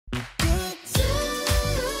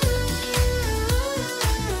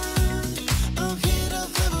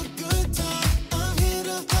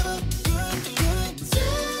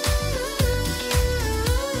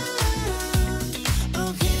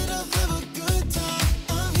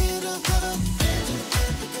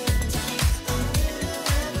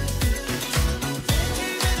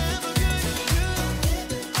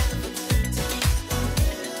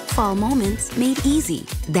fall moments made easy.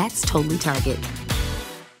 That's totally Target.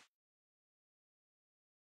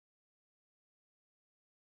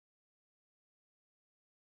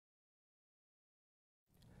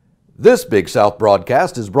 This Big South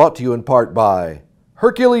broadcast is brought to you in part by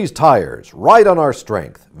Hercules Tires, ride on our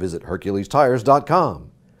strength. Visit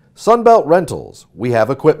HerculesTires.com. Sunbelt Rentals, we have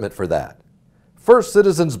equipment for that. First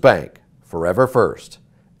Citizens Bank, forever first.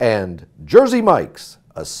 And Jersey Mike's,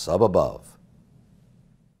 a sub above.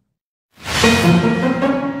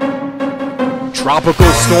 Tropical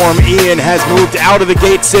Storm Ian has moved out of the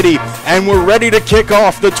Gate City, and we're ready to kick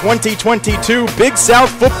off the 2022 Big South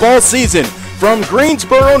football season. From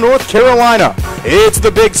Greensboro, North Carolina, it's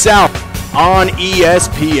the Big South on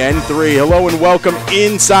ESPN3. Hello and welcome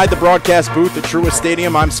inside the broadcast booth at Truist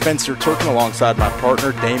Stadium. I'm Spencer Turkin alongside my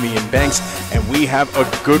partner Damian Banks, and we have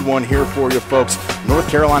a good one here for you folks. North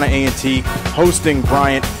Carolina A&T hosting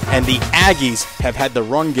Bryant, and the Aggies have had the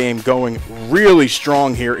run game going really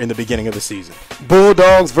strong here in the beginning of the season.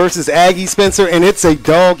 Bulldogs versus Aggies, Spencer, and it's a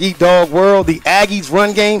dog-eat-dog world. The Aggies'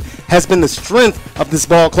 run game has been the strength of this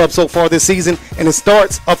ball club so far this season, and it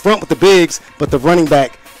starts up front with the bigs, but the running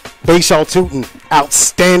back, Bayshaw Tootin,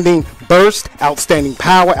 outstanding burst, outstanding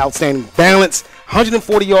power, outstanding balance,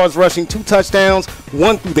 140 yards rushing, 2 touchdowns,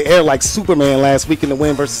 1 through the air like Superman last week in the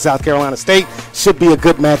win versus South Carolina State. Should be a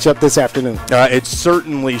good matchup this afternoon. It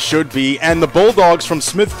certainly should be. And the Bulldogs from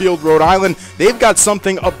Smithfield, Rhode Island, they've got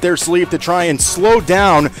something up their sleeve to try and slow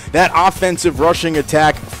down that offensive rushing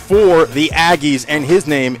attack for the Aggies, and his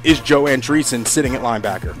name is Joe Andreessen, sitting at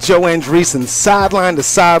linebacker. Joe Andreessen, sideline to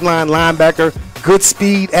sideline linebacker. Good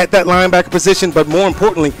speed at that linebacker position, but more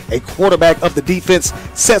importantly, a quarterback of the defense,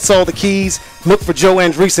 sets all the keys. Look for Joe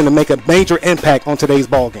Andreessen to make a major impact on today's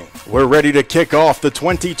ball game. We're ready to kick off the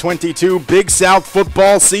 2022 Big South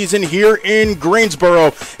football season here in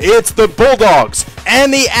Greensboro. It's the Bulldogs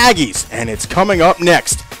and the Aggies, and it's coming up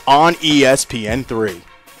next on ESPN3.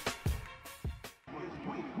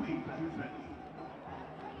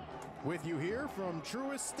 With you here from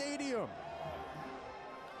Truist Stadium,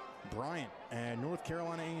 Bryant and North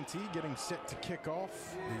Carolina A&T getting set to kick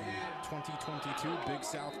off the 2022 Big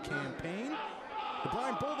South campaign. The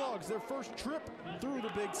Bryant Bulldogs, their first trip through the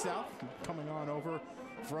Big South, coming on over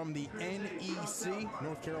from the NEC,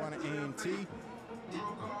 North Carolina A&T.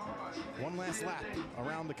 One last lap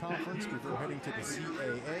around the conference before heading to the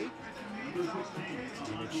CAA.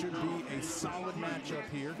 And it should be a solid matchup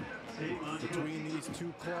here between these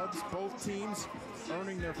two clubs. Both teams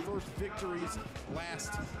earning their first victories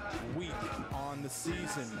last week on the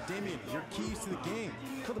season. Damian, your keys to the game.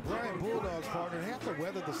 For the Bryant Bulldogs, partner, they have to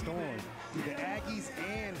weather the storm. The Aggies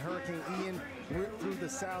and Hurricane Ian went through the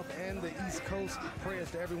South and the East Coast. Prayers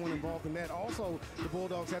to everyone involved in that. Also, the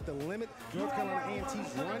Bulldogs have to limit North Carolina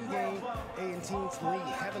A&T's run game. A&T's lean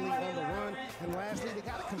heavily on the run. And lastly, they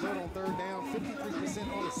got to convert on third down,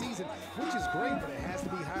 53% on the season, which is great, but it has to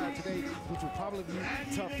be higher today, which will probably be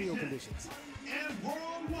tough field conditions.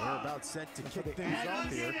 We're about set to kick things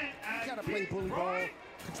off here. You got to play bully ball,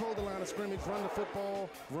 control the line of scrimmage, run the football,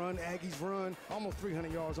 run, Aggies run. Almost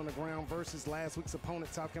 300 yards on the ground versus last week's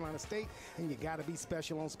opponent, South Carolina State. And you got to be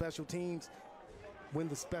special on special teams. Win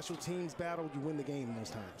the special teams battle, you win the game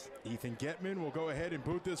most times. Ethan Getman will go ahead and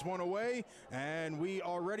boot this one away, and we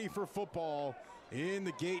are ready for football in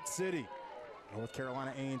the Gate City. North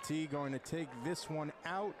Carolina A&T going to take this one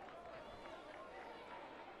out.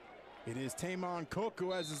 It is Tamon Cook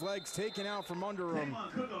who has his legs taken out from under him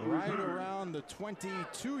right around the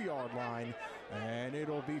 22-yard line. And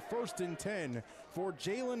it'll be 1st and 10 for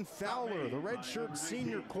Jalen Fowler, the redshirt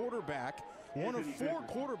senior quarterback. One of 4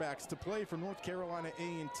 quarterbacks to play for North Carolina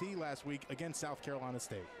A&T last week against South Carolina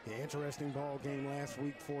State. Yeah, interesting ball game last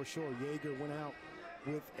week for sure. Yeager went out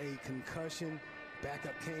with a concussion.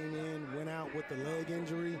 Backup came in, went out with the leg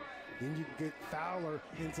injury. Then you get Fowler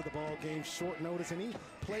into the ball game, short notice, and he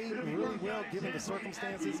played really well given the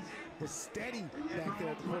circumstances. Was steady back there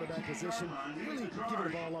at the quarterback position, really giving the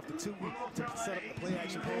ball off to Tootin to set up the play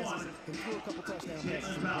action passes and threw a couple touchdown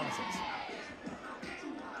passes in the process.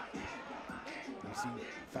 You see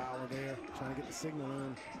Fowler there trying to get the signal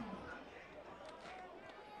in.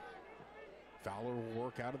 Fowler will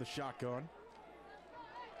work out of the shotgun.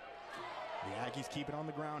 The Aggies keep it on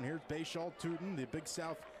the ground. Here's Bayshaw Tootin, the Big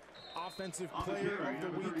South offensive player of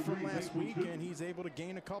the week from last week, and he's able to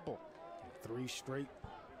gain a couple. 3 straight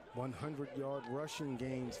 100-yard rushing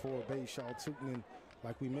games for Bayshaw Tootin. And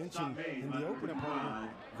like we mentioned in the opening part,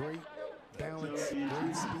 great balance,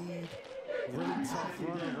 great speed, really tough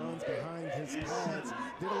runner, runs behind his pads.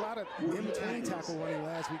 Did a lot of in-between tackle running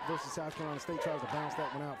last week versus South Carolina State. Tries to bounce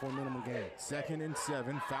that one out for a minimum gain. 2nd and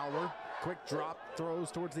 7. Fowler Quick drop,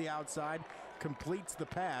 throws towards the outside, completes the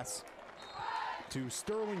pass to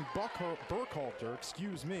Sterling Burkhalter,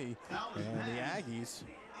 and the Aggies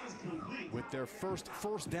with their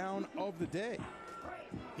first down of the day.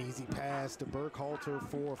 Easy pass to Burkhalter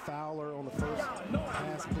for Fowler on the first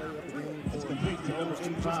pass play of the game.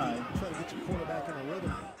 Try to get your quarterback in a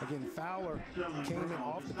rhythm. Again, Fowler came in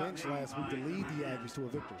off the bench last week to lead the Aggies to a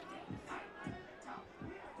victory.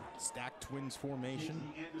 Stacked Twins formation.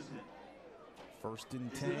 1st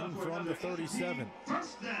and 10 from the 37.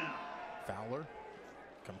 Fowler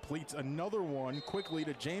completes another one quickly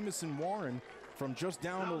to Jamison Warren from just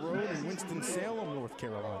down the road in Winston-Salem, North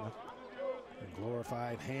Carolina. A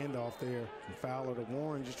glorified handoff there from Fowler to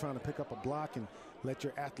Warren, just trying to pick up a block and let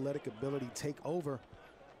your athletic ability take over.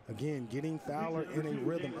 Again, getting Fowler in a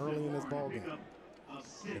rhythm early in this ball game.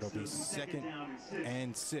 It'll be 2nd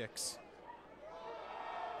and 6.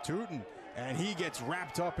 Tootin, and he gets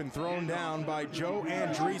wrapped up and thrown down by Joe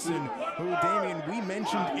Andreessen, who, Damian, we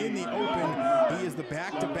mentioned in the open. He is the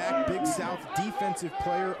back-to-back Big South Defensive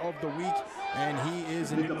Player of the Week, and he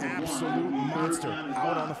is an absolute monster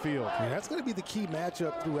out on the field. And that's going to be the key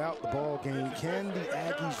matchup throughout the ball game. Can the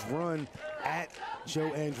Aggies run at Joe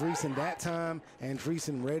Andreessen? That time,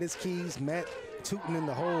 Andreessen read his keys, met Tootin in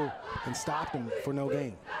the hole, and stopped him for no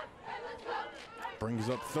gain. Brings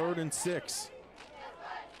up 3rd and 6.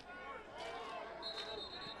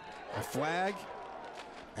 A flag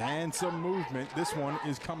and some movement. This one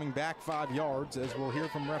is coming back 5 yards, as we'll hear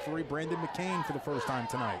from referee Brandon McCain for the first time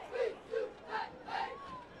tonight.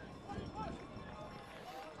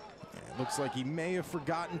 It looks like he may have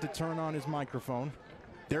forgotten to turn on his microphone.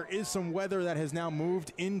 There is some weather that has now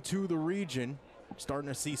moved into the region. Starting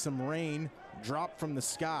to see some rain drop from the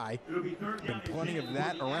sky. Been plenty of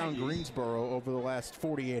that around Greensboro over the last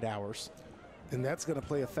 48 hours. And that's going to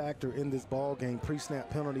play a factor in this ball game. Pre-snap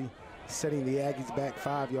penalty, setting the Aggies back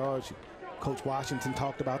 5 yards. Coach Washington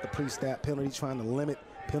talked about the pre-snap penalty, trying to limit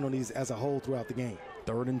penalties as a whole throughout the game.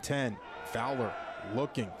 3rd and 10. Fowler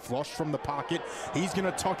looking, flush from the pocket. He's going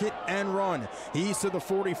to tuck it and run. He's to the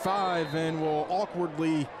 45 and will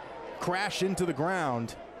awkwardly crash into the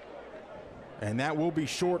ground. And that will be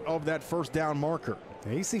short of that 1st down marker.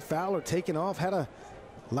 And you see Fowler taking off, had a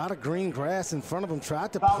lot of green grass in front of him,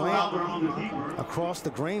 tried to plant across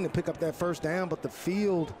the green to pick up that 1st down, but the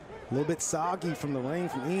field a little bit soggy from the rain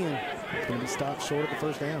from Ian. It's going to be stopped short of the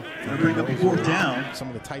 1st down. Bring up 4th down. Some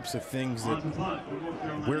of the types of things that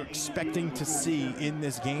we're expecting to see in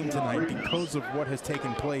this game tonight because of what has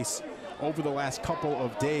taken place over the last couple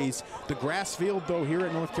of days. The grass field, though, here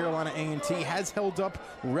at North Carolina A&T has held up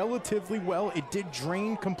relatively well. It did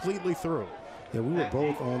drain completely through. Yeah, we were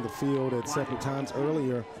both on the field at separate times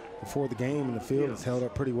earlier before the game, and the field has held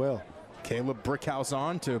up pretty well. Caleb Brickhouse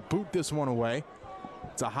on to boot this one away.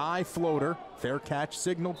 It's a high floater. Fair catch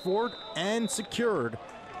signaled for it and secured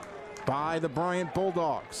by the Bryant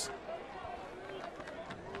Bulldogs.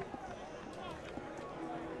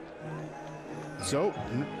 So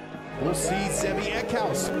we'll see Zevi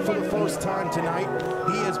Eckhouse for the first time tonight.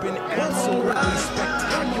 He has been absolutely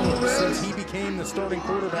spectacular since he became the starting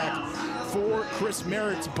quarterback for Chris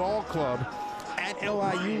Merritt's ball club at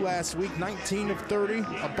LIU last week. 19 of 30, a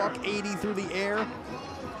 $180 through the air,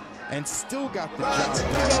 and still got the job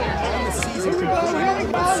done on the season,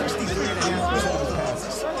 completing 63.5% of his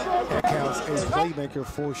passes. Eckhouse, a playmaker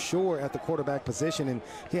for sure at the quarterback position, and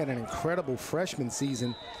he had an incredible freshman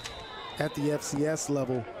season at the FCS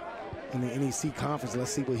level in the NEC conference.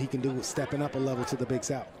 Let's see what he can do with stepping up a level to the Big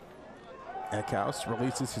South. Eckhouse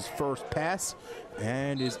releases his first pass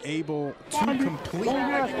and is able to complete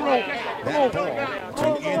that ball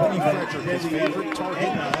to Anthony Frederick, his favorite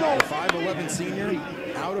target, the 5'11" senior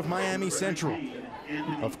out of Miami Central.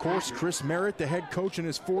 Of course, Chris Merritt, the head coach in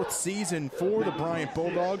his 4th season for the Bryant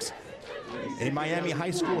Bulldogs, a Miami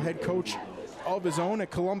high school head coach of his own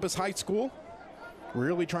at Columbus High School,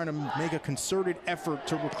 really trying to make a concerted effort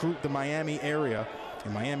to recruit the Miami area.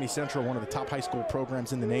 And Miami Central, one of the top high school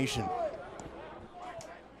programs in the nation.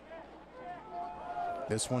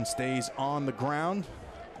 This one stays on the ground,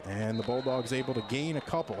 and the Bulldogs able to gain a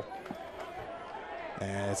couple.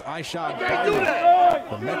 As Ishad Barber,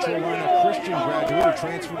 the Metro Atlanta Christian graduate who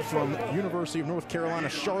transferred from University of North Carolina,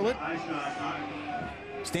 Charlotte,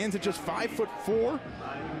 stands at just 5'4",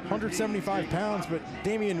 175 pounds. But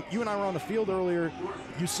Damian, you and I were on the field earlier.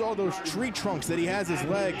 You saw those tree trunks that he has his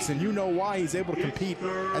legs, and you know why he's able to compete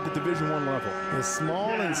at the Division I level. He's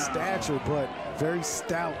small in stature, but very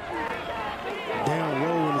stout down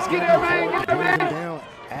low, and it's going to be hard to bring him down.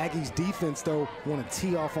 Aggies defense, though, want to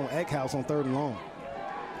tee off on Eckhouse on 3rd and long.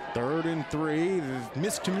 3rd and 3,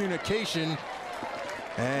 miscommunication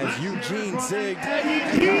as Eugene zigged.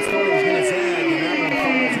 And Cal thought he was going to zag, and that one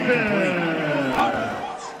falls incomplete.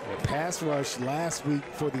 The pass rush last week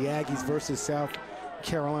for the Aggies versus South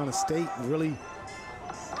Carolina State really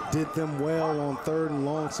did them well on 3rd and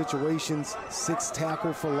long situations. 6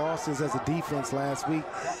 tackle for losses as a defense last week.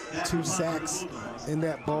 2 sacks in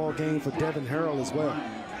that ball game for Devin Harrell as well.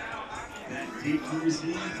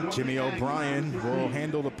 Jimmy O'Brien will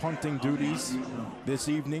handle the punting duties this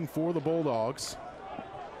evening for the Bulldogs.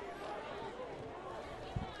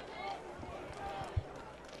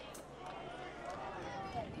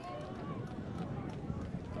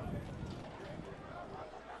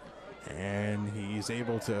 And he's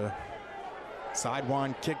able to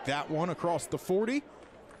sidewind kick that one across the 40.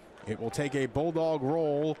 It will take a Bulldog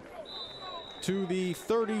roll to the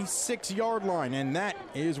 36-yard line, and that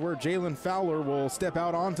is where Jalen Fowler will step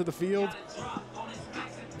out onto the field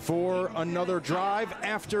for another drive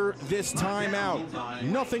after this timeout.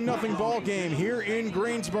 0-0 ball game here in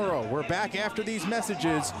Greensboro. We're back after these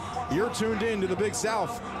messages. You're tuned in to the Big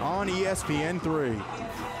South on ESPN3.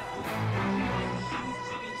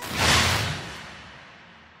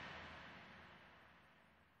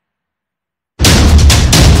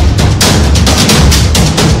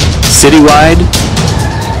 Citywide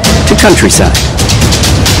to countryside.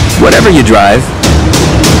 Whatever you drive,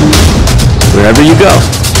 wherever you go.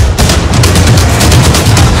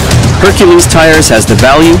 Hercules Tires has the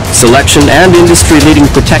value, selection, and industry-leading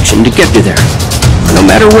protection to get you there, no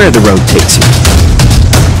matter where the road takes you.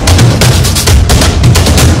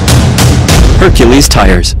 Hercules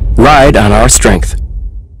Tires. Ride on our strength.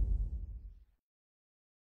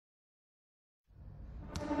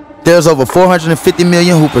 There's over 450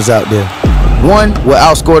 million hoopers out there. One will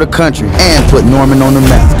outscore the country and put Norman on the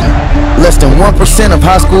map. Less than 1% of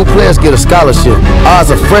high school players get a scholarship.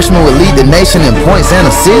 Odds of freshmen would lead the nation in points and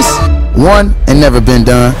assists. One ain't never been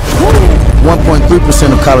done. 1.3%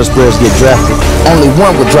 of college players get drafted. Only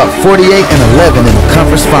one will drop 48 and 11 in the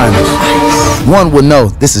conference finals. One will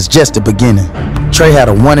know this is just the beginning. Trey had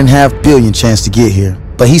a 1.5 billion chance to get here,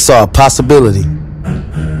 but he saw a possibility.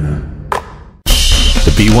 The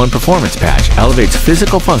B1 Performance Patch elevates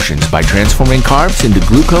physical functions by transforming carbs into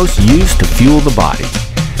glucose used to fuel the body.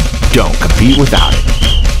 Don't compete without it.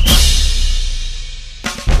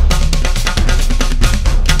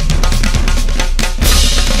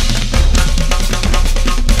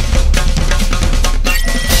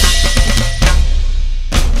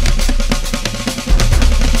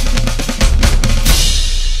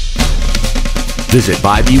 Visit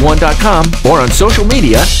buyb1.com or on social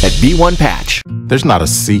media at B1Patch. There's not a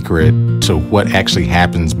secret to what actually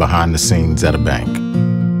happens behind the scenes at a bank.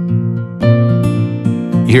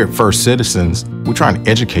 Here at First Citizens, we're trying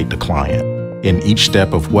to educate the client in each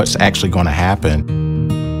step of what's actually going to happen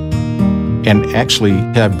and actually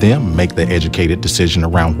have them make the educated decision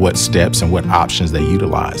around what steps and what options they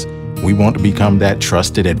utilize. We want to become that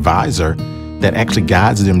trusted advisor that actually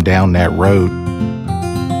guides them down that road,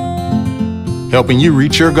 helping you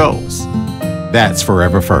reach your goals. That's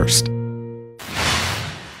Forever First.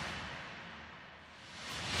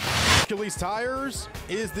 Hercules Tires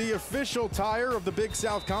is the official tire of the Big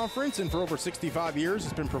South Conference, and for over 65 years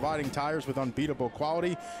it's been providing tires with unbeatable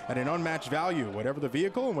quality at an unmatched value. Whatever the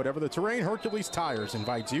vehicle and whatever the terrain, Hercules Tires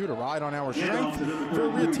invites you to ride on our strength. For a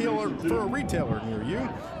retailer near you,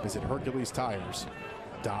 visit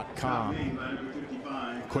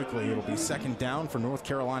HerculesTires.com. Quickly, it'll be second down for North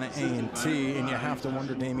Carolina A&T, and you have to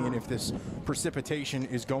wonder, Damian, if this precipitation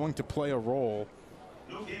is going to play a role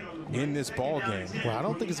in this ball game. Well, I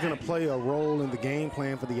don't think it's going to play a role in the game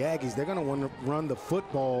plan for the Aggies. They're going to want to run the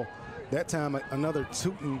football. That time, another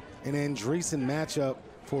Tootin and Andreessen matchup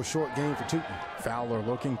for a short game for Tootin. Fowler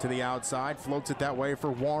looking to the outside, floats it that way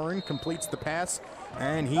for Warren, completes the pass,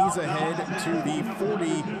 and he's ahead to the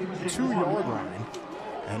 42-yard line,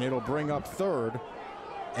 and it'll bring up third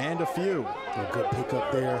and a few. A good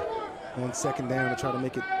pickup there on second down to try to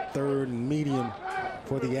make it third and medium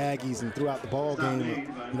for the Aggies. And throughout the ball game, you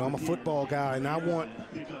know, I'm a football guy, and I want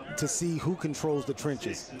to see who controls the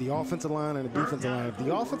trenches, the offensive line and the defensive line. If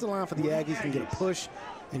the offensive line for the Aggies can get a push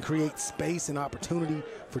and create space and opportunity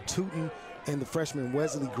for Tootin and the freshman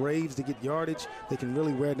Wesley Graves to get yardage, they can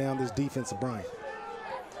really wear down this defense of Bryant.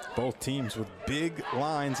 Both teams with big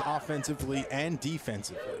lines offensively and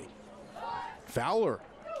defensively. Fowler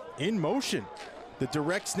in motion. The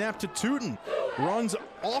direct snap to Tootin, runs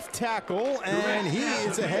off tackle, and he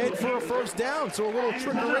is ahead for a first down. So a little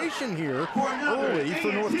trickeration here early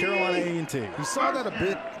for North Carolina A&T. You saw that a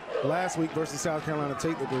bit last week versus South Carolina,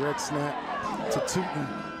 take the direct snap to Tootin.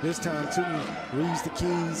 This time, Tootin reads the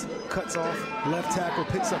keys, cuts off left tackle,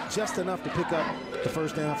 picks up just enough to pick up the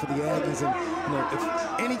first down for the Aggies. And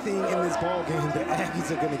if anything in this ball game, the Aggies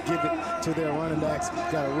are going to give it to their running backs.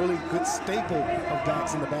 Got a really good staple of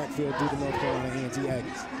backs in the backfield due to North Carolina A&T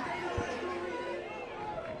Aggies.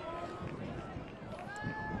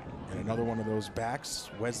 And another one of those backs,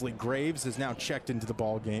 Wesley Graves, is now checked into the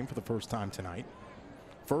ball game for the first time tonight.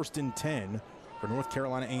 1st and 10 for North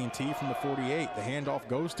Carolina A&T from the 48. The handoff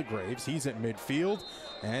goes to Graves. He's at midfield,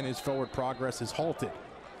 and his forward progress is halted.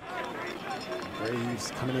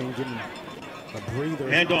 Graves coming in, getting a breather.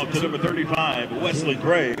 Handoff to number 35, Wesley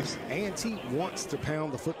Graves. A&T wants to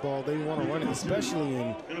pound the football. They want to run it, especially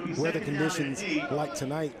in weather conditions like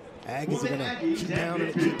tonight. Aggies are going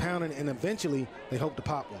to keep pounding, and eventually they hope to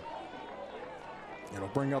pop one. It'll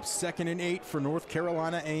bring up 2nd and 8 for North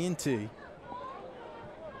Carolina A&T.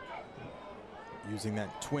 Using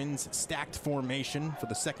that twins stacked formation for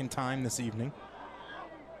the 2nd time this evening.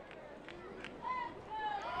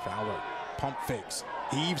 Fowler pump fakes,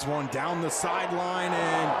 heaves one down the sideline,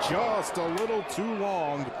 and just a little too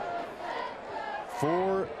long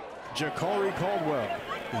for Jakari Caldwell.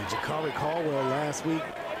 And Jakari Caldwell last week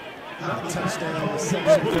had a touchdown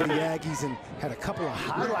reception for the Aggies and had a couple of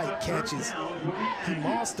highlight catches. He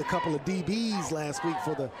lost a couple of DBs last week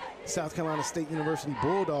for the South Carolina State University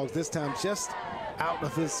Bulldogs, this time just out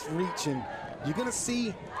of his reach. And you're going to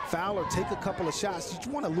see Fowler take a couple of shots.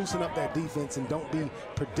 You want to loosen up that defense and don't be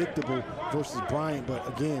predictable versus Bryant. But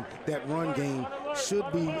again, that run game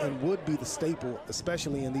should be and would be the staple,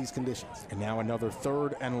 especially in these conditions. And now another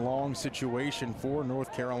 3rd and long situation for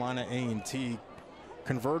North Carolina A&T,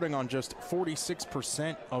 converting on just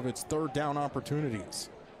 46% of its 3rd down opportunities.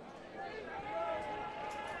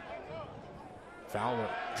 Fowler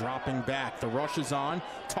dropping back, the rush is on,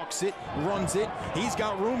 tucks it, runs it. He's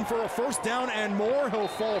got room for a 1st down and more. He'll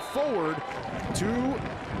fall forward to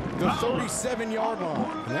the 37-yard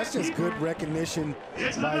line. And that's just good recognition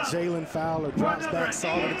by Jalen Fowler. Drops back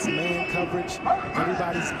solid, it's man coverage.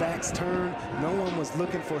 Everybody's backs turned. No one was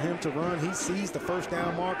looking for him to run. He sees the 1st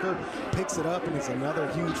down marker, picks it up, and it's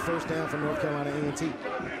another huge 1st down for North Carolina A&T.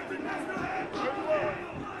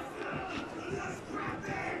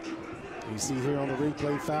 You see here on the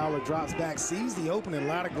replay, Fowler drops back, sees the opening, a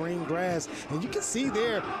lot of green grass, and you can see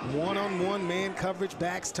there, one-on-one man coverage,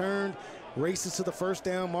 backs turned, races to the 1st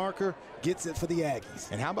down marker, gets it for the Aggies.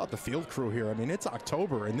 And how about the field crew here? I mean, it's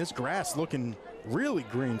October, and this grass looking really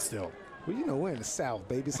green still. Well, you know, we're in the South,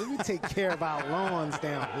 baby, so we take care of our lawns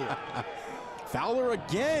down here. Fowler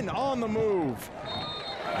again on the move.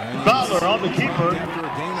 And Fowler on the keeper.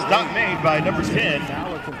 Stop made by number 10.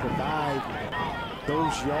 Fowler can provide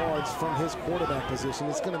those yards from his quarterback position.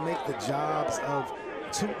 It's going to make the jobs of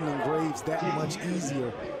Tootin and Graves that much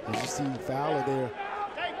easier. As you see Fowler there,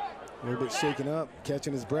 a little bit shaken up,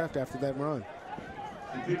 catching his breath after that run.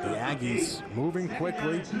 The Aggies moving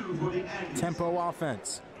quickly, tempo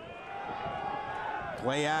offense.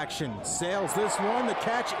 Play action, sails this one. The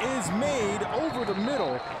catch is made over the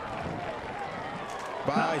middle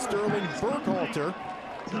by Sterling Burkhalter.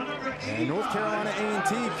 And North Carolina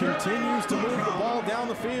A&T continues to move the ball down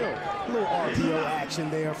the field. A little RPO action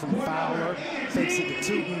there from Fowler. Fakes it to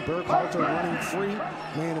Tootin. Burkhalter running free.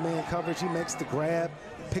 Man-to-man coverage. He makes the grab.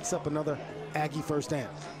 Picks up another Aggie 1st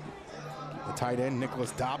down. The tight end,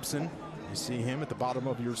 Nicholas Dobson. You see him at the bottom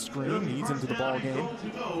of your screen. He's into the ball game.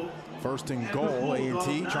 1st and goal.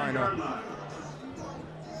 A&T trying to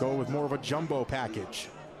go with more of a jumbo package.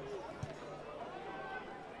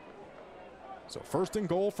 So 1st and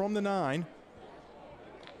goal from the 9.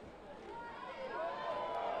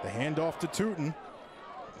 The handoff to Tootin.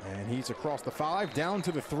 And he's across the 5, down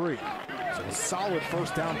to the 3. So a solid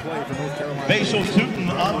 1st down play for North Carolina. Facial Tootin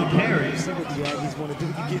on the carry. See what the Aggies want to do.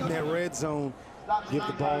 You get in that red zone, give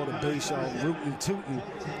the ball to Bayshaw, rooting Tootin.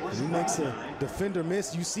 And he makes a defender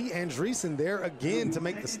miss. You see Andreessen there again to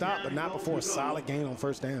make the stop, but not before a solid gain on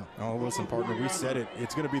 1st down. Oh, listen, partner, we said it.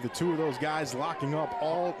 It's going to be the 2 of those guys locking up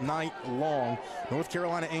all night long. North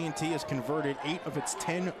Carolina A&T has converted 8 of its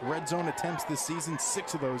 10 red zone attempts this season.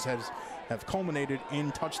 6 of those have culminated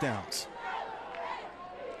in touchdowns.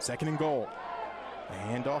 2nd and goal. The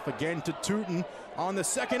handoff again to Tootin on the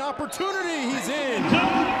 2nd opportunity. He's in.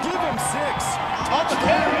 Give him 6.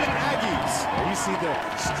 Touchdown Aggies. Well, you see the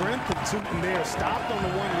strength of Tootin there. Stopped on the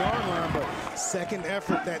 1-yard line, but 2nd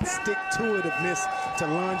effort, that stick-to-itiveness to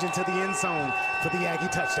lunge into the end zone for the Aggie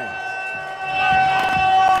touchdown.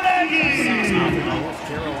 North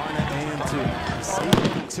Carolina A&T.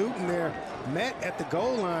 See Tootin there met at the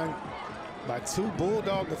goal line. by 2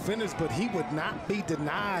 Bulldog defenders, but he would not be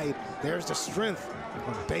denied. There's the strength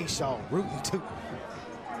of Bayshaw rooting too.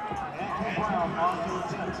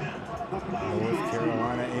 North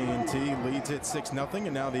Carolina A&T leads it 6-0,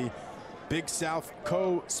 and now the Big South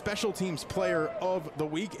Co-Special Teams Player of the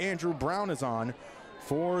Week, Andrew Brown, is on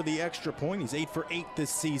for the extra point. He's 8 for 8 this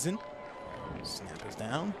season. Snap is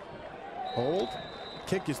down. Hold.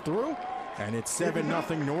 Kick is through. And it's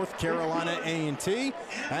 7-0 North Carolina A&T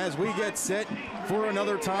as we get set for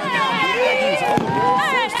another timeout. The Aggies on the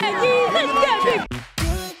road.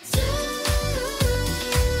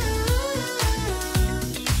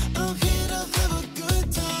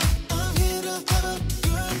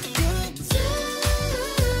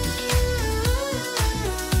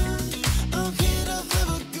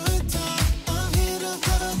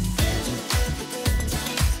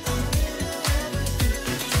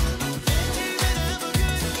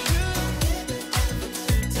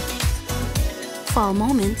 Fall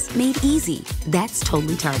moments made easy. That's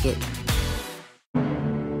totally Target.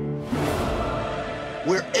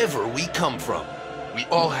 Wherever we come from, we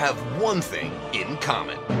all have one thing in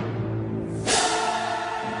common.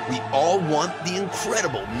 We all want the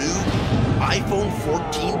incredible new iPhone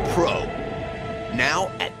 14 Pro.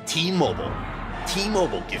 Now at T-Mobile.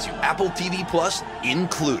 T-Mobile gives you Apple TV Plus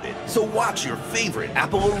included. So watch your favorite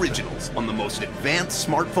Apple originals on the most advanced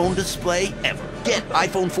smartphone display ever. Get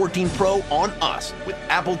iPhone 14 Pro on us with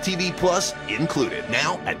Apple TV Plus included.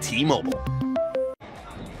 Now at T-Mobile.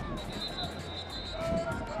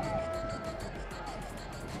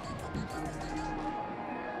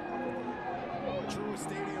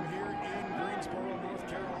 Stadium here in Greensboro, North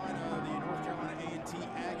Carolina. The North Carolina A&T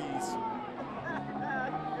Aggies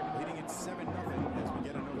leading it 7-0 as we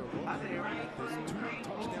get another look at this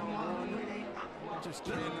 2-touchdown run. Just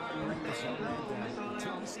cannot bring this young man down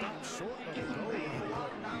until he stops short of the goal. He will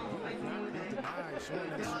not be denied, showing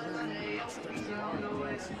that strength.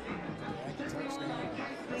 Stretch the bar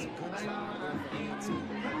across.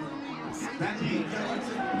 The Aggie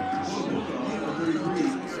touchdown. That's a good try there for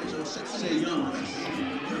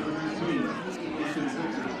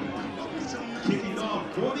A&T. Kicking off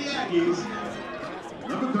for the Aggies,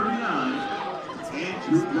 number 39,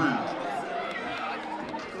 Andrew Brown.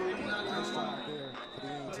 Nice job there for the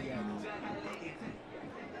A&T Aggies.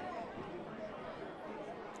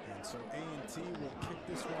 And so A&T will kick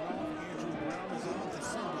this one off. Andrew Brown is on to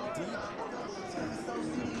send it deep.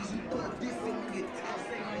 It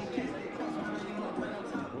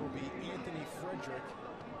will be Anthony Frederick.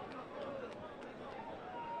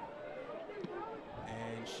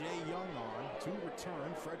 And Shea Young on to return.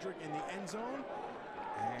 Frederick in the end zone.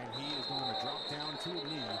 And he is going to drop down to a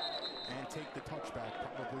knee and take the touchback.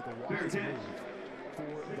 Probably the wise move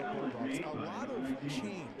for the Bulldogs. A lot of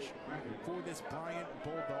change for this Bryant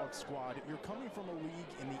Bulldog squad. You're coming from a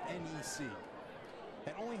league in the NEC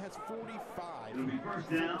that only has 45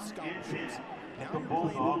 full scholarships. Now you're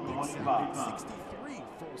playing in Big South, 63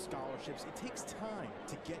 full scholarships. It takes time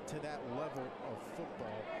to get to that level of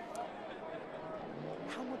football.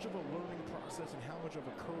 How much of a learning process and how much of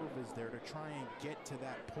a curve is there to try and get to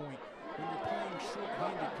that point when you're playing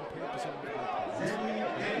short-handed compared to some of the other players?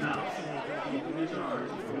 That is definitely going to be a learning curve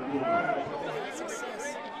for them. They had success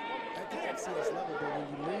at the FCS level, but when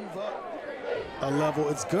you move up a level,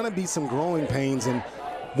 it's going to be some growing pains. And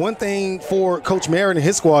one thing for Coach Merritt and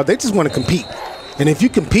his squad, they just want to compete. And if you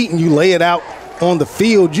compete and you lay it out on the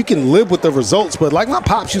field, you can live with the results. But like my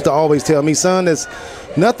pops used to always tell me, son, there's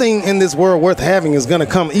nothing in this world worth having is going to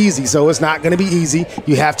come easy. So it's not going to be easy.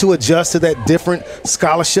 You have to adjust to that different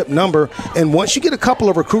scholarship number. And once you get a couple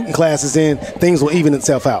of recruiting classes in, things will even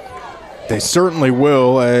itself out. They certainly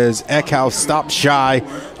will, as Eckhouse stopped shy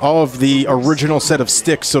of the original set of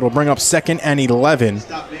sticks, so it'll bring up 2nd and 11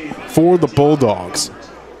 for the Bulldogs.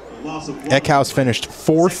 Eckhouse finished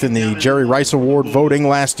 4th in the Jerry Rice Award voting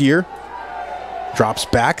last year. Drops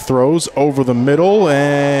back, throws over the middle,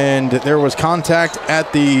 and there was contact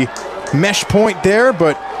at the mesh point there,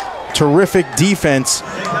 but terrific defense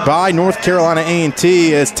by North Carolina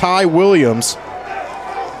A&T as Ty Williams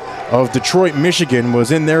of Detroit, Michigan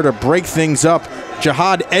was in there to break things up.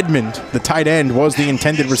 Jihad Edmond, the tight end, was the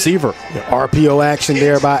intended receiver. The RPO action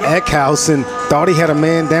there by Eckhouse, and thought he had a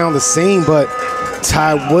man down the seam, but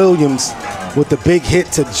Ty Williams with the big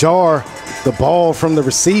hit to jar the ball from the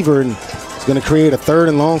receiver, and it's going to create a 3rd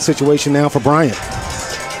and long situation now for Bryant.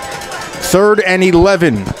 3rd and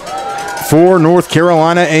 11 for North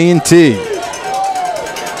Carolina A&T.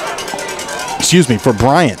 Excuse me, for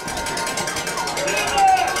Bryant.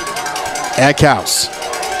 Eckhouse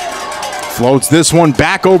floats this one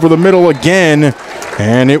back over the middle again,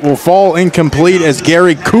 And it will fall incomplete as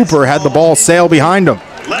Gary Cooper had the ball sail behind him.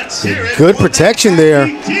 Good protection there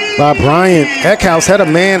by Bryant. Eckhouse had a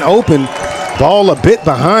man open, ball a bit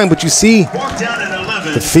behind, but you see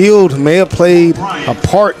the field may have played a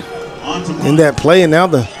part in that play, and now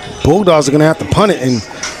the Bulldogs are going to have to punt it and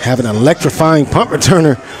have an electrifying punt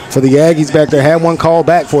returner for the Aggies back there. Had one call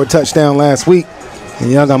back for a touchdown last week,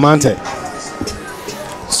 and young Amante.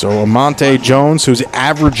 So Amante Jones, who's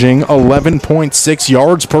averaging 11.6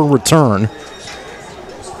 yards per return.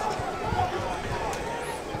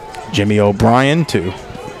 Jimmy O'Brien to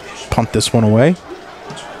punt this one away.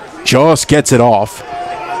 Just gets it off.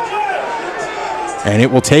 And it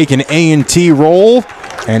will take an A&T roll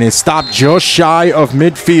and is stopped just shy of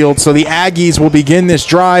midfield. So the Aggies will begin this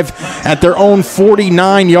drive at their own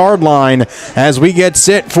 49-yard line as we get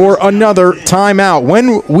set for another timeout.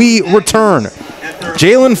 When we return,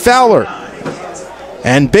 Jalen Fowler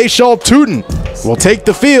and Bashal Tootin will take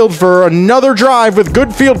the field for another drive with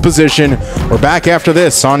good field position. We're back after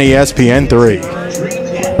this on ESPN 3.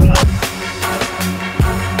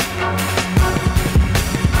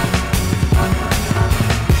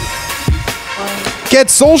 Get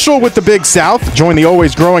social with the Big South. Join the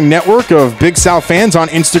always growing network of Big South fans on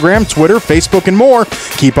Instagram, Twitter, Facebook, and more.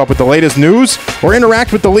 Keep up with the latest news or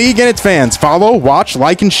interact with the league and its fans. Follow, watch,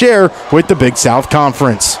 like, and share with the Big South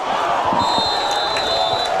Conference.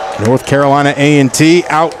 North Carolina A&T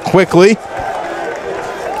out quickly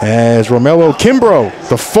as Romello Kimbrough,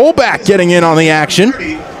 the fullback, getting in on the action.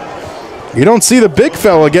 You don't see the big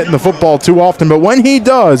fella getting the football too often, but when he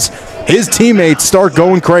does, his teammates start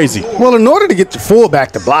going crazy. Well, in order to get the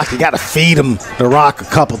fullback to block, you got to feed him the rock a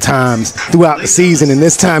couple times throughout the season. And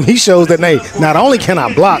this time he shows that, hey, not only can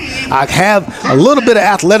I block, I have a little bit of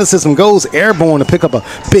athleticism, goes airborne to pick up a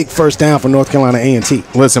big first down for North Carolina A&T.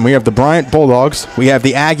 Listen, we have the Bryant Bulldogs. We have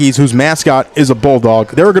the Aggies, whose mascot is a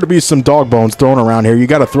bulldog. There are going to be some dog bones thrown around here. You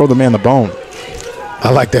got to throw the man the bone.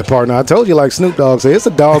 I like that partner. I told you, like Snoop Dogg said, it's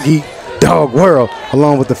a dog-eat dog world,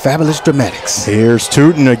 along with the fabulous dramatics. Here's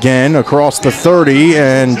Tootin again across the 30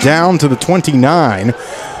 and down to the 29.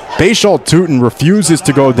 Bashal Tootin refuses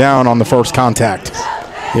to go down on the first contact.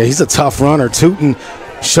 Yeah, he's a tough runner. Tootin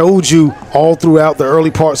showed you all throughout the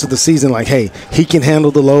early parts of the season, like, hey, he can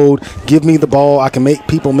handle the load, give me the ball, I can make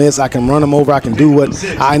people miss, I can run them over, I can do what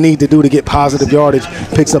I need to do to get positive yardage.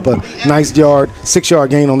 Picks up a nice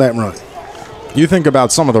 6-yard gain on that run. You think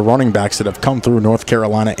about some of the running backs that have come through North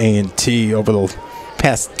Carolina A&T over the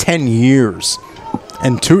past 10 years,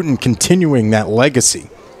 and Tootin continuing that legacy.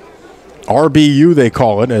 RBU, they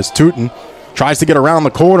call it, as Tootin tries to get around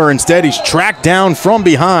the corner. Instead, he's tracked down from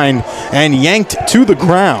behind and yanked to the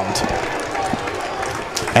ground.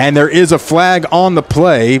 And there is a flag on the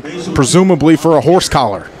play, presumably for a horse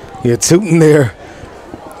collar. Yeah, Tootin there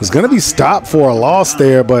was going to be stopped for a loss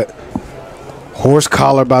there, but horse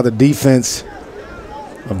collar by the defense.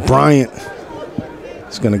 Bryant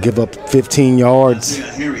is going to give up 15 yards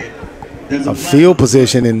of field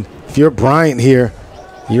position. And if you're Bryant here,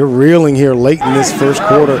 you're reeling here late in this first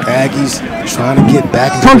quarter. Aggies trying to get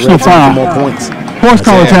back into personal the red zone for more foul. points. Horse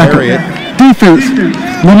collar tackle. Defense,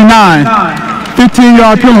 number 9,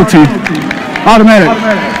 15-yard penalty. Automatic.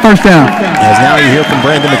 First down. As now you hear from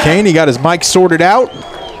Brandon McCain. He got his mic sorted out.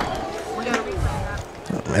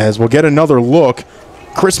 As we'll get another look.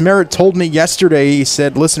 Chris Merritt told me yesterday, he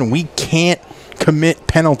said, listen, we can't commit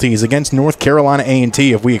penalties against North Carolina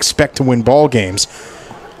A&T if we expect to win ball games.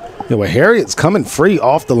 Yeah, well, Harriet's coming free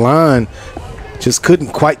off the line. Just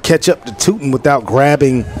couldn't quite catch up to Tootin without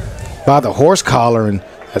grabbing by the horse collar, and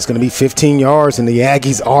that's going to be 15 yards, and the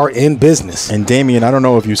Aggies are in business. And Damian, I don't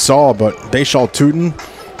know if you saw, but Bashal Tootin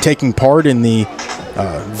taking part in the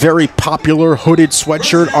very popular hooded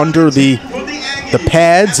sweatshirt under the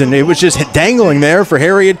pads, and it was just dangling there for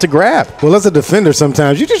Harriet to grab. Well, as a defender,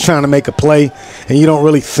 sometimes you're just trying to make a play, and you don't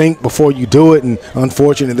really think before you do it, and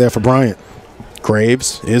unfortunate there for Bryant.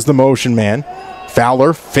 Graves is the motion man.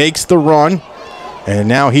 Fowler fakes the run, and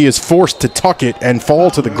now he is forced to tuck it and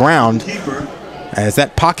fall to the ground as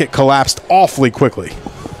that pocket collapsed awfully quickly.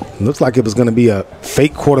 Looks like it was going to be a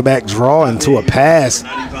fake quarterback draw into a pass.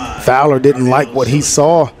 Fowler didn't like what he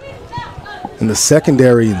saw in the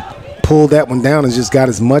secondary and pulled that one down and just got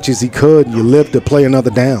as much as he could. You live to play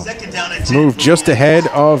another down. Move just ahead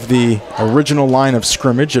of the original line of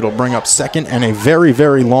scrimmage. It'll bring up second and a very,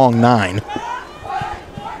 very long 9.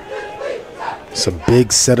 It's a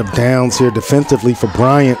big set of downs here defensively for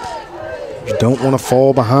Bryant. You don't want to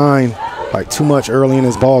fall behind like too much early in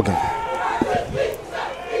his ballgame.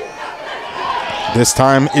 This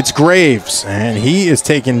time it's Graves, and he is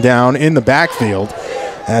taken down in the backfield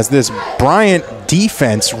as this Bryant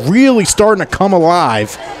defense really starting to come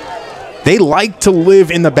alive. They like to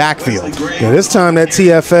live in the backfield. Yeah, this time that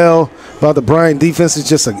TFL by the Bryant defense is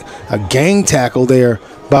just a gang tackle there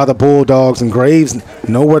by the Bulldogs, and Graves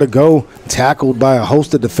nowhere to go, tackled by a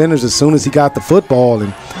host of defenders as soon as he got the football.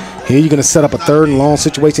 And here you're going to set up a 3rd and long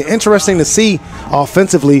situation. Interesting to see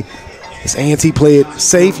offensively. This A&T play it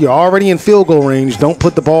safe. You're already in field goal range. Don't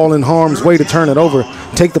put the ball in harm's way to turn it over.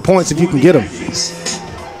 Take the points if you can get them.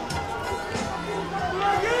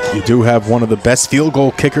 You do have one of the best field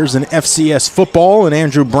goal kickers in FCS football and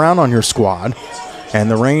Andrew Brown on your squad.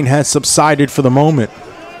 And the rain has subsided for the moment.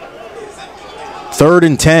 3rd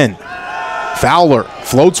and 10. Fowler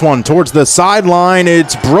floats one towards the sideline.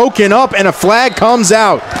 It's broken up and a flag comes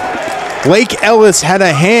out. Blake Ellis had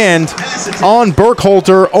a hand on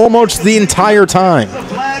Burkhalter almost the entire time.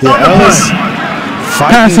 Yeah, Ellis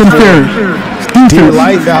fighting for dear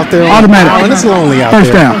life out there. Automatic. And it's lonely out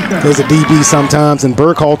First there. down. There's a DB sometimes, and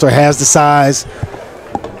Burkhalter has the size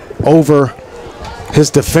over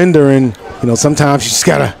his defender, and sometimes you just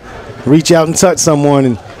gotta reach out and touch someone,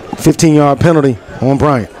 and 15-yard penalty on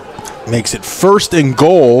Bryant. Makes it 1st and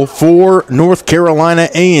goal for North Carolina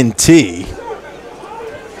A&T.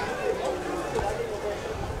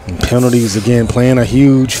 And penalties again playing a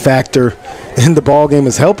huge factor in the ball game,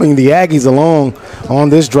 is helping the Aggies along on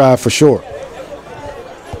this drive for sure.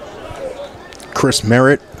 Chris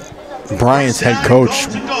Merritt, Bryant's head coach,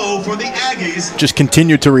 just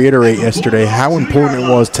continued to reiterate yesterday how important it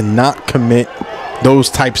was to not commit those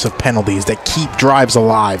types of penalties that keep drives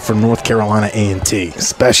alive for North Carolina A&T.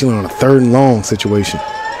 Especially on a 3rd and long situation.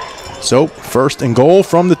 So 1st and goal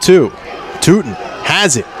from the 2. Tootin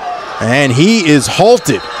has it, and he is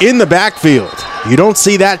halted in the backfield. You don't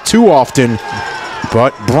see that too often,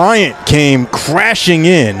 but Bryant came crashing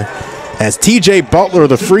in as TJ Butler,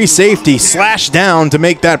 the free safety, slashed down to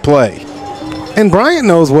make that play. And Bryant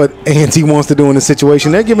knows what A&T wants to do in this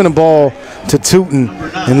situation. They're giving the ball to Tootin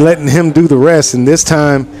and letting him do the rest. And this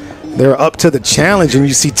time, they're up to the challenge. And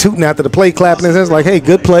you see Tootin after the play clapping his hands like, hey,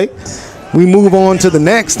 good play. We move on to the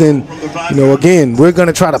next. And, again, we're going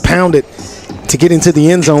to try to pound it to get into the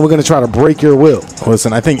end zone. We're going to try to break your will.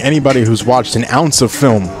 Listen, I think anybody who's watched an ounce of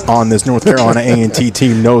film on this North Carolina A&T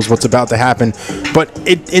team knows what's about to happen.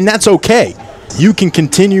 And that's okay. You can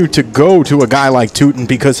continue to go to a guy like Tootin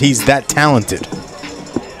because he's that talented.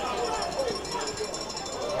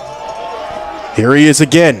 Here he is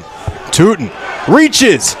again. Tootin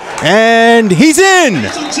reaches, and he's in.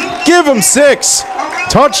 Give him 6.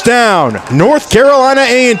 Touchdown, North Carolina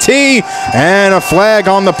A&T, and a flag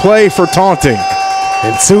on the play for taunting.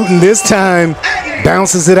 And Tootin this time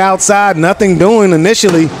bounces it outside, nothing doing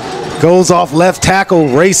initially. Goes off left tackle,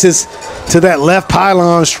 races to that left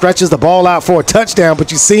pylon, stretches the ball out for a touchdown,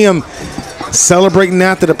 but you see him celebrating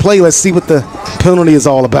after the play. Let's see what the penalty is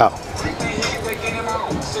all about.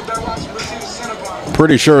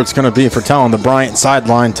 Pretty sure it's going to be for telling the Bryant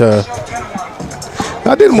sideline to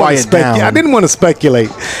I didn't want to speculate.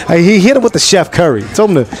 He hit him with the Chef Curry. Told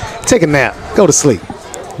him to take a nap, go to sleep.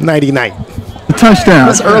 Nighty-night. Touchdown.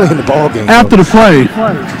 That's early in the ball game. After the play,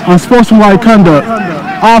 unsportsmanlike conduct,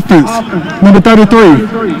 offense, number 33,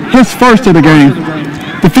 his first of the game.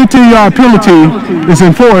 The 15-yard penalty is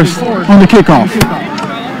enforced on the kickoff.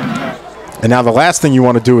 And now the last thing you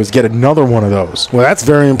want to do is get another one of those. Well, that's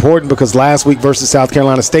very important because last week versus South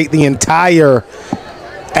Carolina State, the entire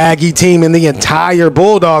Aggie team and the entire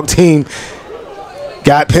Bulldog team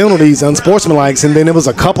got penalties, unsportsmanlike, and then there was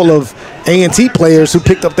a couple of A&T players who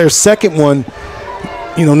picked up their second one,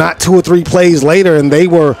 not 2 or 3 plays later, and they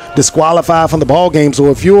were disqualified from the ball game. So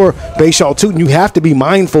if you're Bayshaw Tootin, you have to be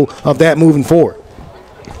mindful of that moving forward.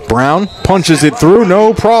 Brown punches it through,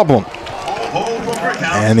 no problem.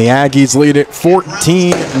 And the Aggies lead it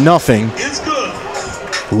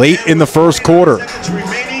 14-0 late in the first quarter.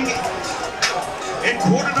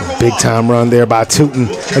 Big time run there by Tootin.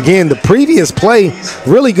 Again, the previous play,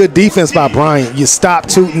 really good defense by Bryant. You stopped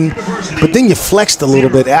Tootin, but then you flexed a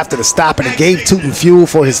little bit after the stop, and it gave Tootin fuel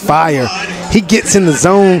for his fire. He gets in the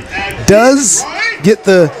zone, does get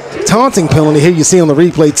the taunting penalty. Here you see on the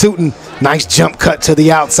replay, Tootin, nice jump cut to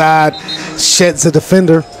the outside, sheds a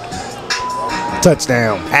defender.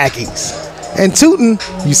 Touchdown, Aggies. And Tootin,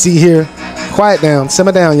 you see here, quiet down,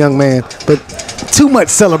 simmer down, young man, but too much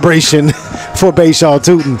celebration for Bayshaw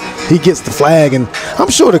Tootin. He gets the flag, and I'm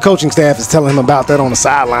sure the coaching staff is telling him about that on the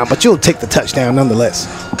sideline, but you'll take the touchdown nonetheless.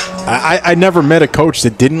 I never met a coach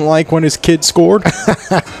that didn't like when his kid scored.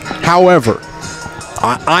 However,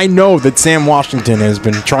 I know that Sam Washington has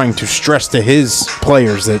been trying to stress to his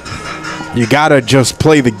players that You got to just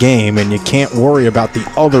play the game, and you can't worry about the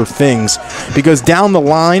other things, because down the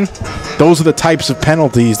line, those are the types of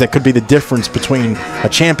penalties that could be the difference between a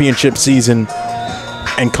championship season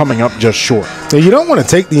and coming up just short. So you don't want to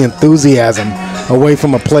take the enthusiasm away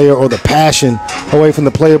from a player or the passion away from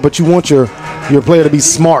the player, but you want your player to be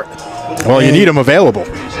smart. Well, you need them available.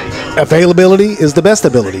 Availability is the best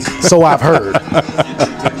ability, so I've heard.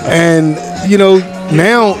 And, you know,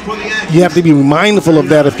 now you have to be mindful of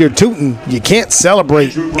that. If you're tooting, you can't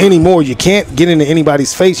celebrate anymore. You can't get into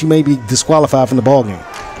anybody's face. You may be disqualified from the ball game.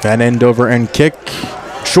 That end-over-end kick,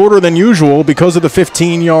 shorter than usual because of the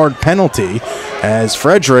 15-yard penalty, as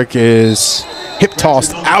Frederick is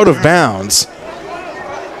hip-tossed out of bounds.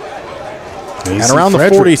 And around the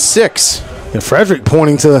 46. And Frederick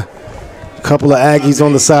pointing to a couple of Aggies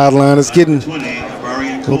on the sideline. It's getting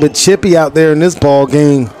a little bit chippy out there in this ball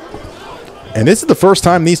game. And this is the first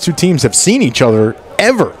time these two teams have seen each other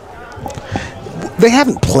ever. They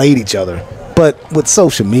haven't played each other, but with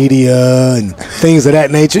social media and things of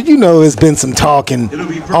that nature, you know, there's been some talking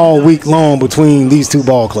all week long between these two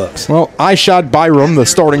ball clubs. Well, Ishad Byram, the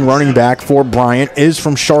starting running back for Bryant, is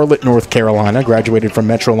from Charlotte, North Carolina, graduated from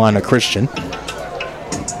Metrolina Christian.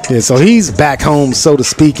 Yeah, so he's back home, so to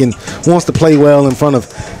speak, and wants to play well in front of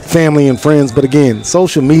family and friends. But again,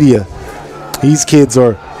 social media, these kids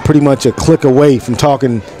are pretty much a click away from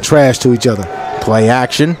talking trash to each other. Play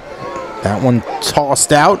action. That one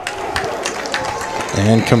tossed out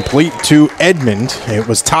and complete to Edmond. It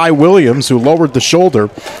was Ty Williams who lowered the shoulder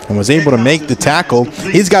and was able to make the tackle.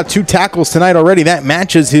 He's got 2 tackles tonight already. That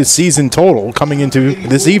matches his season total coming into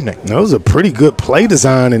this evening. That was a pretty good play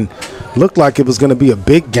design and looked like it was going to be a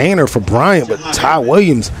big gainer for Bryant, but Ty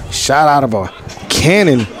Williams shot out of a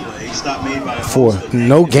cannon for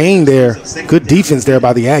no gain there. Good defense there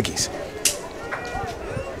by the Aggies.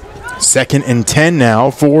 2nd and 10 now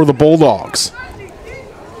for the Bulldogs.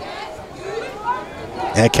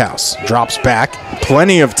 Eckhouse drops back,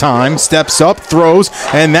 plenty of time, steps up, throws,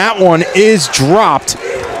 and that one is dropped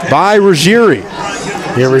by Ruggieri.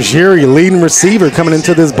 Yeah, Ruggieri, leading receiver coming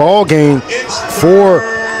into this ball game for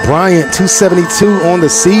Bryant, 272 on the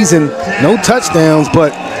season. No touchdowns,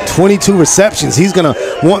 but 22 receptions. He's going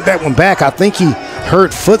to want that one back. I think he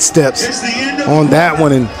heard footsteps on that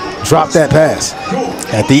one and dropped that pass.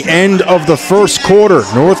 At the end of the first quarter,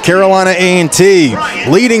 North Carolina A&T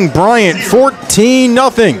leading Bryant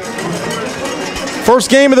 14-0. First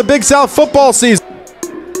game of the Big South football season.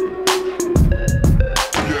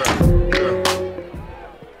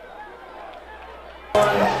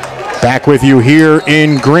 Back with you here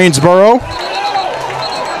in Greensboro.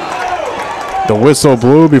 The whistle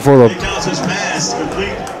blew before the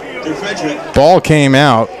ball came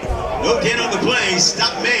out. No gain on the play.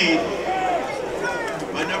 Stop made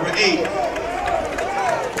by number 8,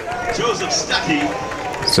 Joseph Stuckey.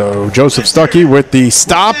 So Joseph Stuckey with the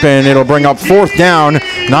stop, and it'll bring up 4th down.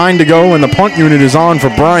 9 to go, and the punt unit is on for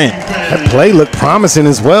Bryant. That play looked promising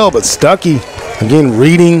as well, but Stuckey, again,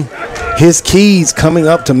 reading his keys, coming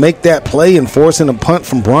up to make that play and forcing a punt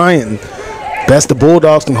from Bryant. Best the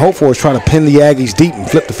Bulldogs can hope for is trying to pin the Aggies deep and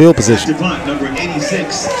flip the field position. Number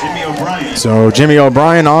 86, Jimmy O'Brien. So Jimmy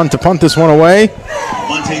O'Brien on to punt this one away.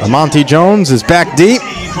 Monty Jones is back deep.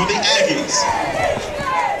 For the Aggies.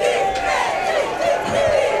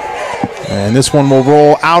 And this one will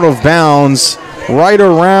roll out of bounds right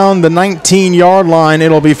around the 19-yard line.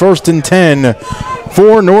 It'll be 1st and 10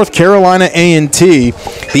 for North Carolina A&T.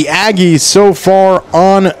 The Aggies so far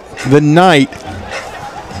on the night,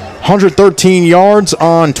 113 yards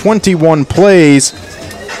on 21 plays.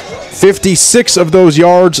 56 of those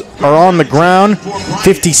yards are on the ground,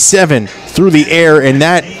 57 through the air, and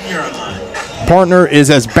that partner is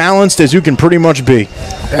as balanced as you can pretty much be.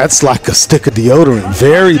 That's like a stick of deodorant,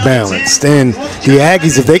 very balanced. And the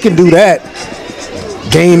Aggies, if they can do that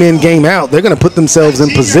game in, game out, they're going to put themselves in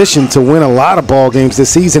position to win a lot of ball games this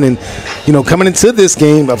season. And, you know, coming into this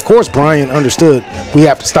game, of course, Bryant understood we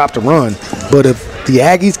have to stop the run. But if the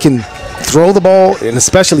Aggies can throw the ball and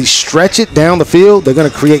especially stretch it down the field, they're going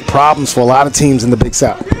to create problems for a lot of teams in the Big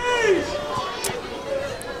South.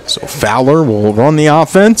 So Fowler will run the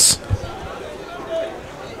offense.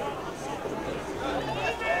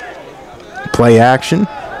 Play action.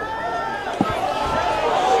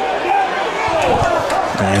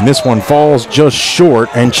 And this one falls just short.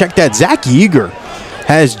 And check that, Zach Yeager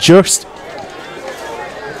has just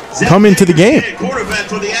come into the game.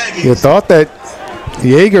 You thought that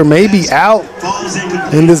Yeager may be out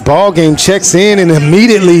in this ball game, checks in, and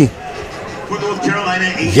immediately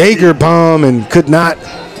Yeager bomb and could not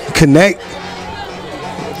connect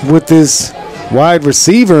with this wide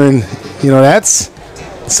receiver. And, you know, that's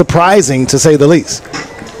surprising to say the least.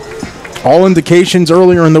 All indications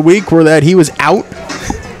earlier in the week were that he was out.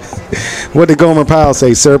 What did Gomer Powell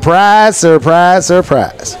say? Surprise, surprise,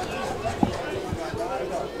 surprise.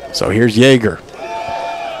 So here's Yeager.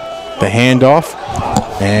 The handoff.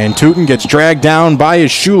 And Tootin gets dragged down by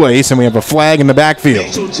his shoelace, and we have a flag in the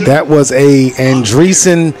backfield. That was a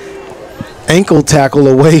Andreessen ankle tackle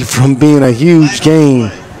away from being a huge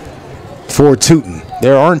gain for Tootin.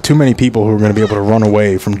 There aren't too many people who are going to be able to run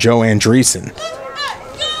away from Joe Andreessen.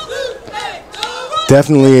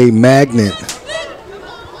 Definitely a magnet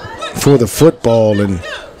for the football, and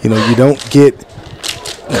you don't get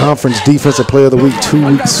Conference Defensive Player of the Week 2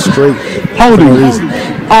 weeks straight. Holding,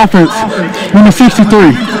 offense, number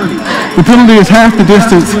 63. The penalty is half the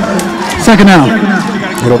distance, second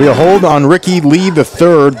down. It'll be a hold on Ricky Lee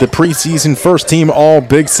III, the preseason first-team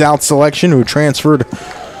All-Big South selection who transferred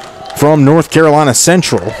from North Carolina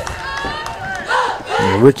Central.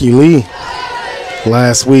 And Ricky Lee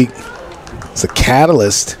last week was a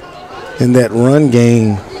catalyst in that run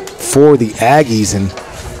game for the Aggies, and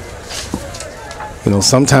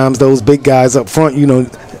sometimes those big guys up front,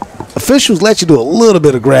 officials let you do a little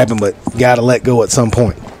bit of grabbing, but you got to let go at some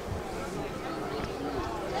point.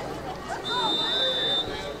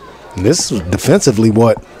 And this is defensively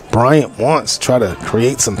what Bryant wants, try to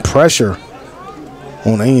create some pressure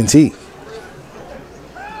on A&T.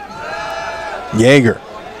 Yeager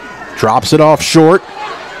drops it off short.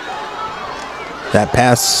 That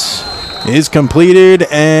pass is completed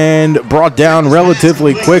and brought down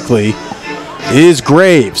relatively quickly is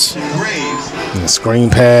Graves. And a screen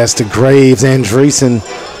pass to Graves. Andreessen,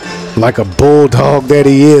 like a bulldog that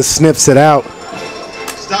he is, sniffs it out,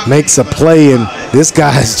 makes a play, and this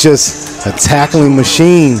guy's just a tackling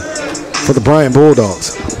machine for the Bryant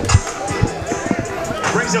Bulldogs.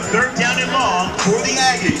 Brings up third down and long for the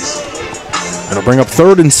Aggies. It'll bring up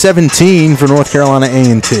 3rd and 17 for North Carolina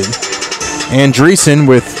A&T. Andreessen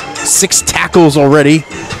with 6 tackles already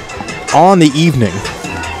on the evening.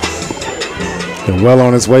 And well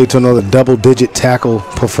on his way to another double-digit tackle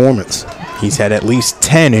performance. He's had at least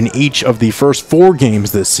 10 in each of the first 4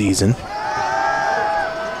 games this season.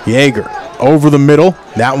 Yeager over the middle.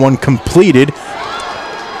 That one completed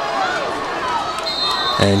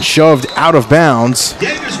and shoved out of bounds.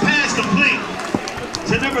 Yeager's pass complete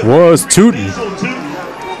to number was Tootin.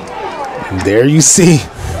 There you see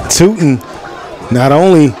Tootin. Not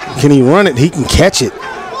only can he run it, he can catch it.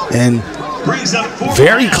 And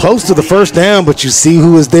very close to the first down, but you see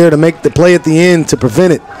who is there to make the play at the end to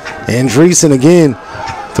prevent it. Andreessen again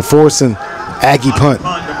to force an Aggie punt.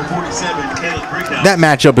 That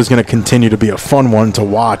matchup is going to continue to be a fun one to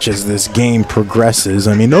watch as this game progresses.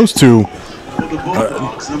 I mean, those two,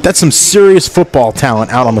 that's some serious football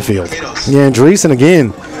talent out on the field. Yeah, Andreessen again,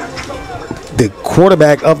 the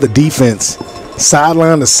quarterback of the defense,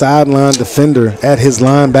 sideline to sideline defender at his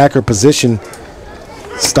linebacker position.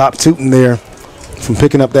 Stop Tootin there from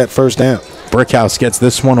picking up that first down. Brickhouse gets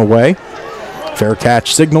this one away. Fair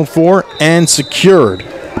catch signaled for and secured.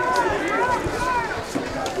 Fair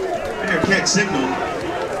catch signal.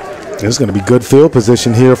 There's going to be good field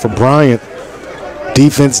position here for Bryant.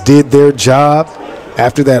 Defense did their job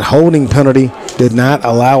after that holding penalty. Did not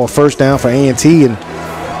allow a first down for A&T. And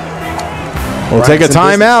we'll take a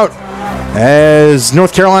timeout as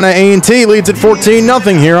North Carolina A&T leads at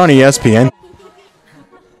 14-0 here on ESPN.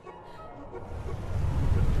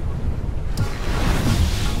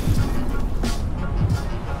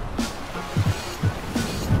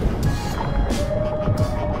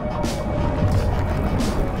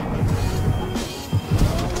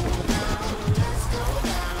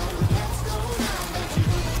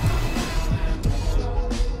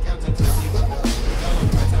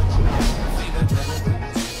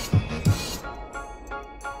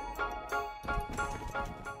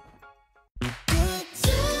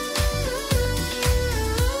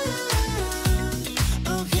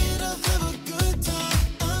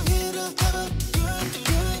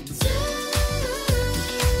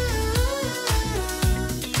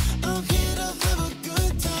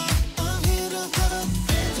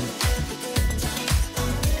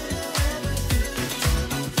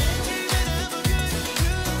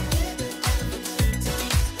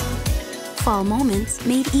 Fall moments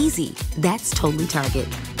made easy. That's totally Target.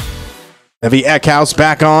 Evie Eckhouse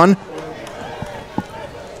back on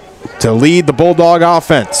to lead the Bulldog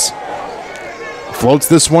offense. Floats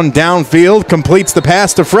this one downfield, completes the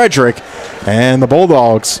pass to Frederick, and the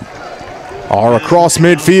Bulldogs are across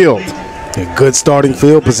midfield. A good starting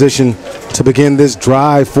field position to begin this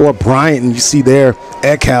drive for Bryant. And you see there,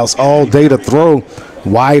 Eckhouse all day to throw.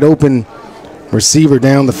 Wide open receiver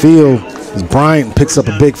down the field. Bryant picks up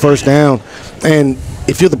a big first down. And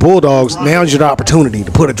if you're the Bulldogs, now's your opportunity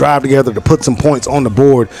to put a drive together, to put some points on the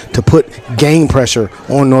board, to put game pressure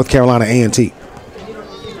on North Carolina A&T.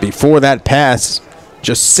 Before that pass,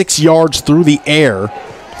 just 6 yards through the air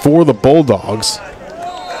for the Bulldogs,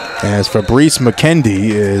 as Fabrice McKendy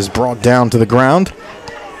is brought down to the ground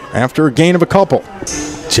after a gain of a couple.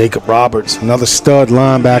 Jacob Roberts, another stud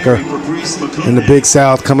linebacker in the Big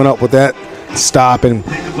South, coming up with that stop. And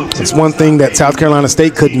it's one thing that South Carolina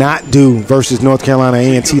State could not do versus North Carolina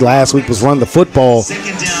A&T last week was run the football.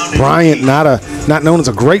 Bryant, not known as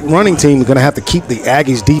a great running team, is going to have to keep the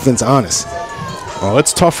Aggies defense honest. Well,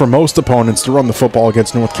 it's tough for most opponents to run the football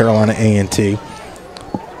against North Carolina A&T.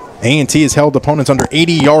 A&T has held opponents under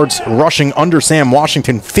 80 yards rushing under Sam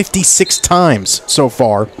Washington 56 times so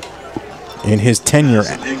far in his tenure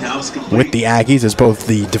with the Aggies as both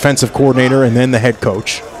the defensive coordinator and then the head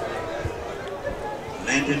coach.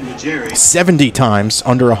 70 times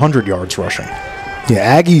under 100 yards rushing.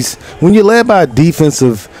 Yeah, Aggies, when you're led by a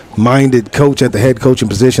defensive-minded coach at the head coaching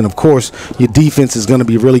position, of course, your defense is going to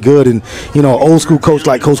be really good. And, you know, old school coach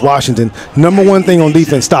like Coach Washington, number one thing on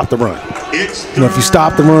defense, stop the run. You know, if you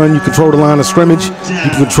stop the run, you control the line of scrimmage, you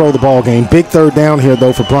can control the ball game. Big third down here,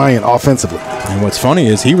 though, for Bryant offensively. And what's funny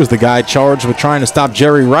is he was the guy charged with trying to stop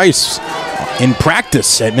Jerry Rice in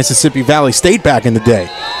practice at Mississippi Valley State back in the day.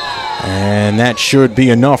 And that should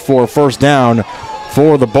be enough for a first down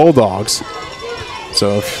for the Bulldogs.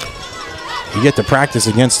 So if you get to practice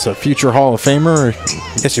against a future Hall of Famer,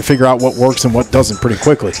 I guess you figure out what works and what doesn't pretty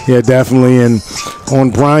quickly. Yeah, definitely. And on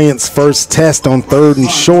Bryant's first test on 3rd and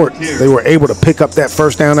short, they were able to pick up that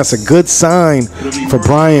first down. That's a good sign for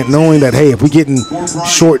Bryant, knowing that, hey, if we get in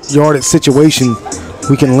short yardage situation,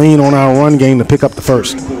 we can lean on our run game to pick up the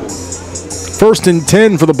first. 1st and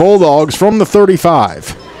 10 for the Bulldogs from the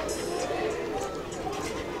 35.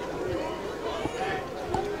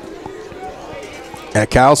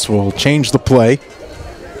 Eckhouse will change the play.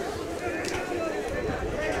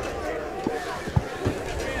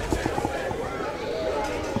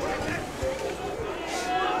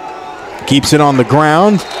 Keeps it on the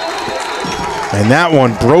ground. And that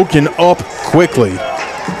one broken up quickly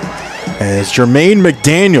as Jermaine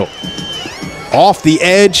McDaniel off the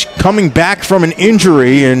edge, coming back from an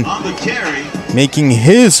injury and making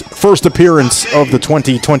his first appearance of the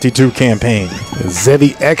 2022 campaign.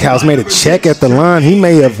 Zevi Eckhouse made a check at the line. He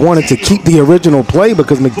may have wanted to keep the original play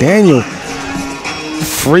because McDaniel,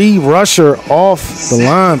 free rusher off the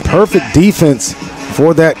line. Perfect defense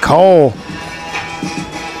for that call.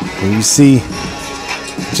 And you see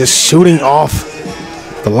just shooting off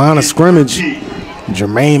the line of scrimmage,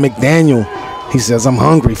 Jermaine McDaniel. He says, I'm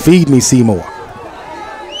hungry. Feed me, Seymour.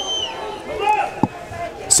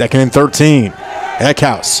 2nd and 13.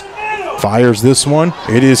 Eckhouse fires this one.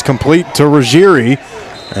 It is complete to Ruggieri,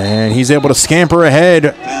 and he's able to scamper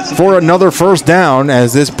ahead for another first down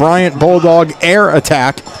as this Bryant Bulldog air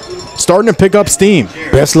attack starting to pick up steam.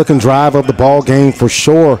 Best looking drive of the ball game for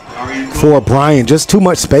sure for Bryant. Just too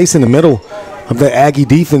much space in the middle of the Aggie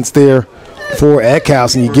defense there for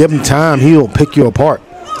Eckhouse, and you give him time, he'll pick you apart.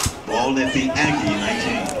 Ball at the Aggie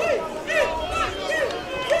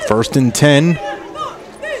 19. 1st and 10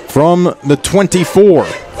 from the 24.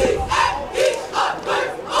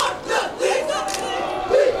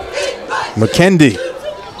 McKendy.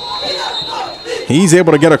 He's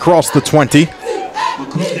able to get across the 20.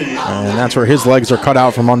 And that's where his legs are cut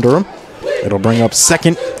out from under him. It'll bring up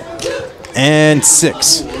 2nd and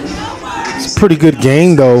 6. It's a pretty good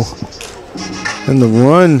game, though, in the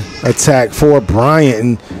run attack for Bryant.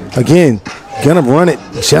 And, again, going to run it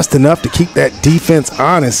just enough to keep that defense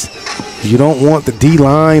honest. You don't want the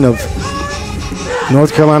D-line of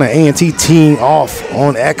North Carolina A&T teeing off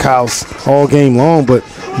on Eckhouse all game long, but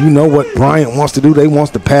you know what Bryant wants to do. They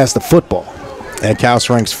wants to pass the football. Eckhouse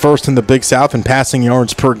ranks 1st in the Big South in passing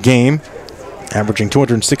yards per game, averaging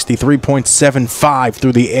 263.75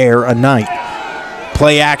 through the air a night.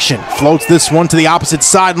 Play action. Floats this one to the opposite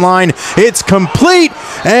sideline. It's complete,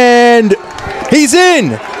 and he's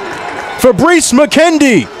in. Fabrice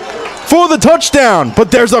McKendy for the touchdown,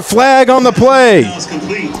 but there's a flag on the play.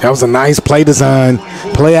 That was a nice play design.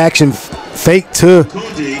 Play action fake to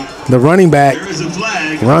the running back.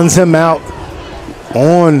 Runs him out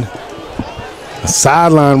on a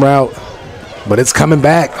sideline route, but it's coming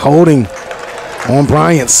back, holding on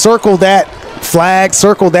Bryant. Circle that flag,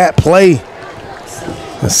 circle that play.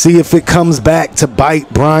 Let's see if it comes back to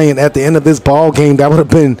bite Bryant at the end of this ball game. That would have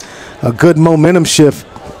been a good momentum shift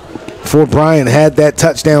for Bryant had that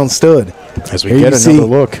touchdown stood. As we get another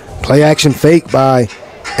look. Play action fake by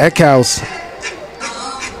Eckhouse.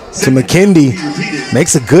 to McKindy.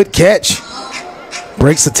 Makes a good catch.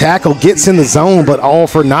 Breaks the tackle, gets in the zone, but all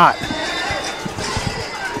for naught.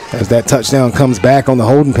 As that touchdown comes back on the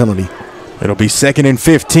holding penalty. It'll be 2nd and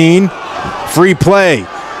 15. Free play.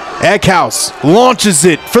 Eckhouse launches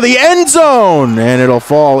it for the end zone, and it'll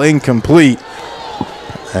fall incomplete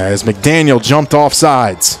as McDaniel jumped off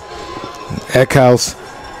sides. Eckhouse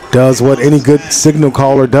does what any good signal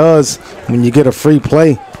caller does when you get a free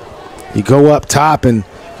play. You go up top, and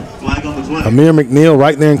Amir McNeil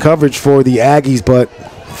right there in coverage for the Aggies, but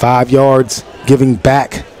 5 yards giving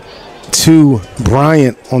back to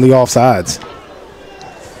Bryant on the offsides.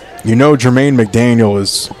 You know Jermaine McDaniel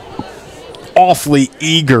is awfully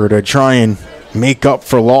eager to try and make up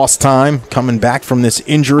for lost time coming back from this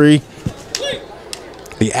injury.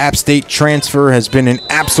 The App State transfer has been an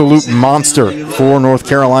absolute monster for North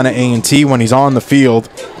Carolina A&T when he's on the field.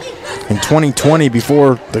 In 2020,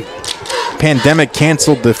 before the pandemic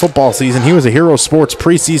canceled the football season, he was a Hero Sports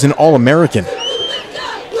preseason All-American.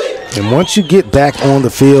 And once you get back on the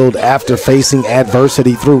field after facing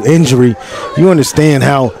adversity through injury, you understand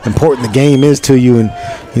how important the game is to you. And,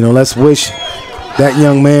 you know, let's wish that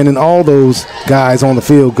young man and all those guys on the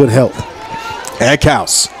field good health.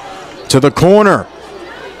 Eckhouse to the corner.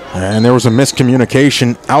 And there was a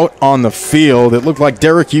miscommunication out on the field. It looked like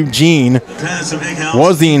Derek Eugene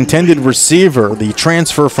was the intended receiver, the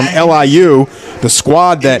transfer from LIU, the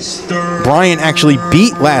squad that Bryant actually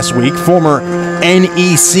beat last week, former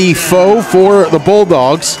NEC foe for the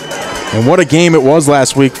Bulldogs. And what a game it was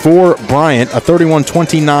last week for Bryant, a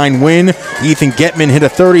 31-29 win. Ethan Getman hit a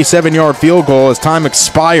 37-yard field goal as time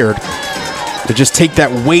expired to just take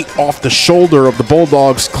that weight off the shoulder of the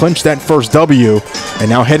Bulldogs, clinch that first W, and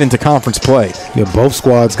now head into conference play. Yeah, both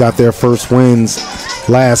squads got their first wins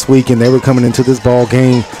last week, and they were coming into this ball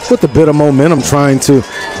game with a bit of momentum, trying to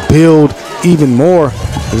build even more.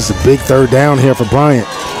 This is a big third down here for Bryant.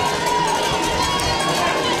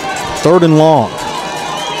 3rd and long.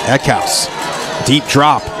 Eckhouse, deep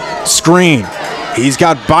drop, screen. He's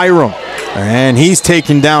got Byram, and he's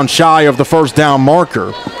taken down shy of the first down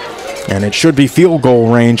marker. And it should be field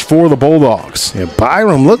goal range for the Bulldogs. Yeah,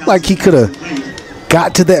 Byram looked like he could have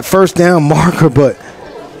got to that first down marker, but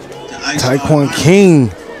Tyquan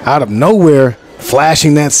King out of nowhere,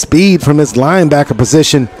 flashing that speed from his linebacker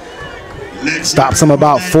position, stops him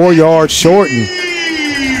about 4 yards short. And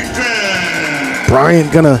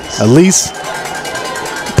Bryant gonna at least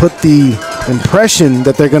put the impression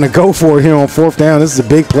that they're gonna go for it here on 4th down. This is a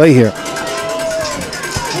big play here.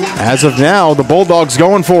 As of now, the Bulldogs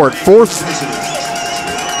going for it. 4th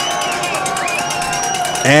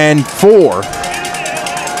and 4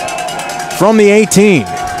 from the 18.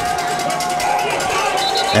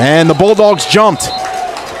 And the Bulldogs jumped.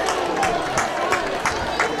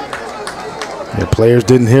 The players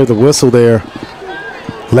didn't hear the whistle there.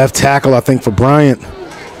 Left tackle, I think, for Bryant.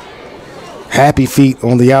 Happy feet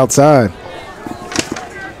on the outside.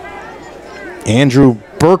 Andrew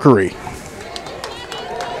Berkery.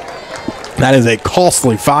 That is a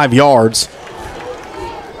costly 5 yards.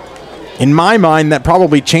 In my mind, that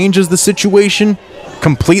probably changes the situation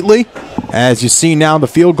completely. As you see now, the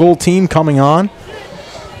field goal team coming on.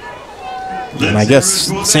 And I guess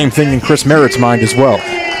same thing in Chris Merritt's mind as well.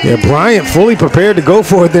 Yeah, Bryant fully prepared to go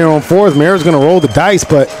for it there on 4th. Merritt's going to roll the dice,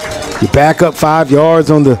 but you back up 5 yards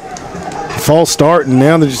on the false start, and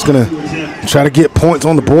now they're just going to try to get points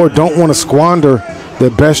on the board. Don't want to squander the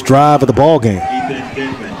best drive of the ball game.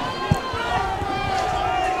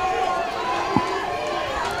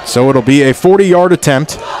 So it'll be a 40-yard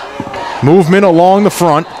attempt. Movement along the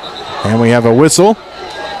front. And we have a whistle.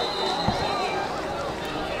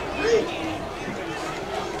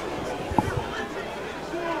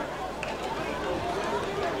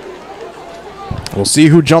 We'll see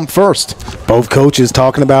who jumped first. Both coaches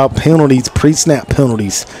talking about penalties, pre-snap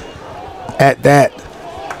penalties. At that,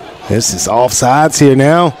 this is offsides here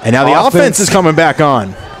now. And now the offense is coming back on.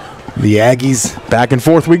 The Aggies. Back and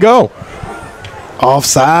forth we go.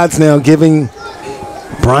 Offsides now, giving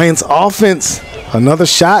Bryant's offense another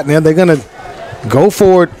shot. Now they're going to go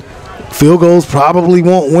for it. Field goals probably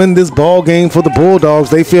won't win this ball game for the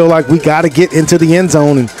Bulldogs. They feel like we got to get into the end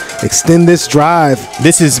zone and extend this drive.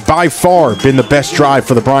 This has by far been the best drive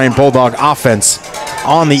for the Bryant Bulldog offense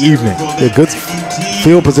on the evening. A good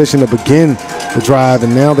field position to begin the drive,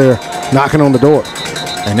 and now they're knocking on the door.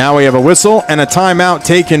 And now we have a whistle and a timeout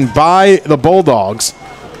taken by the Bulldogs.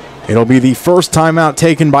 It'll be the first timeout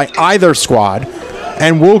taken by either squad,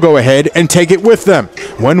 and we'll go ahead and take it with them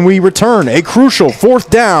when we return. A crucial 4th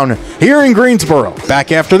down here in Greensboro.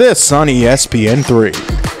 Back after this on ESPN3.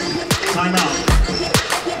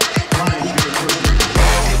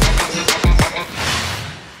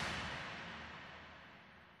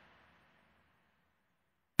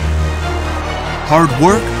 hard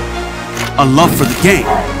work, a love for the game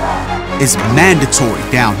is mandatory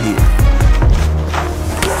down here.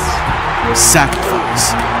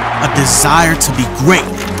 Sacrifice, a desire to be great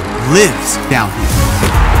lives down here.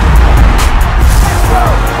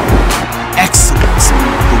 Excellence,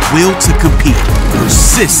 the will to compete,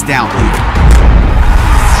 persists down here.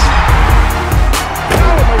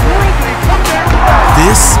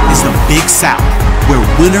 This is the Big South, where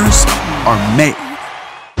winners are made.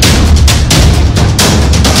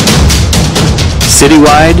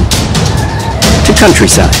 Citywide to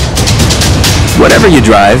countryside. Whatever you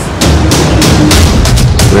drive,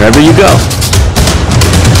 wherever you go.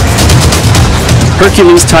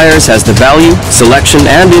 Hercules Tires has the value, selection,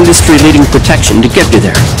 and industry-leading protection to get you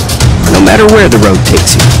there, no matter where the road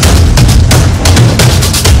takes you.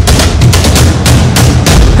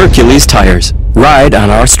 Hercules Tires. Ride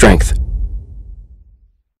on our strength.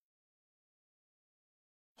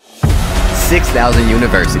 6,000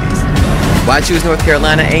 universities. Why choose North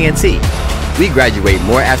Carolina A&T? We graduate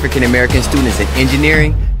more African American students in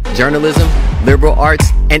engineering, journalism, liberal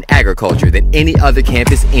arts, and agriculture than any other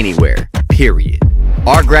campus anywhere, period.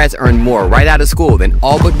 Our grads earn more right out of school than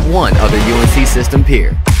all but one other UNC system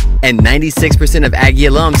peer. And 96% of Aggie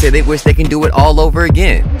alums say they wish they can do it all over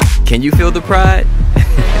again. Can you feel the pride?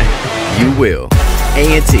 You will.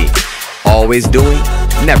 A&T. Always doing,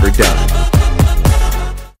 never done.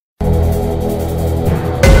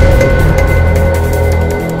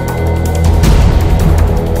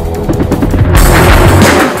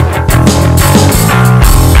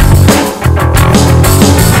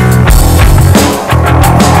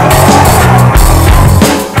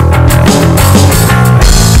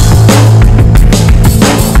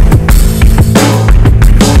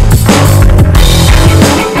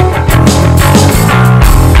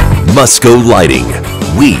 Musco Lighting.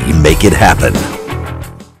 We make it happen.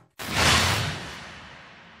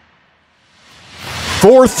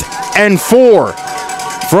 4th and 4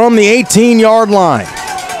 from the 18-yard line.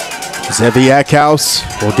 Zevi Eckhouse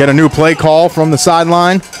will get a new play call from the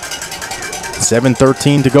sideline.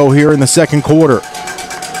 7:13 to go here in the second quarter.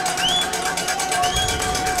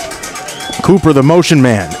 Cooper, the motion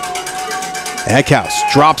man.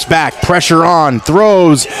 Eckhouse drops back, pressure on,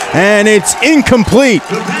 throws, and it's incomplete.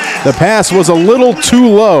 The pass was a little too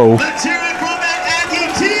low,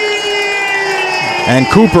 and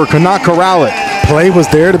Cooper could not corral it. Play was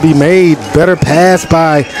there to be made. Better pass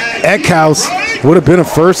by Eckhouse. Would have been a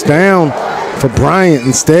first down for Bryant.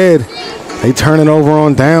 Instead, they turn it over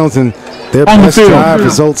on downs, and their best drive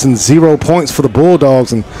results in 0 points for the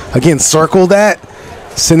Bulldogs. And again, circle that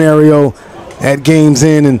scenario at game's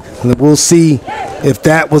end, and we'll see if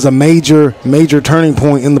that was a major turning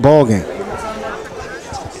point in the ballgame.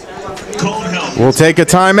 We'll take a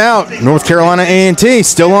timeout. North Carolina A&T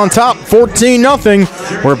still on top,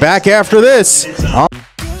 14-0. We're back after this.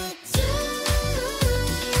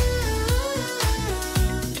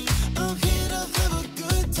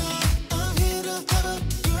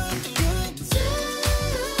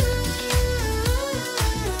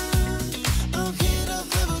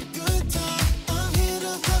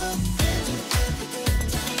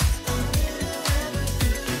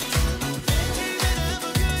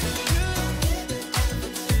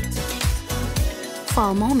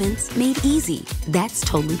 Fall moments made easy. That's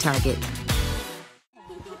totally Target.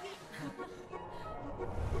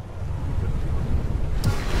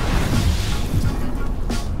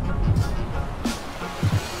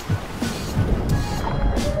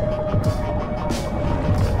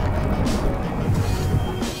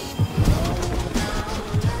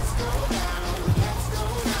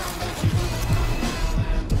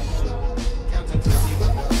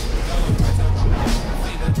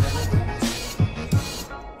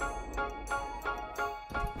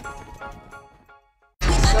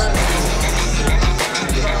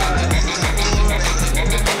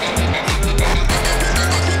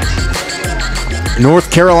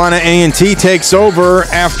 North Carolina A&T takes over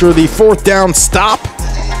after the 4th down stop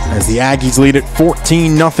as the Aggies lead at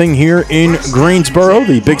 14-0 here in Greensboro,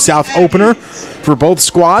 the Big South opener for both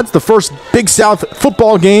squads. The first Big South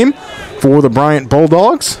football game for the Bryant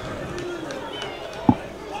Bulldogs.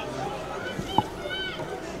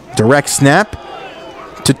 Direct snap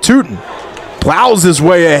to Tootin. Plows his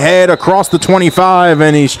way ahead across the 25,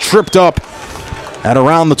 and he's tripped up at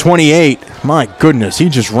around the 28. My goodness, he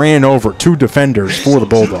just ran over 2 defenders for the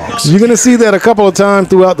Bulldogs. You're going to see that a couple of times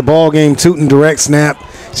throughout the ball game. Tootin direct snap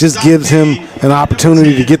just gives him an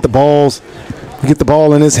opportunity to get the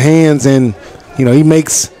ball in his hands, and he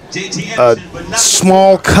makes a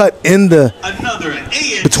small cut in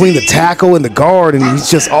between the tackle and the guard, and he's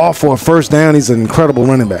just off for a first down. He's an incredible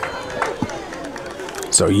running back.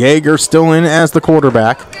 So Yeager still in as the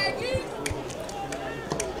quarterback.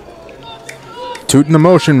 Tooting the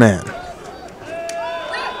motion man.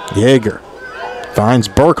 Yeager finds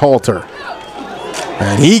Burkhalter.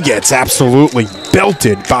 And he gets absolutely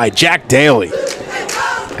belted by Jack Daly.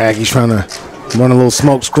 Aggie's trying to run a little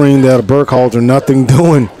smoke screen there to Burkhalter. Nothing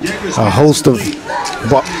doing. A host of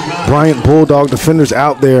Bryant Bulldog defenders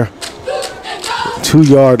out there.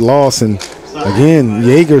 2-yard loss. And again,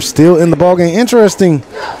 Yeager still in the ballgame. Interesting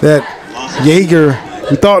that Yeager,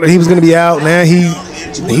 we thought that he was going to be out. Now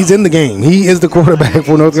he's in the game. He is the quarterback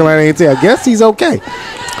for North Carolina A&T. I guess he's okay.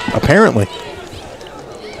 Apparently.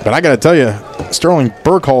 But I got to tell you, Sterling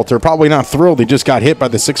Burkhalter probably not thrilled he just got hit by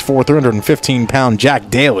the 6'4", 315-pound Jack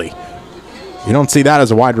Daly. You don't see that as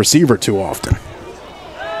a wide receiver too often.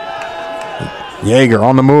 Yeager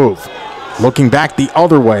on the move. Looking back the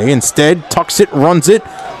other way. Instead, tucks it, runs it,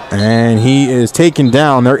 and he is taken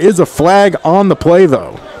down. There is a flag on the play,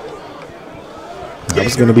 though. That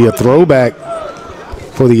was going to be a throwback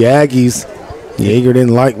for the Aggies. Yeager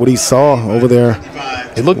didn't like what he saw over there.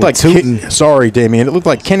 It looked like, sorry, Damian. It looked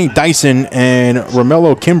like Kenny Dyson and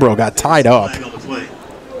Romello Kimbrough got tied up.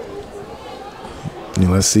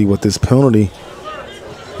 Let's see what this penalty.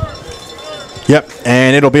 Yep,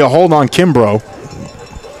 and it'll be a hold on Kimbrough.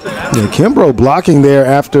 Yeah, Kimbrough blocking there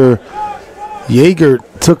after Yeager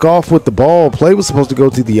took off with the ball. Play was supposed to go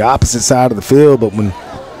to the opposite side of the field, but when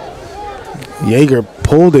Yeager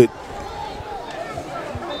pulled it,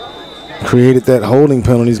 created that holding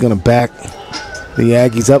penalty. He's going to back the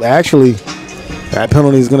Aggies up. Actually, that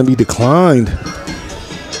penalty is going to be declined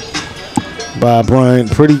by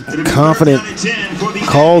Bryant. Pretty confident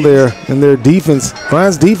call there in their defense.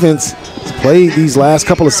 Bryant's defense has played these last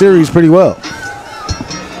couple of series pretty well.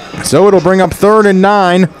 So it'll bring up 3rd and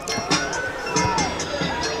 9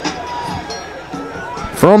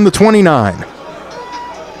 from the 29.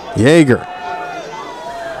 Yeager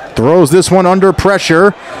throws this one under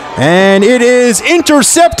pressure, and it is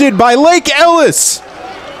intercepted by Lake Ellis.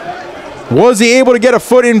 Was he able to get a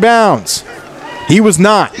foot in bounds? He was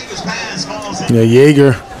not. Yeah,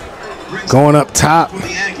 Yeager going up top.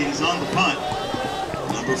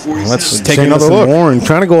 Let's take another look. Warren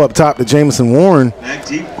trying to go up top to Jamison Warren.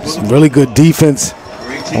 Some really good defense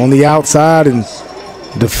on the outside, and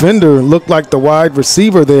defender looked like the wide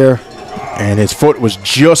receiver there. And his foot was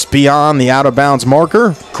just beyond the out-of-bounds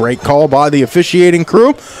marker. Great call by the officiating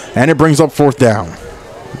crew, and it brings up 4th down.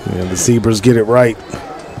 Yeah, the Zebras get it right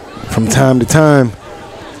from time to time.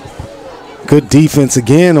 Good defense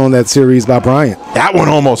again on that series by Bryant. That one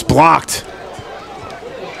almost blocked.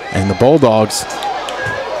 And the Bulldogs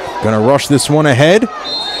going to rush this one ahead.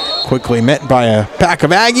 Quickly met by a pack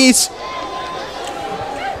of Aggies.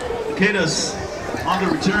 Cicadas on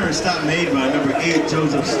the return, stop made by number 8,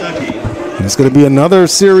 Joseph Stuckey. And it's going to be another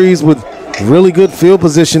series with really good field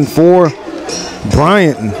position for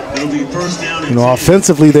Bryant. It'll be 1st down. You know,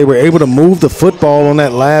 offensively, they were able to move the football on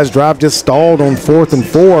that last drive, just stalled on 4th and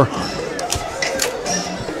 4.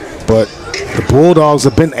 But the Bulldogs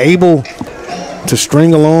have been able to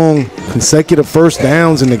string along consecutive 1st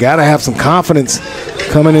downs, and they got to have some confidence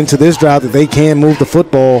coming into this drive that they can move the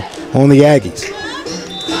football on the Aggies.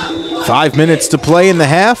 5 minutes to play in the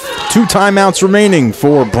half. 2 timeouts remaining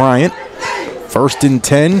for Bryant. 1st and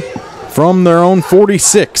 10 from their own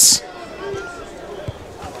 46.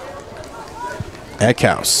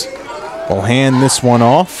 Eckhouse will hand this one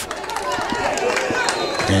off.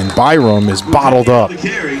 And Byram is bottled up.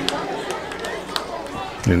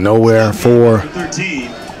 And nowhere for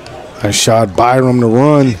Ashad Byram to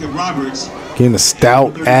run. Getting a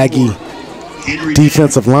stout Aggie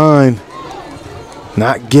defensive line.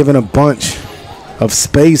 Not giving a bunch of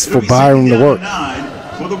space for Byram to work.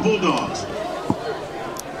 For the Bulldogs.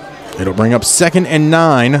 It'll bring up 2nd and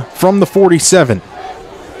 9 from the 47.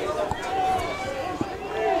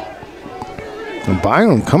 And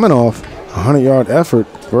Byram coming off a 100-yard effort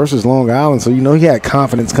versus Long Island, so you know he had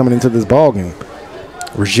confidence coming into this ball game.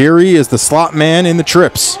 Ruggieri is the slot man in the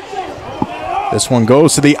trips. This one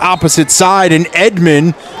goes to the opposite side, and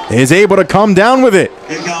Edmond is able to come down with it.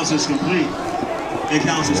 Eckhouse is complete.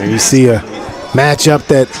 There you see a matchup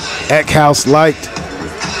that Eckhouse liked.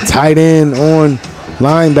 Tight end on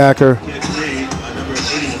linebacker.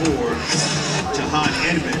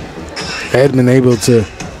 Edmond able to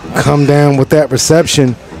come down with that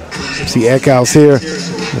reception. See Eckhouse here.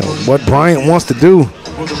 You know, what Bryant wants to do.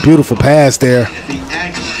 Beautiful pass there.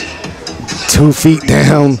 2 feet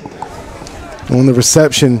down on the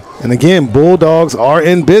reception. And again, Bulldogs are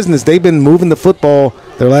in business. They've been moving the football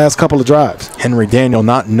their last couple of drives. Henry Daniel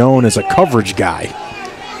not known as a coverage guy.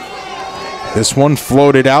 This one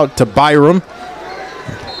floated out to Byram.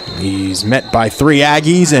 He's met by 3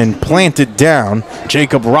 Aggies and planted down.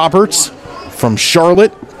 Jacob Roberts from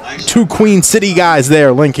Charlotte. 2 Queen City guys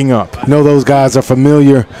there linking up. You know those guys are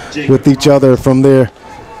familiar with each other from their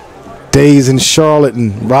days in Charlotte.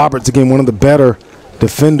 And Roberts, again, one of the better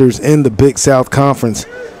defenders in the Big South Conference.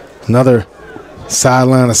 Another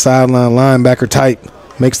sideline linebacker type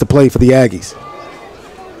makes the play for the Aggies.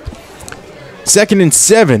 2nd and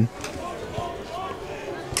 7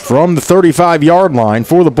 from the 35-yard line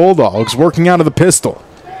for the Bulldogs, working out of the pistol.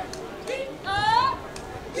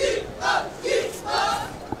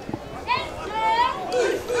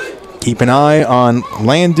 Keep an eye on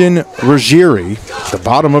Landon Ruggieri, the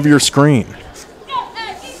bottom of your screen.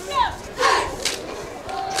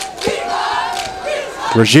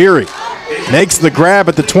 Ruggieri makes the grab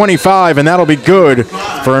at the 25, and that'll be good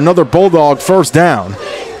for another Bulldog first down.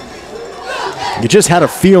 You just had a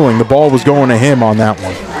feeling the ball was going to him on that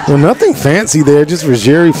one. Well, nothing fancy there. Just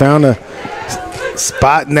Ruggieri found a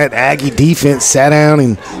spot in that Aggie defense, sat down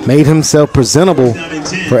and made himself presentable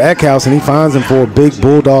for Eckhouse, and he finds him for a big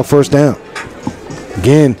Bulldog first down.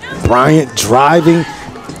 Again, Bryant driving,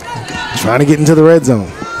 trying to get into the red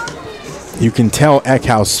zone. You can tell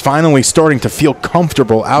Eckhouse finally starting to feel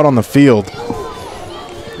comfortable out on the field.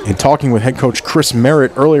 In talking with head coach Chris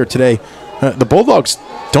Merritt earlier today, the Bulldogs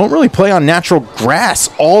don't really play on natural grass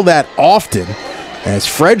all that often, as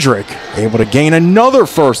Frederick able to gain another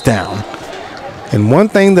first down. And one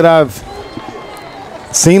thing that I've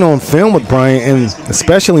seen on film with Bryant, and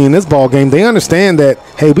especially in this ball game, they understand that,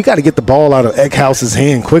 hey, we got to get the ball out of Eckhouse's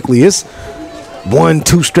hand quickly. It's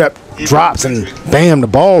 1-2 step drops and bam, the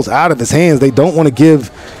ball's out of his hands. They don't want to give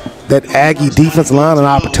that Aggie defensive line an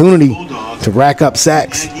opportunity to rack up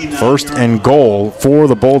sacks. 1st and goal for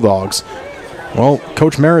the Bulldogs. Well,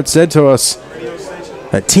 Coach Merritt said to us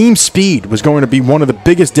that team speed was going to be one of the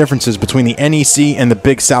biggest differences between the NEC and the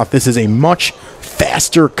Big South. This is a much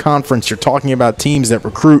faster conference. You're talking about teams that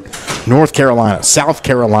recruit North Carolina, South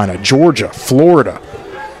Carolina, Georgia, Florida.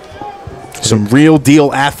 Some real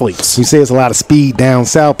deal athletes. You say it's a lot of speed down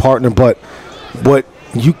south, partner, but what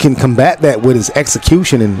you can combat that with is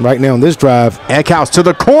execution. And right now on this drive, Eckhouse to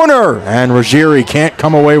the corner, and Ruggieri can't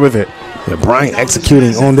come away with it. Yeah, Bryant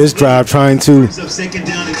executing on this drive, trying to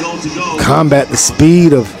combat the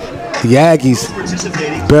speed of the Aggies.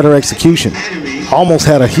 Better execution. Almost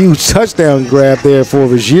had a huge touchdown grab there for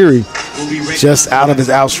Ruggieri, just out of his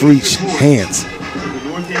outstretched hands.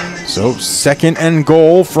 So 2nd and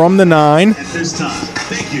goal from the 9.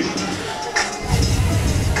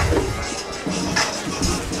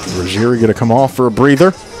 Ruggieri going to come off for a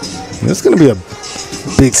breather. This is going to be a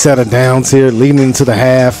big set of downs here leading into the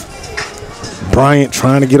half. Bryant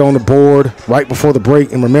trying to get on the board right before the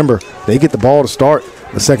break. And remember, they get the ball to start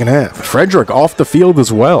the second half. Frederick off the field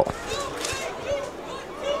as well.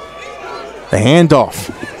 The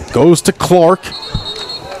handoff goes to Clark.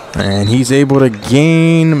 And he's able to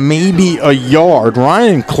gain maybe a yard.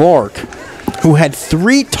 Ryan Clark, who had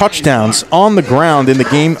 3 touchdowns on the ground in the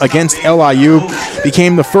game against LIU,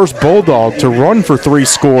 became the first Bulldog to run for 3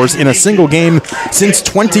 scores in a single game since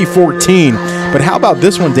 2014. But how about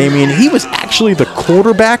this one, Damian? He was actually the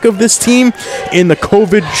quarterback of this team in the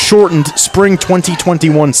COVID-shortened spring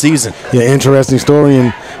 2021 season. Yeah, interesting story.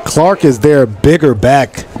 And Clark is their bigger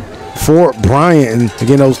back for Bryant. And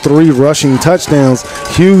again, those 3 rushing touchdowns,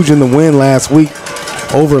 huge in the win last week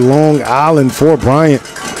over Long Island for Bryant.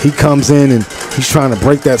 He comes in and he's trying to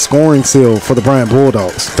break that scoring seal for the Bryant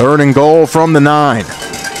Bulldogs. 3rd and goal from the 9.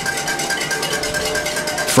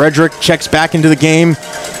 Frederick checks back into the game.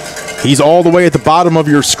 He's all the way at the bottom of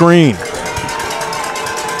your screen.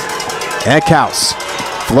 Eckhouse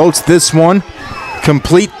floats this one,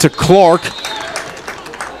 complete to Clark.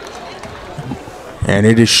 And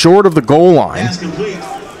it is short of the goal line.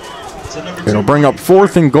 It'll bring up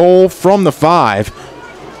 4th and goal from the 5.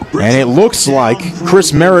 And it looks like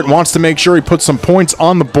Chris Merritt wants to make sure he puts some points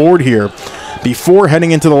on the board here before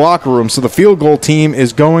heading into the locker room. So the field goal team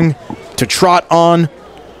is going to trot on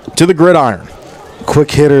to the gridiron.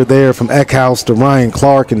 Quick hitter there from Eckhouse to Ryan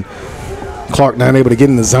Clark, and Clark not able to get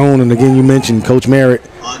in the zone. And again, you mentioned Coach Merritt,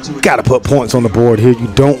 got to put points on the board here.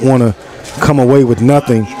 You don't want to come away with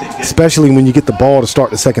nothing, especially when you get the ball to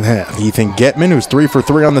start the second half. Ethan Getman, who's 3 for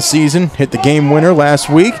 3 on the season, hit the game winner last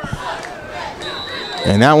week.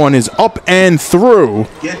 And that one is up and through.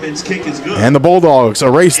 And the Bulldogs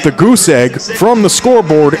erase the goose egg from the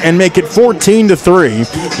scoreboard and make it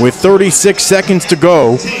 14-3 with 36 seconds to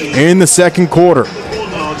go in the second quarter.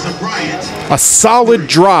 A solid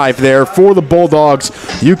drive there for the Bulldogs.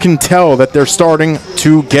 You can tell that they're starting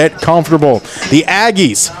to get comfortable. The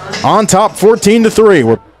Aggies on top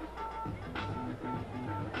 14-3.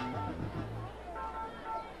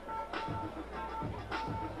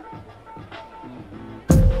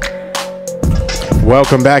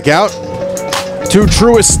 Welcome back out to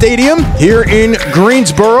Truist Stadium here in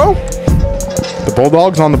Greensboro. The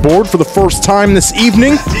Bulldogs on the board for the first time this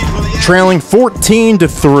evening, trailing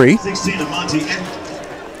 14-3. 16,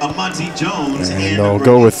 Amonte Jones. And they'll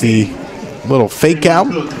go with the little fake out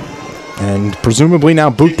and presumably now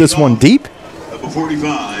boot this one deep. Number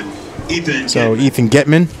 45, Ethan. So Ethan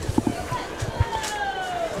Getman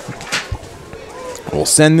will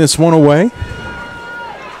send this one away.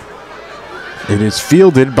 It is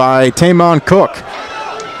fielded by Tamon Cook.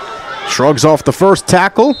 Shrugs off the first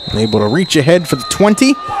tackle, able to reach ahead for the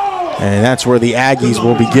 20, and that's where the Aggies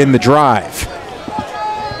will begin the drive.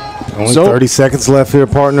 Only 30 seconds left here,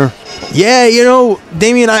 partner. Yeah, you know,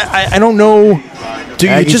 Damian, I don't know. Do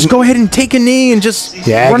you just go ahead and take a knee and just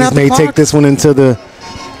run out the clock? Aggies may take this one into the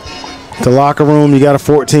locker room. You got a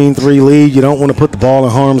 14-3 lead. You don't want to put the ball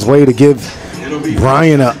in harm's way to give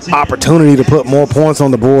Bryant an opportunity to put more points on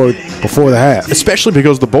the board before the half. Especially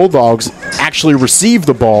because the Bulldogs actually received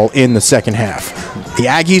the ball in the second half. The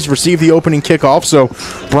Aggies received the opening kickoff, so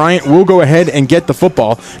Bryant will go ahead and get the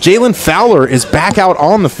football. Jalen Fowler is back out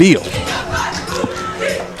on the field.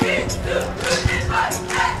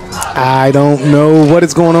 I don't know what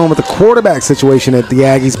is going on with the quarterback situation at the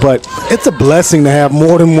Aggies, but it's a blessing to have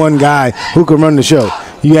more than one guy who can run the show.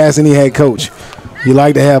 You ask any head coach, you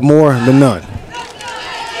like to have more than none.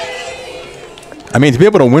 I mean, to be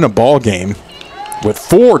able to win a ball game with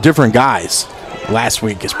 4 different guys last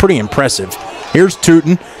week is pretty impressive. Here's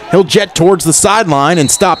Tootin. He'll jet towards the sideline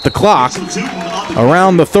and stop the clock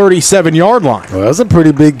around the 37-yard line. Well, that's a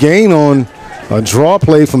pretty big gain on a draw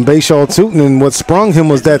play from Bayshaw Tootin, and what sprung him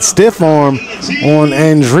was that stiff arm on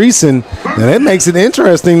Andreessen. Now, that makes it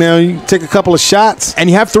interesting. Now, you take a couple of shots. And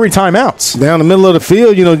you have 3 timeouts. Down the middle of the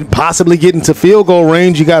field, you know, possibly getting to field goal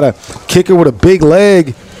range. You got a kicker with a big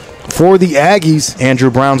leg for the Aggies. Andrew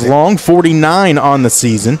Brown's long, 49 on the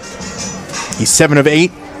season. He's 7 of 8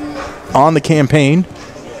 on the campaign.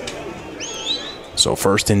 So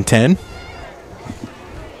 1st and 10.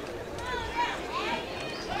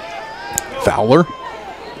 Fowler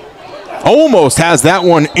almost has that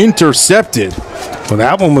one intercepted. Well,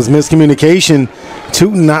 that one was miscommunication.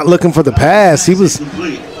 Tootin not looking for the pass. He was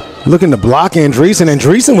looking to block Andreessen.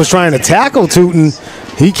 Andreessen was trying to tackle Tootin.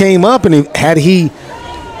 He came up, and had he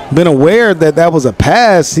been aware that that was a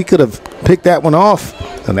pass, he could have picked that one off.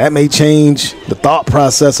 And that may change the thought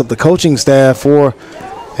process of the coaching staff for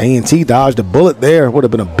A&T. Dodged a bullet there. Would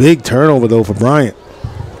have been a big turnover, though, for Bryant.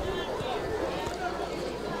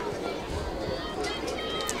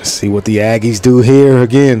 See what the Aggies do here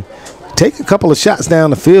again. Take a couple of shots down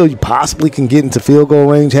the field. You possibly can get into field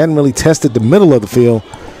goal range. Hadn't really tested the middle of the field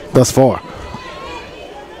thus far.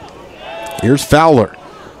 Here's Fowler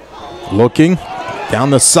looking down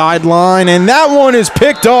the sideline, and that one is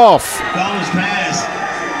picked off.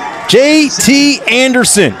 J.T.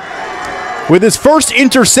 Anderson with his first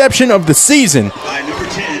interception of the season. By number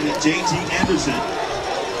 10, J.T. Anderson.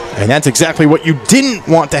 And that's exactly what you didn't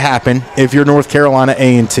want to happen if you're North Carolina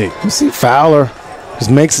A&T. You see Fowler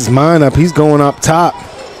just makes his mind up. He's going up top.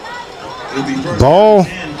 Ball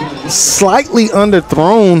slightly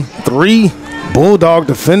underthrown. 3 Bulldog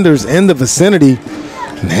defenders in the vicinity.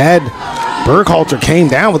 And had Burkhalter came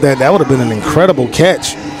down with that, that would have been an incredible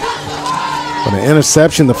catch. But an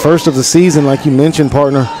interception, the first of the season, like you mentioned,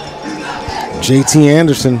 partner. J.T.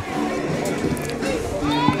 Anderson.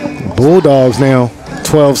 Bulldogs now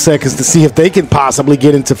 12 seconds to see if they can possibly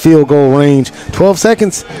get into field goal range. 12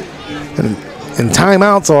 seconds and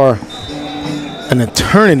timeouts are an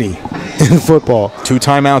eternity in football. 2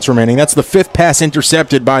 timeouts remaining. That's the 5th pass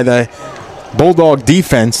intercepted by the Bulldog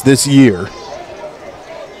defense this year.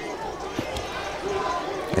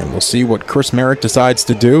 And we'll see what Chris Merritt decides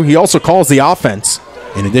to do. He also calls the offense,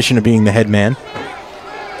 in addition to being the head man.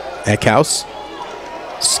 Eckhouse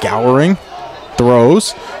scouring,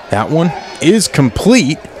 throws. That one is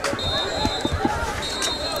complete.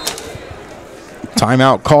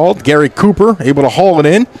 Timeout called. Gary Cooper able to haul it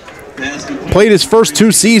in. Played his first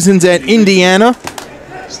 2 seasons at Indiana.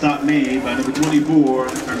 Stop made by number 24.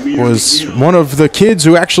 Was one of the kids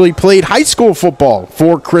who actually played high school football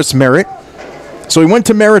for Chris Merritt. So he went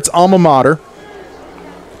to Merritt's alma mater,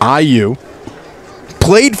 IU.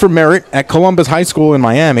 Played for Merritt at Columbus High School in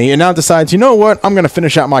Miami, and now decides, you know what, I'm going to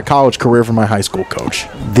finish out my college career for my high school coach.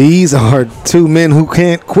 These are 2 men who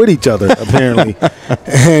can't quit each other, apparently.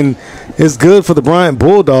 And it's good for the Bryant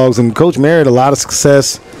Bulldogs, and Coach Merritt, a lot of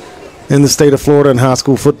success in the state of Florida in high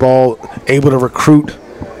school football, able to recruit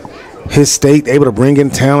his state, able to bring in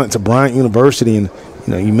talent to Bryant University. And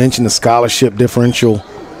you know, you mentioned the scholarship differential,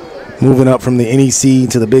 moving up from the NEC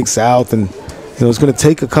to the Big South, and You know, it's going to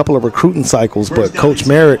take a couple of recruiting cycles, but Coach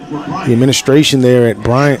Merritt, the administration there at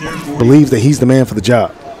Bryant, believes that he's the man for the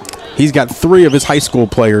job. He's got 3 of his high school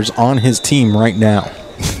players on his team right now.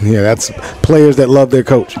 Yeah, that's players that love their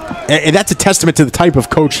coach. And that's a testament to the type of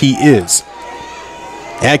coach he is.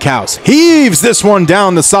 Eckhouse heaves this one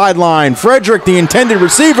down the sideline. Frederick, the intended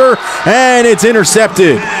receiver, and it's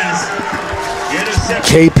intercepted.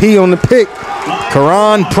 KP on the pick.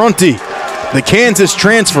 Karan Prunty, the Kansas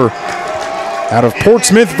transfer out of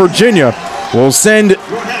Portsmouth, Virginia, will send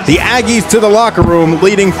the Aggies to the locker room,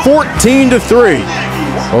 leading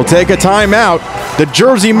 14-3. We'll take a timeout. The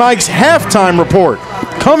Jersey Mike's halftime report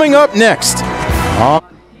coming up next.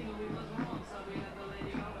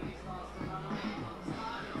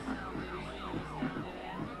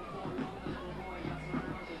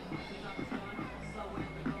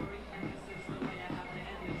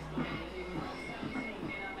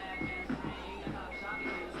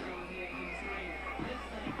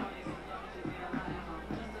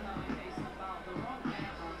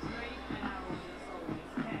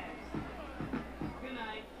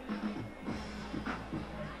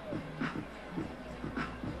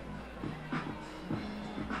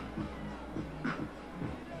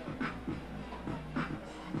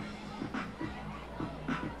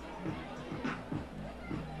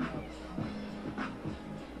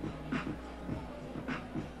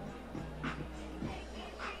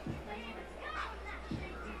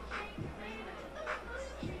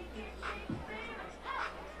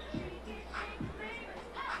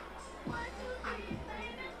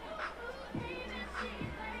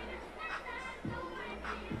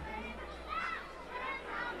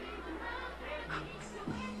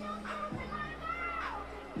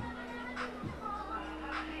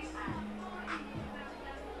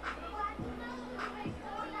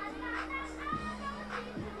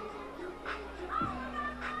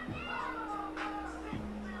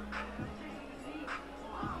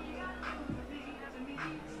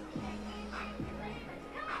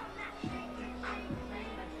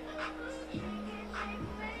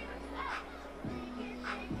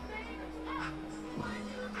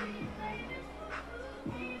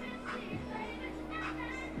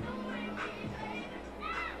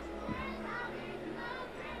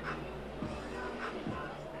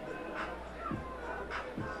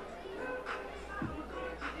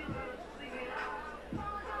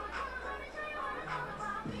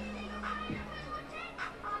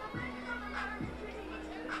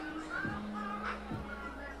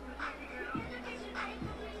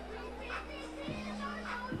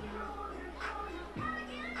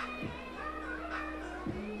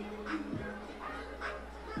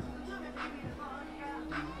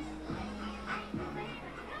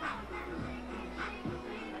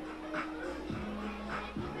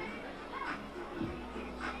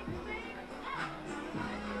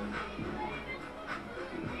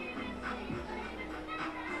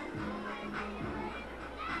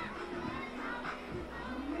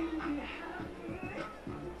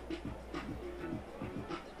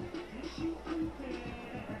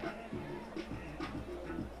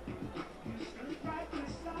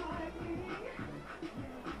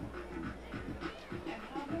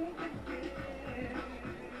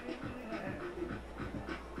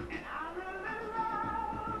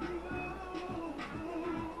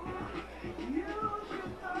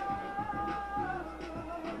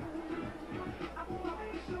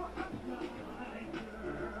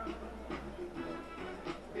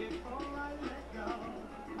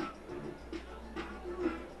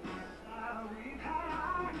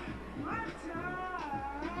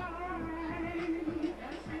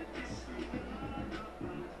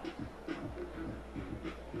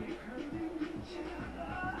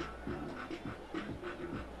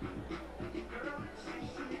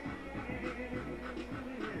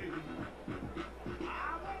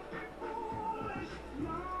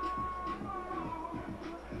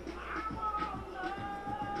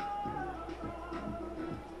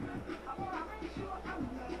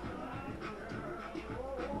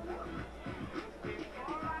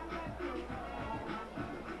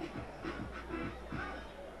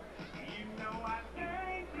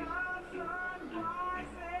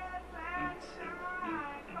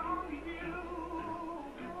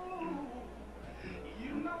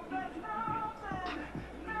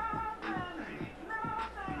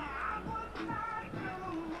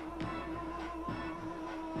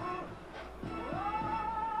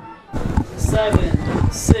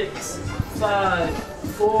 Seven, 6, 5,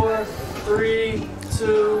 4, 3,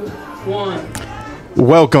 2, 1.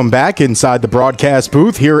 Welcome back inside the broadcast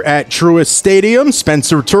booth here at Truist Stadium.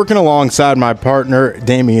 Spencer Turkin alongside my partner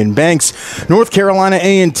Damian Banks. North Carolina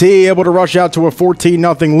A&T able to rush out to a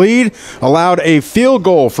 14-0 lead. Allowed a field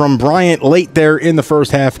goal from Bryant late there in the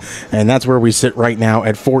first half, and that's where we sit right now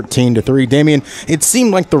at 14-3. Damian, it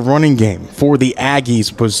seemed like the running game for the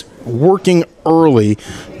Aggies was working early.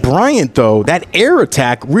 Bryant, though, that air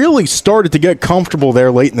attack really started to get comfortable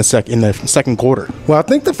there late in the second quarter. Well, I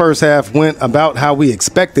think the first half went about how we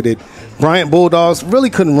expected it. Bryant Bulldogs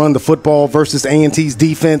really couldn't run the football versus A&T's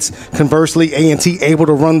defense. Conversely, A&T able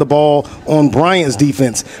to run the ball on Bryant's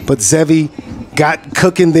defense. But Zevi got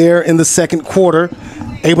cooking there in the second quarter,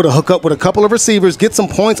 able to hook up with a couple of receivers, get some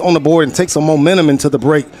points on the board, and take some momentum into the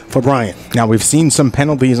break for Bryant. Now, we've seen some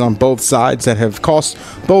penalties on both sides that have cost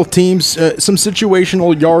both teams some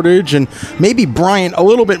situational yardage, and maybe Bryant a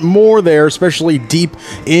little bit more there, especially deep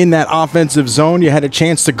in that offensive zone. You had a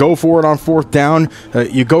chance to go for it on fourth down.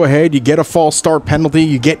 You go ahead, you get a false start penalty,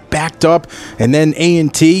 you get backed up, and then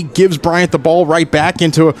A&T gives Bryant the ball right back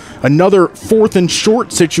into another 4th and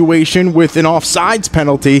short situation with an offsides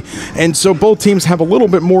penalty. And so both teams have a little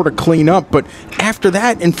bit more to clean up, but after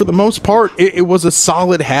that, and for the most part, it was a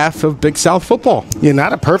solid half of Big South football. Yeah,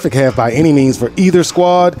 not a perfect half by any means for either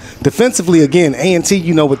squad. Defensively, again, A&T,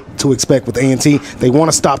 you know what to expect with A&T. They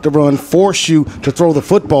want to stop the run, force you to throw the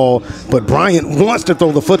football, but Bryant wants to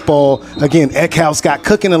throw the football. Again, Eckhouse got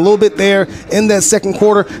cooking a little bit there in that second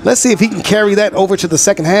quarter. Let's see if he can carry that over to the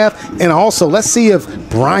second half, and also let's see if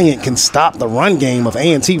Bryant can stop the run game of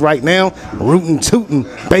A&T right now. Rootin' tootin',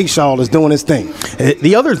 Bayshaw is doing his thing.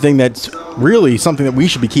 The other thing that's really something that we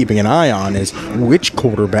should be keeping an eye on is which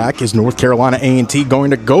quarterback is North Carolina A&T going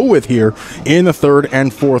to go with here in the third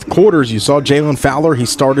and fourth quarters. You saw Jalen Fowler. He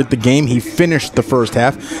started the game. He finished the first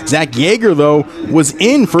half. Zach Yeager, though, was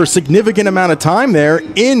in for a significant amount of time there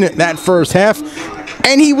in that first half,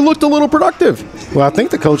 and he looked a little productive. Well, I think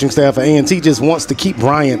the coaching staff of A&T just wants to keep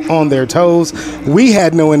Bryant on their toes. We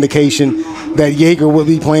had no indication that Yeager would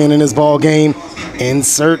be playing in this ball game.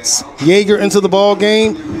 Inserts Yeager into the ball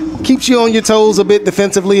game, keeps you on your toes a bit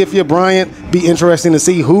defensively if you're Bryant. Be interesting to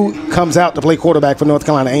see who comes out to play quarterback for North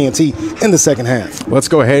Carolina A&T in the second half. Let's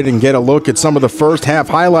go ahead and get a look at some of the first half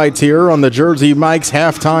highlights here on the Jersey Mike's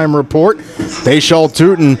halftime report. Bayshaw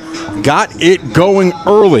Tootin got it going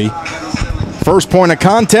early. First point of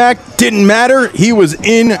contact, didn't matter. He was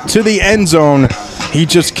into the end zone. He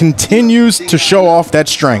just continues to show off that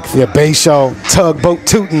strength. Yeah, Bayshaw tugboat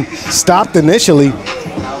Tootin stopped initially,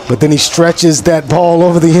 but then he stretches that ball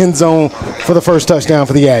over the end zone for the first touchdown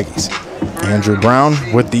for the Aggies. Andrew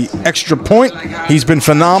Brown with the extra point. He's been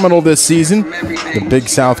phenomenal this season. The Big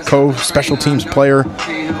South Co-Special Teams Player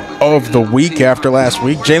of the Week after last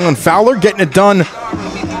week. Jalen Fowler getting it done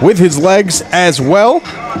with his legs as well.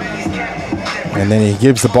 And then he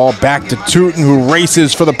gives the ball back to Tootin, who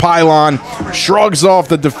races for the pylon, shrugs off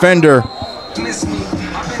the defender.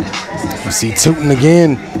 You see Tootin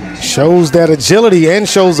again, shows that agility and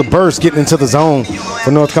shows a burst getting into the zone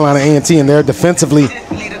for North Carolina A&T, and they're defensively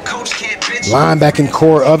linebacking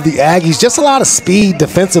core of the Aggies. Just a lot of speed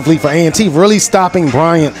defensively for A&T, really stopping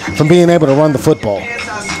Bryant from being able to run the football.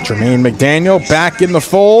 Jermaine McDaniel back in the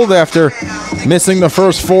fold after missing the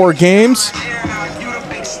first 4 games.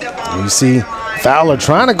 You see Fowler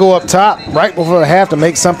trying to go up top right before the half to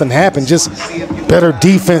make something happen. Just better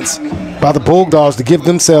defense by the Bulldogs to give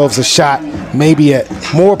themselves a shot maybe at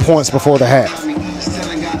more points before the half.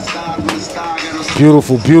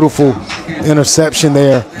 Beautiful, beautiful interception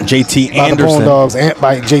there. JT by Anderson. the Bulldogs and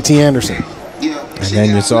by JT Anderson. And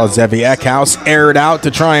then you saw Zevi Eckhouse air it out to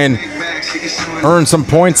try and earn some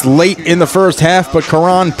points late in the first half, but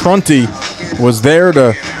Karan Prunty was there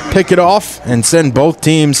to pick it off and send both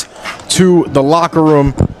teams to the locker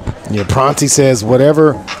room. Yeah, Prunty says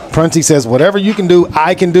whatever you can do,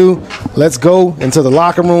 I can do. Let's go into the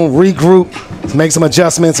locker room, regroup, make some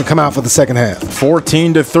adjustments, and come out for the second half.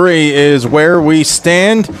 14-3 is where we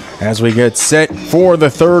stand as we get set for the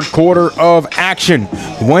third quarter of action.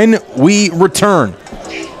 When we return,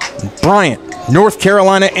 Bryant, North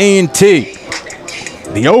Carolina A&T.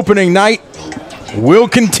 The opening night will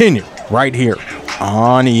continue right here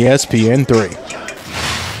on ESPN3.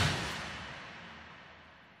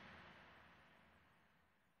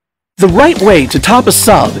 The right way to top a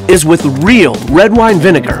sub is with real red wine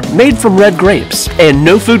vinegar made from red grapes and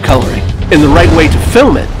no food coloring. And the right way to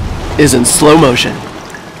film it is in slow motion.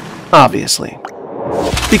 Obviously.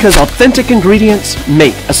 Because authentic ingredients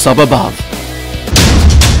make a sub above.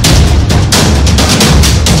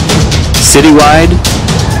 Citywide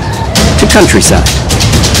to countryside.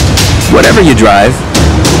 Whatever you drive,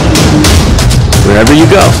 wherever you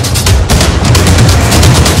go.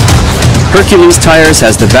 Hercules Tires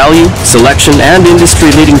has the value, selection, and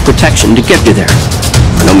industry-leading protection to get you there,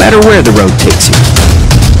 no matter where the road takes you.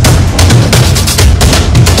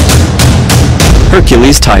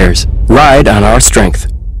 Hercules Tires. Ride on our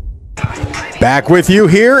strength. Back with you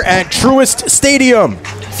here at Truist Stadium.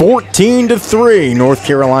 14-3, North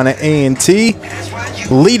Carolina A&T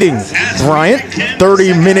leading Bryant.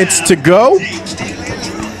 30 minutes to go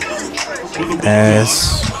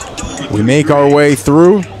as we make our way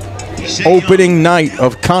through opening night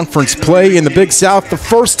of conference play in the Big South. The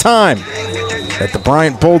first time that the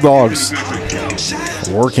Bryant Bulldogs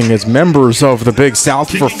working as members of the Big South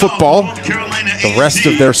for football. The rest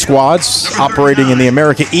of their squads operating in the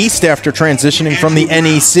America East after transitioning from the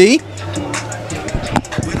NEC.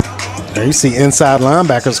 There you see inside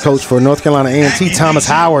linebackers coach for North Carolina A&T, Thomas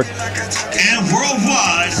Howard,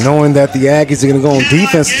 knowing that the Aggies are going to go on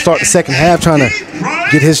defense to start the second half, trying to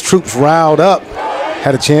get his troops riled up.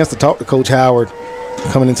 Had a chance to talk to Coach Howard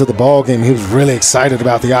coming into the ball game. He was really excited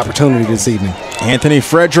about the opportunity this evening. Anthony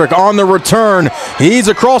Frederick on the return. He's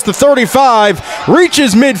across the 35,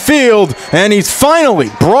 reaches midfield, and he's finally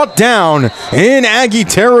brought down in Aggie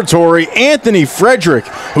territory. Anthony Frederick,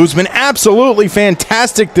 who's been absolutely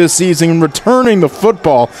fantastic this season, returning the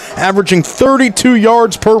football, averaging 32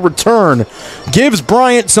 yards per return, gives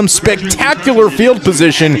Bryant some spectacular field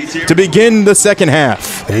position to begin the second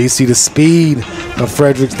half. There you see the speed of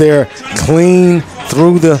Fredericks there, clean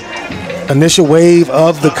through the initial wave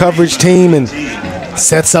of the coverage team and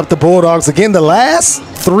sets up the Bulldogs. Again, the last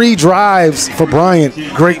 3 drives for Bryant,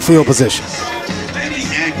 great field position.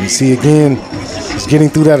 You see again, he's getting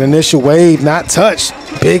through that initial wave, not touched,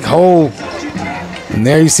 big hole. And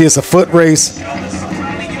there you see it's a foot race.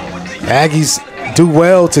 Aggies do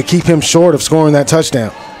well to keep him short of scoring that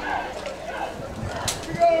touchdown.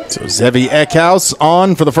 So Zevi Eckhouse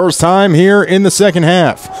on for the first time here in the second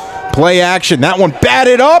half. Play action, that one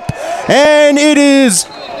batted up, and it is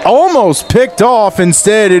almost picked off.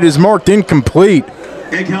 Instead, it is marked incomplete.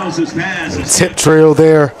 Tip trail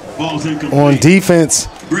there on defense.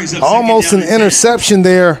 Almost an interception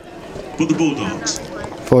there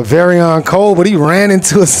for Varion Cole, but he ran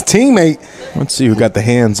into his teammate. Let's see who got the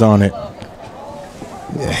hands on it.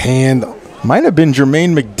 The hand. Might have been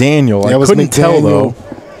Jermaine McDaniel. I couldn't tell, though.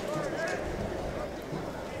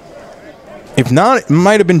 If not, it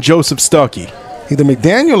might have been Joseph Stuckey. Either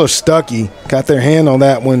McDaniel or Stuckey got their hand on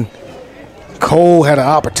that one. Cole had an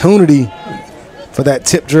opportunity for that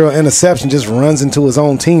tip drill interception, just runs into his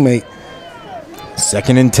own teammate.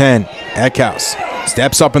 2nd and 10. Eckhouse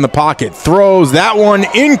steps up in the pocket, throws that one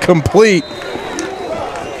incomplete.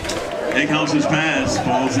 Eckhouse's pass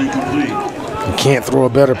falls incomplete. You can't throw a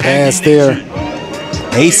better pass there.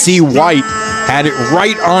 AC White had it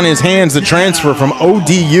right on his hands, the transfer from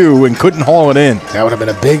ODU, and couldn't haul it in. That would have been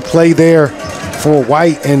a big play there for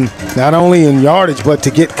White, and not only in yardage, but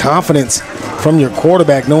to get confidence from your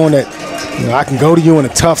quarterback, knowing that, you know, I can go to you in a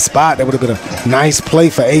tough spot. That would have been a nice play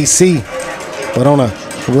for AC. But on a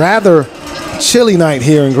rather chilly night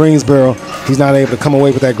here in Greensboro, he's not able to come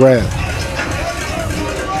away with that grab.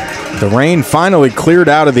 The rain finally cleared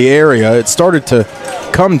out of the area. It started to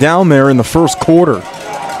come down there in the first quarter.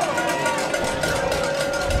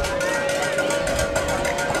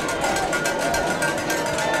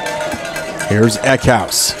 Here's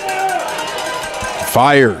Eckhouse.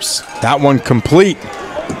 Fires. That one complete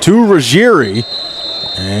to Ruggieri.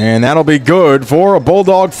 And that'll be good for a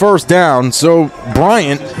Bulldog first down. So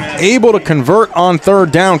Bryant able to convert on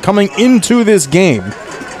 3rd down coming into this game.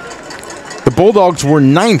 The Bulldogs were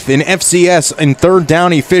 9th in FCS in 3rd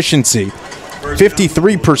down efficiency,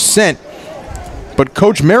 53%. But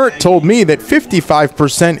Coach Merritt told me that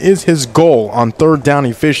 55% is his goal on 3rd down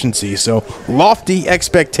efficiency. So lofty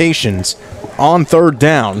expectations on 3rd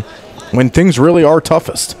down when things really are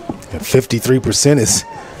toughest. 53% is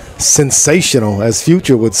sensational, as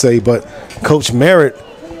Future would say, but Coach Merritt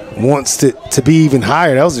wants it to be even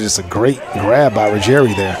higher. That was just a great grab by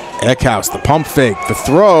Ruggieri there. Eckhouse, the pump fake, the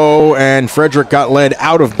throw, and Frederick got led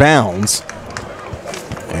out of bounds.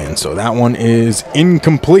 And so that one is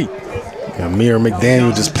incomplete. Amir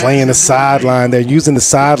McDaniel just playing the sideline. They're using the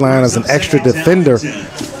sideline as an extra defender.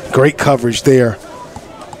 Great coverage there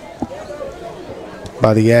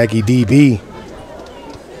by the Aggie DB.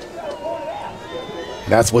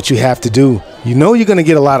 That's what you have to do. You know you're going to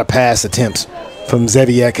get a lot of pass attempts from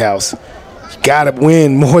Zevi Eckhouse. You got to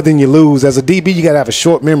win more than you lose. As a DB, you got to have a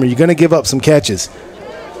short memory. You're going to give up some catches,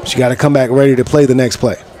 but you got to come back ready to play the next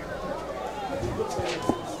play.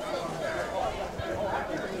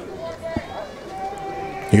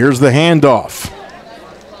 Here's the handoff.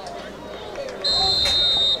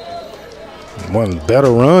 One of the better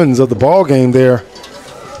runs of the ball game there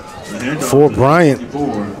for Bryant.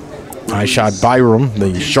 Ishad Byram,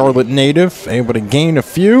 the Charlotte native, able to gain a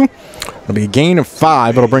few. It'll be a gain of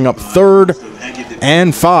 5. It'll bring up 3rd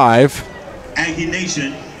and 5. Aggie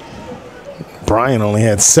Nation. Bryant only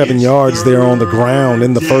had 7 yards there on the ground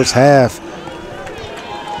in the first half.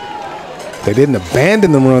 They didn't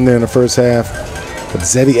abandon the run there in the first half, but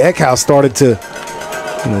Zeddy Eckhouse started to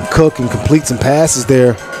cook and complete some passes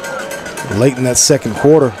there late in that second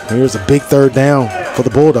quarter. Here's a big 3rd down for the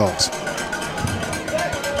Bulldogs.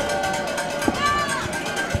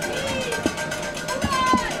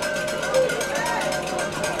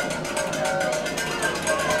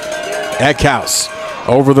 Eckhouse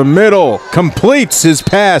over the middle, completes his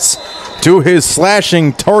pass to his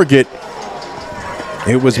slashing target.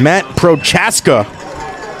 It was Matt Prochaska.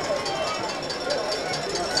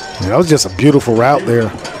 That was just a beautiful route there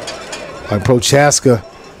by Prochaska.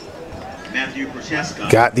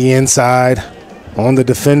 Got the inside on the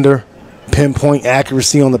defender. Pinpoint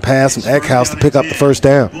accuracy on the pass from Eckhouse to pick up the 1st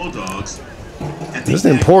down. This is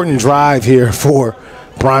an important drive here for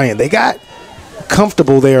Bryant. They got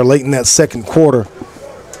comfortable there late in that second quarter.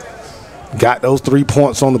 Got those 3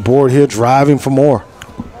 points on the board here, driving for more.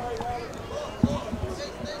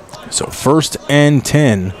 So 1st and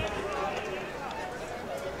 10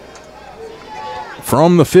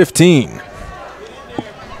 from the 15.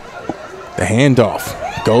 The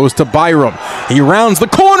handoff goes to Byram. He rounds the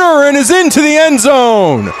corner and is into the end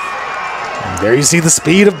zone. There you see the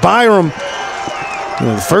speed of Byram.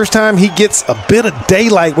 The first time he gets a bit of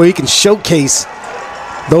daylight where he can showcase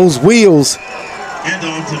those wheels,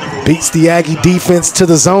 beats the Aggie defense to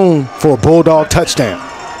the zone for a Bulldog touchdown.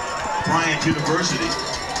 Bryant University.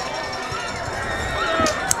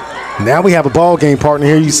 Now we have a ball game partner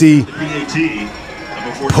here. You see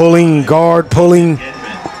pulling guard, pulling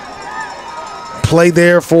play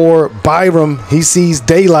there for Byram. He sees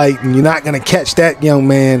daylight, and you're not going to catch that young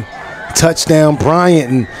man. Touchdown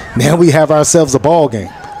Bryant, and now we have ourselves a ball game.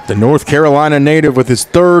 The North Carolina native with his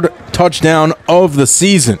 3rd touchdown of the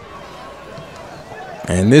season.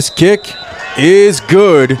 And this kick is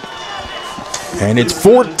good. And it's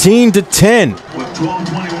 14-10. With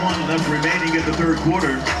 12:21 left remaining in the 3rd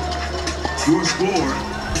quarter. Your score.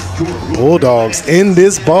 Bulldogs in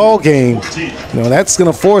this ball game. That's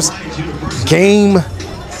going to force game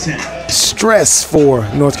stress for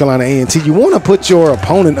North Carolina A&T. You want to put your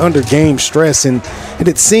opponent under game stress, and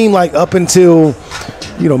it seemed like up until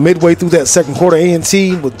midway through that second quarter,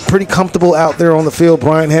 A&T was pretty comfortable out there on the field.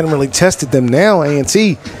 Bryant hadn't really tested them. Now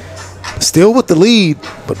A&T still with the lead,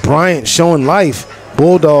 but Bryant showing life.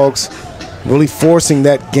 Bulldogs really forcing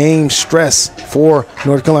that game stress for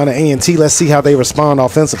North Carolina A&T. Let's see how they respond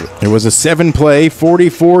offensively. It was a 7-play,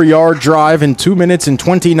 44-yard drive in 2 minutes and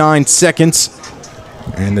 29 seconds.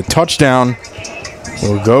 And the touchdown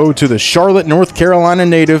will go to the Charlotte, North Carolina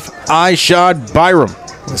native, Ishad Byram.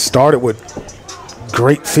 It started with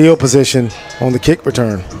great field position on the kick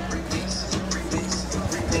return.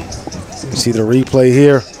 You see the replay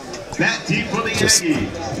here. Just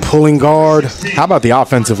pulling guard. How about the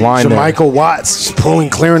offensive line there? Jermichael Watts just pulling,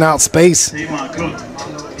 clearing out space.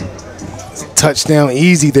 Touchdown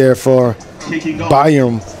easy there for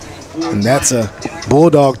Byram. And that's a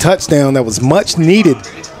Bulldog touchdown that was much needed.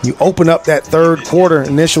 You open up that 3rd quarter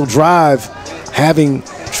initial drive, having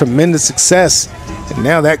tremendous success, and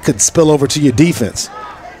now that could spill over to your defense.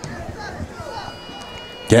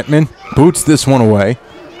 Getman boots this one away.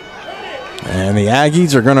 And the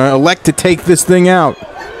Aggies are going to elect to take this thing out.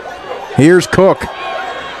 Here's Cook.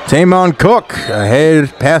 Tamon Cook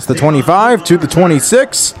ahead past the 25 to the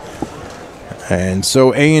 26. And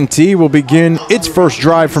so A&T will begin its first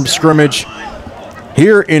drive from scrimmage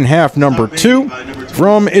here in half number 2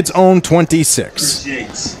 from its own 26.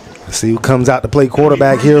 Let's see who comes out to play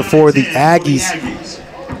quarterback here for the Aggies.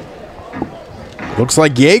 Looks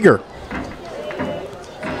like Yeager.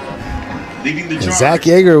 Zach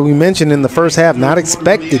Yeager, we mentioned in the first half, not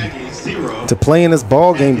expected to play in this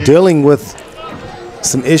ball game, dealing with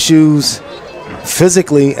some issues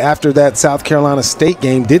physically after that South Carolina State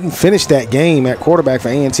game. Didn't finish that game at quarterback for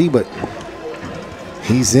A&T, but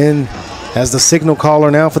he's in as the signal caller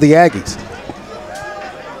now for the Aggies.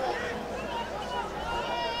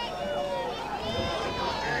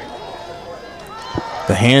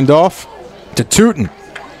 The handoff to Tootin.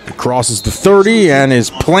 He crosses the 30 and is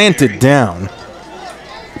planted down.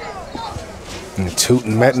 And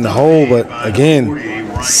Tootin met in the hole, but again,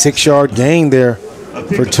 6-yard gain there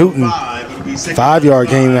for Tootin. 5-yard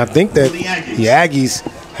gain. And I think that the Aggies,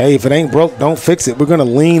 hey, if it ain't broke, don't fix it. We're going to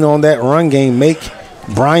lean on that run game, make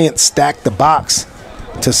Bryant stack the box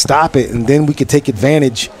to stop it, and then we could take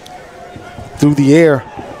advantage through the air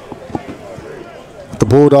with the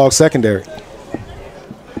Bulldog secondary.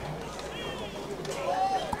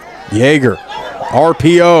 Yeager,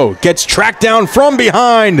 RPO, gets tracked down from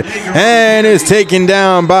behind and is taken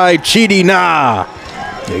down by Chidi Na.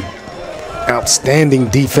 Outstanding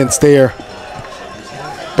defense there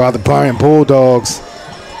by the Bryant Bulldogs.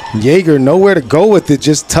 Yeager nowhere to go with it,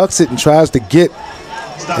 just tucks it and tries to get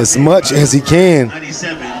as much as he can.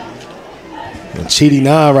 And Chidi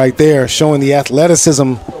Na right there showing the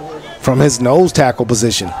athleticism from his nose tackle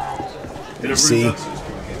position. You see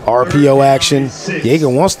RPO action.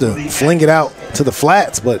 Yeager wants to fling it out to the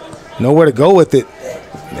flats, but nowhere to go with it.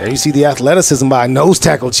 There you see the athleticism by nose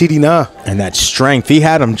tackle Chidi Na. And that strength, he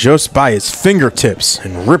had him just by his fingertips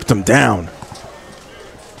and ripped him down.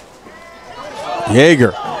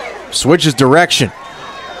 Yeager switches direction.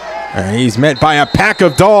 And he's met by a pack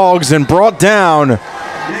of dogs and brought down.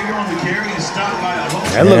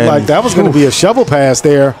 That looked like that was going to be a shovel pass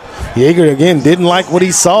there. Yeager, again, didn't like what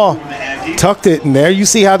he saw. Tucked it, and there you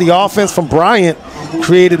see how the offense from Bryant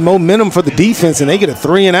created momentum for the defense, and they get a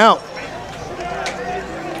 3 and out.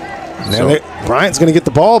 Now Bryant's going to get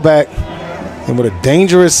the ball back, and with a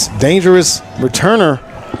dangerous returner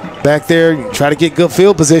back there, try to get good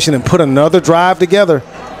field position and put another drive together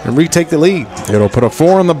and retake the lead. It'll put a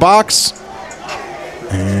 4 in the box,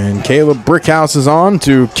 and Caleb Brickhouse is on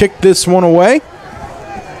to kick this one away.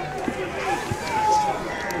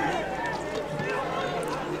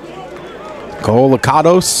 Cole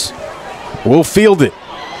Lakatos will field it.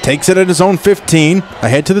 Takes it at his own 15,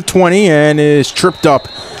 ahead to the 20, and is tripped up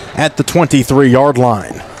at the 23-yard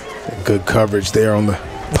line. Good coverage there on the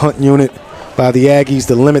punt unit by the Aggies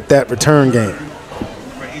to limit that return game.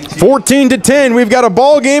 14-10, we've got a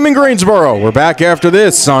ball game in Greensboro. We're back after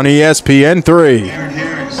this on ESPN 3.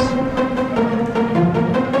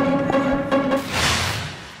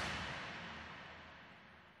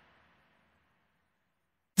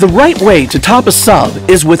 The right way to top a sub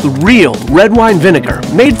is with real red wine vinegar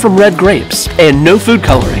made from red grapes and no food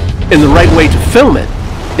coloring. And the right way to film it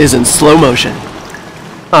is in slow motion.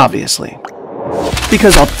 Obviously.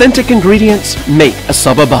 Because authentic ingredients make a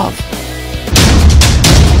sub above.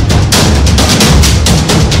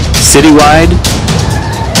 Citywide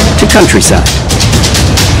to countryside.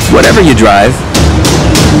 Whatever you drive,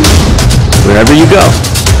 wherever you go.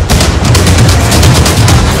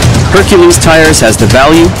 Hercules Tires has the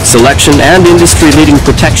value, selection, and industry-leading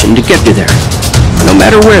protection to get you there, no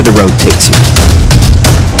matter where the road takes you.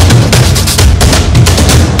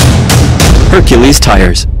 Hercules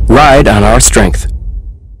Tires. Ride on our strength.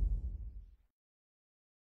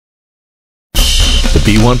 The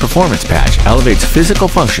B1 Performance Patch elevates physical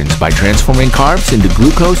functions by transforming carbs into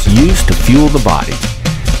glucose used to fuel the body.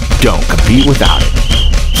 Don't compete without it.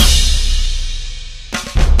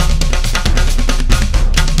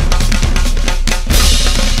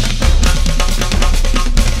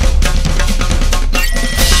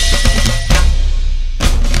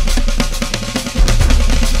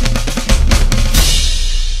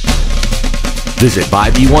 Visit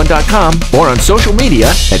buyb1.com or on social media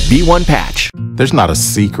at B1Patch. There's not a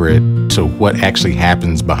secret to what actually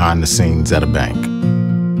happens behind the scenes at a bank.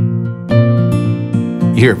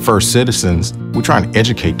 Here at First Citizens, we're trying to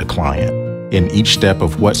educate the client in each step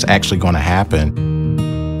of what's actually going to happen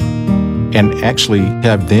and actually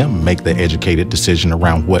have them make the educated decision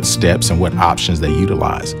around what steps and what options they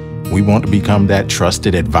utilize. We want to become that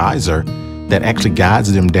trusted advisor that actually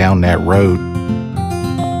guides them down that road,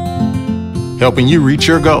 helping you reach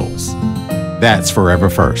your goals. That's Forever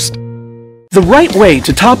First. The right way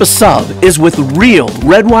to top a sub is with real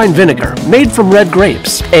red wine vinegar made from red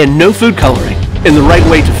grapes and no food coloring. And the right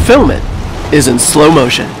way to film it is in slow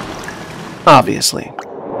motion. Obviously.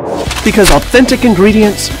 Because authentic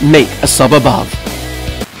ingredients make a sub above.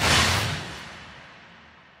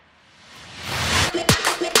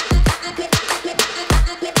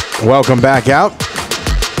 Welcome back out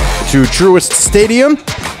to Truist Stadium.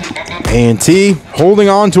 A&T holding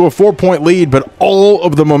on to a 4-point lead, but all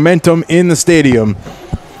of the momentum in the stadium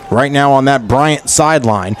right now on that Bryant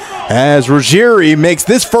sideline as Ruggieri makes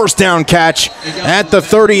this first down catch at the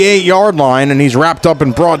 38-yard line, and he's wrapped up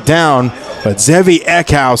and brought down, but Zevi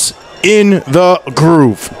Eckhouse in the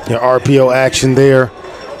groove. The RPO action there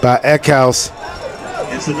by Eckhouse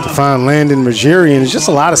to find Landon Ruggieri, and it's just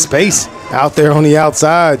a lot of space out there on the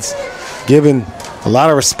outsides, giving a lot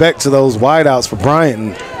of respect to those wideouts for Bryant.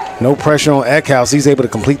 And no pressure on Eckhouse. He's able to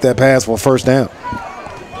complete that pass for a first down.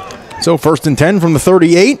 So 1st and 10 from the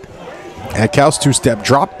 38. Eckhouse, two-step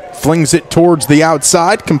drop, flings it towards the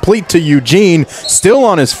outside, complete to Eugene, still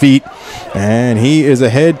on his feet, and he is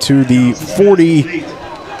ahead to the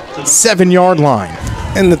 47-yard line.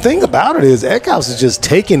 And the thing about it is Eckhouse is just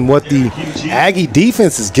taking what the Aggie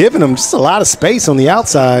defense is giving him, just a lot of space on the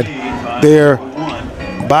outside there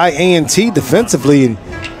by A&T defensively. And,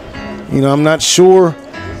 you know, I'm not sure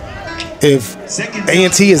if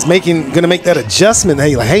A&T is going to make that adjustment.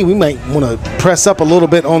 Hey, we might want to press up a little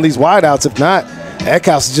bit on these wideouts. If not,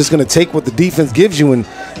 Eckhouse is just going to take what the defense gives you and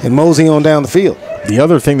mosey on down the field. The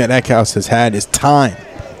other thing that Eckhouse has had is time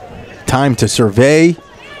to survey,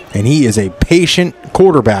 and he is a patient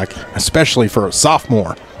quarterback, especially for a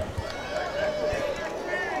sophomore.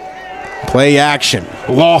 Play action,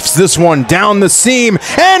 lofts this one down the seam,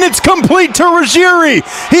 and it's complete to Ruggieri.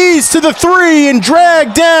 He's to the 3 and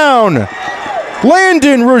dragged down.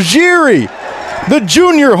 Landon Ruggieri, the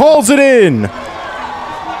junior, hauls it in.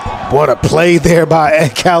 What a play there by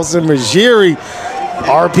Eckhouse and Ruggieri.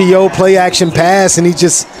 RPO play action pass, and he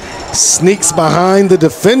just sneaks behind the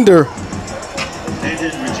defender.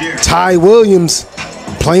 Ty Williams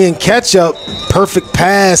playing catch up, perfect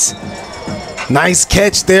pass. Nice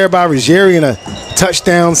catch there by Ruggieri and a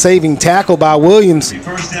touchdown saving tackle by Williams.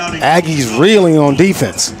 Aggies reeling on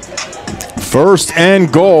defense. First and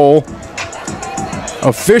goal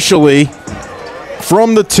officially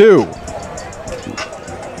from the 2.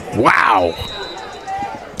 Wow.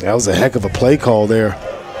 That was a heck of a play call there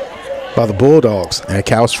by the Bulldogs.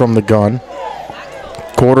 Eckhouse from the gun.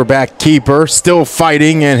 Quarterback keeper still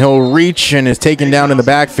fighting, and he'll reach and is taken down in the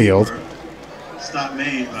backfield. Stop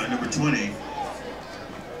made by number 20.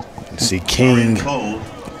 See King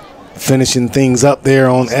finishing things up there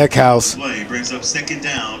on Eckhouse. Brings up second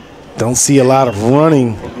down. Don't see a lot of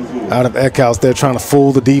running out of Eckhouse. They're trying to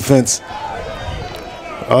fool the defense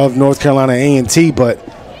of North Carolina A&T, but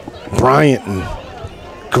Bryant in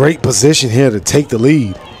great position here to take the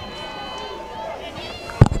lead.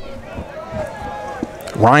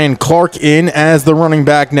 Ryan Clark in as the running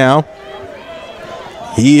back now.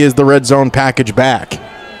 He is the red zone package back.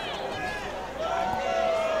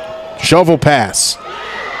 Shovel pass.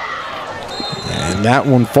 And that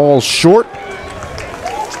one falls short.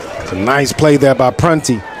 It's a nice play there by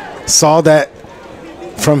Prunty. Saw that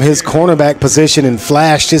from his cornerback position and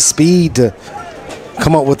flashed his speed to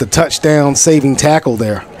come up with the touchdown saving tackle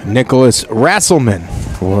there. Nicholas Rasselman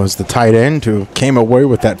was the tight end who came away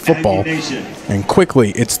with that football. And quickly,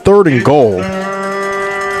 it's 3rd and goal.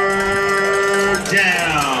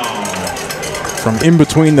 From in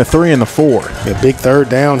between the 3 and the 4. A big 3rd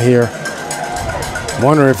down here.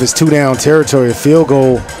 Wonder if it's 2-down territory. A field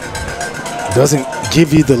goal doesn't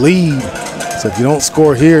give you the lead. So if you don't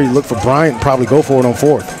score here, you look for Bryant, probably go for it on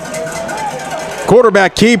 4th.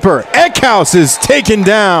 Quarterback keeper, Eckhouse is taken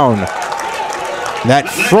down. That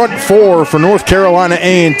front 4 for North Carolina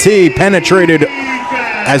A&T penetrated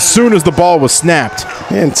as soon as the ball was snapped.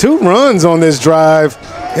 And 2 runs on this drive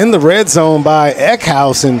in the red zone by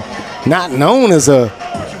Eckhouse, and not known as a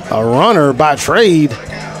runner by trade.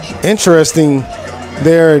 Interesting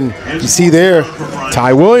there, and you see there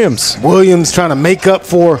Ty Williams. Williams trying to make up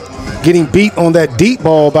for getting beat on that deep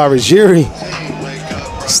ball by Ruggieri.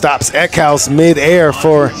 Stops Eckhouse mid-air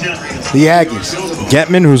for the Aggies.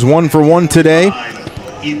 Getman, who's 1 for 1 today,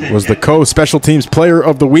 was the co-special teams player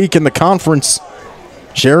of the week in the conference.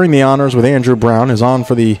 Sharing the honors with Andrew Brown, is on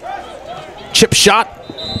for the chip shot.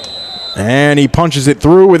 And he punches it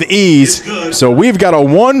through with ease. So we've got a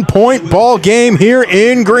 1-point ball game here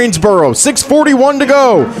in Greensboro. 6:41 to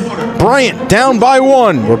go. Bryant down by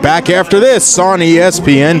 1. We're back after this on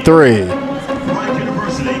ESPN 3.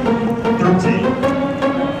 University, 13.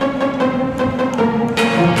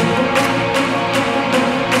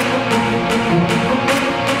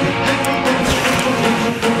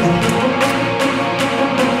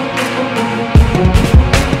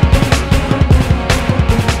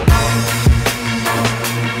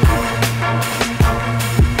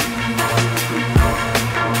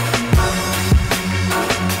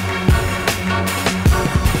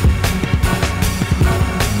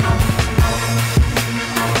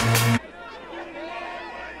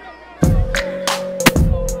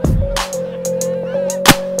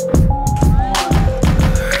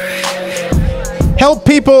 Help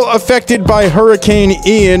people affected by Hurricane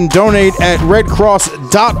Ian. Donate at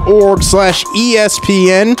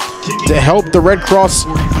redcross.org/ESPN to help the Red Cross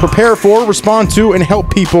prepare for, respond to, and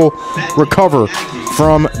help people recover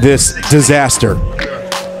from this disaster.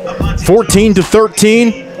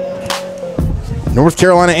 14-13. North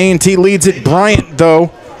Carolina A&T leads it. Bryant,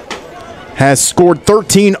 though, has scored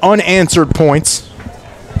 13 unanswered points.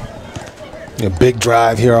 A big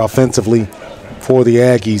drive here offensively for the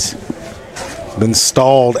Aggies. Been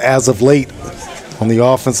stalled as of late on the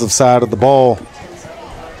offensive side of the ball.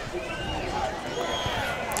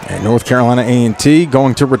 And North Carolina A&T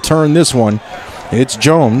going to return this one. It's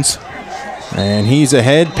Jones. And he's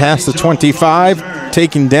ahead past the 25,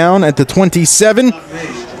 taken down at the 27.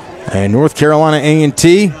 And North Carolina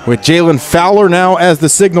A&T, with Jalen Fowler now as the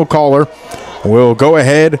signal caller, will go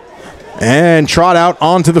ahead and trot out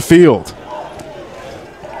onto the field.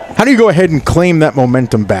 How do you go ahead and claim that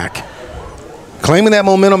momentum back? Claiming that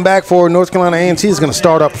momentum back for North Carolina A&T is going to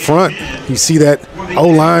start up front. You see that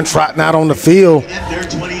O-line trotting out on the field.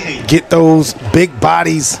 Get those big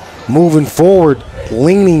bodies moving forward,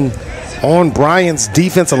 leaning on Bryant's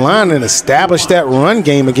defensive line and establish that run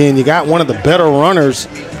game again. You got one of the better runners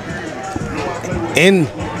in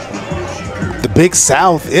the Big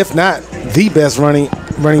South, if not the best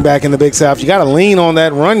running back in the Big South. You got to lean on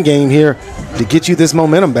that run game here to get you this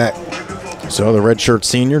momentum back. So the redshirt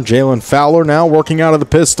senior, Jalen Fowler, now working out of the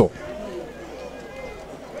pistol.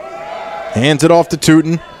 Hands it off to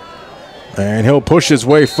Tootin. And he'll push his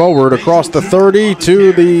way forward across the 30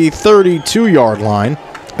 to the 32-yard line.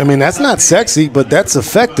 I mean, that's not sexy, but that's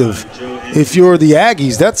effective. If you're the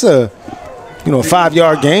Aggies, that's a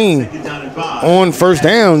 5-yard gain on first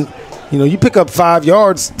down. You pick up 5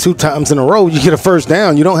 yards 2 times in a row, you get a first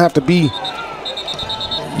down. You don't have to be,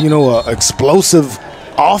 a explosive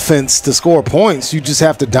offense to score points. You just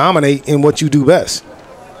have to dominate in what you do best.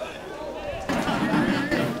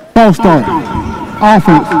 False start.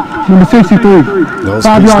 Offense, number 63. Those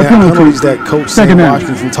 5-yard penalties that Coach Sam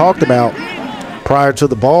Washington talked about prior to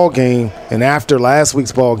the ball game and after last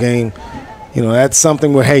week's ball game, that's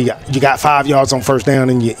something where, hey, you got 5 yards on first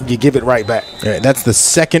down and you give it right back. Yeah, that's the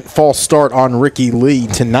second false start on Ricky Lee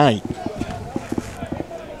tonight.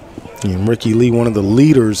 And Ricky Lee, one of the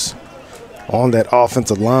leaders on that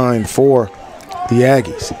offensive line for the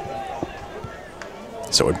Aggies.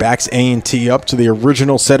 So it backs A&T up to the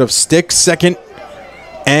original set of sticks, 2nd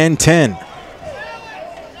and 10.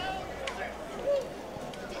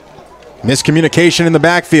 Miscommunication in the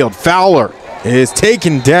backfield. Fowler is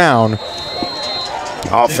taken down.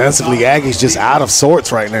 Offensively, Aggies just out of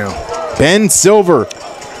sorts right now. Ben Silver,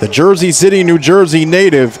 the Jersey City, New Jersey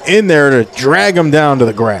native, in there to drag him down to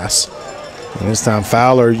the grass. And this time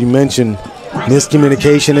Fowler, you mentioned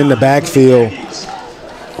miscommunication in the backfield.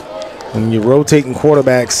 When you're rotating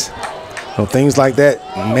quarterbacks, things like that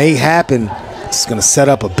may happen. It's going to set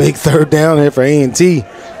up a big third down here for A&T.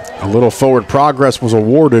 A little forward progress was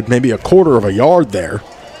awarded, maybe a 1/4 of a yard there.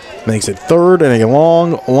 Makes it 3rd and a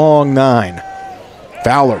long 9.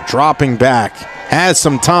 Fowler dropping back, has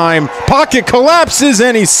some time. Pocket collapses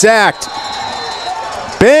and he's sacked.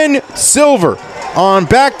 Ben Silver on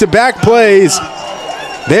back-to-back plays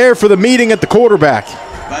there for the meeting at the quarterback.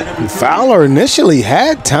 Fowler initially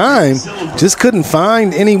had time, just couldn't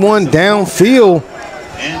find anyone downfield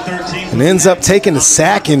and ends up taking the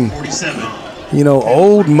sack. And,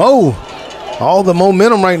 old Mo, all the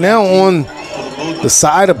momentum right now on the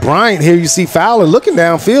side of Bryant here. You see Fowler looking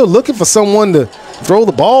downfield, looking for someone to throw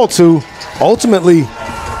the ball to. Ultimately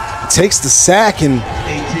takes the sack, and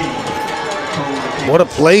what a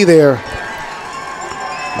play there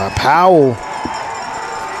by Powell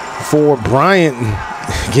for Bryant.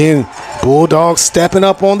 Again, Bulldogs stepping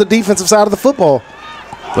up on the defensive side of the football.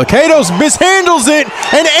 Locatos mishandles it,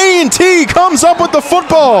 and A&T comes up with the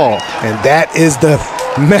football. And that is the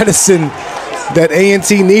medicine that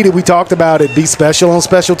A&T needed. We talked about it. Be special on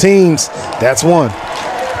special teams. That's one.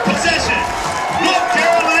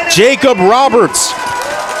 Jacob Roberts,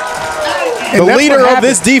 the leader of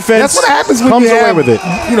this defense, that's what happens when comes you away have, with it.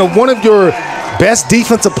 One of your best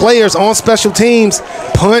defensive players on special teams,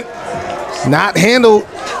 punt, not handled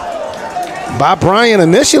by Bryant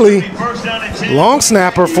initially. Long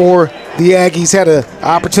snapper for the Aggies had an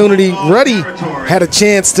opportunity. Ruddy had a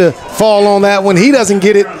chance to fall on that one. He doesn't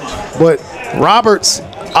get it, but Roberts,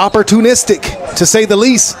 opportunistic to say the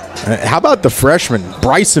least. How about the freshman,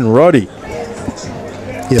 Bryson Ruddy?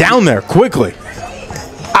 Down there quickly.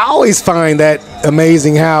 I always find that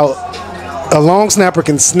amazing how a long snapper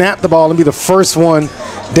can snap the ball and be the first one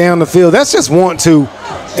down the field. That's just want to.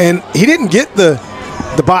 And he didn't get the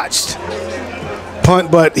botched punt,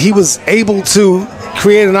 but he was able to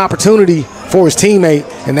create an opportunity for his teammate.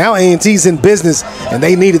 And now A&T's in business, and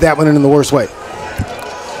they needed that one in the worst way.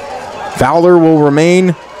 Fowler will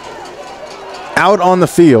remain out on the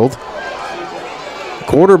field.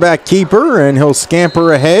 Quarterback keeper, and he'll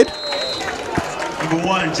scamper ahead. Number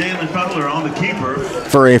 1, Jalen Fowler on the keeper.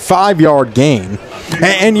 For a 5-yard gain.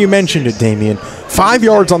 And you mentioned it, Damian. 5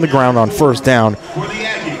 yards on the ground on first down.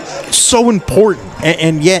 so important,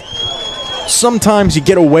 and yet sometimes you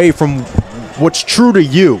get away from what's true to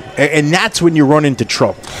you, and that's when you run into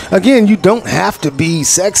trouble. Again, you don't have to be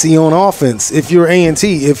sexy on offense if you're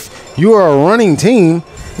A&T. If you are a running team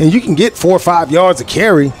and you can get 4 or 5 yards of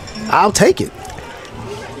carry, I'll take it.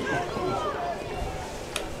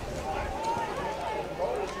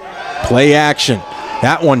 Play action.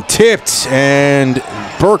 That one tipped, and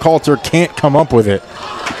Burkhalter can't come up with it.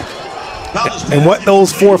 And what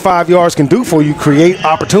those 4 or 5 yards can do for you, create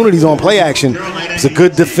opportunities on play action. It's a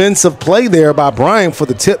good defensive play there by Bryant for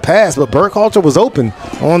the tip pass, but Burkhalter was open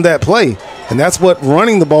on that play. And that's what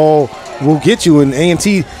running the ball will get you, and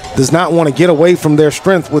A&T does not want to get away from their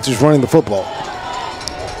strength, which is running the football.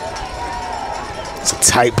 It's a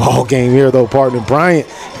tight ball game here, though, partner. Bryant,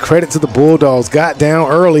 credit to the Bulldogs, got down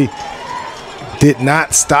early, did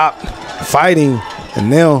not stop fighting, and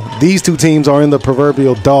now these two teams are in the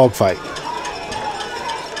proverbial dogfight.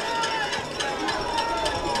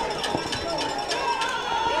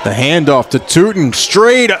 The handoff to Tootin,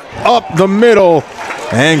 straight up the middle,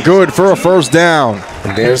 and good for a first down.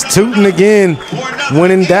 And there's Tootin again. When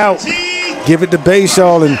in doubt, give it to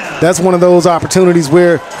Bayshaw, and that's one of those opportunities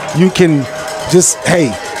where you can just, hey,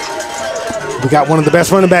 we got one of the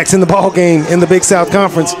best running backs in the ball game in the Big South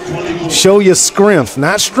Conference. Show your scrimp,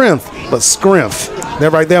 not strength, but scrimp. That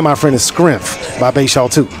right there, my friend, is scrimp by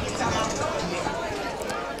Bayshaw Tootin.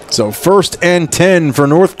 So 1st and 10 for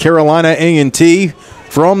North Carolina A&T.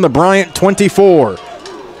 From the Bryant 24.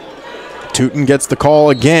 Tootin gets the call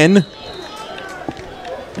again.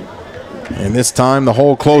 And this time the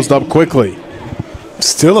hole closed up quickly.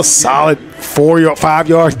 Still a solid 4 or 5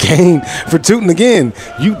 yard gain for Tootin again.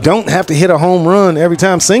 You don't have to hit a home run every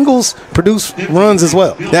time. Singles produce runs as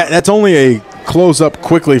well. That's only a close up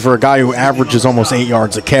quickly for a guy who averages almost 8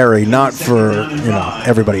 yards a carry, not for,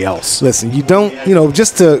 everybody else. Listen, you don't,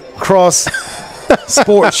 just to cross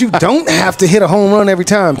sports, you don't have to hit a home run every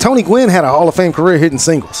time. Tony Gwynn had a Hall of Fame career hitting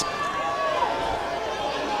singles.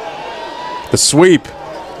 The sweep,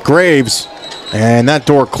 Graves, and that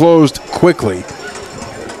door closed quickly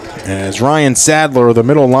as Ryan Sadler, the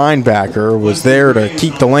middle linebacker, was there to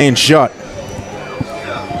keep the lane shut.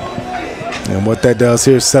 And what that does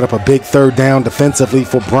here is set up a big 3rd down defensively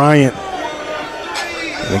for Bryant.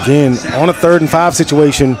 And again, on a 3rd and 5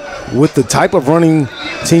 situation, with the type of running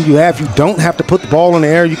team you have, you don't have to put the ball in the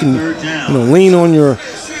air. You can lean on your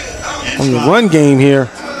run game here,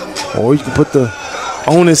 or you can put the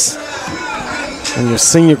onus on your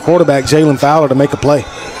senior quarterback, Jalen Fowler, to make a play.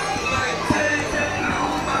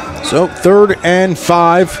 So 3rd and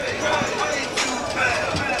 5.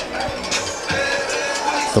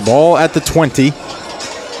 The ball at the 20.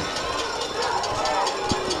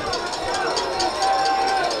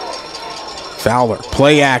 Fowler,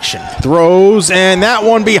 play action, throws, and that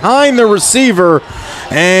one behind the receiver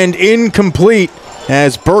and incomplete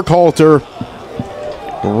as Burkhalter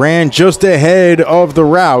ran just ahead of the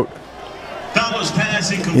route.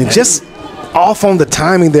 And just off on the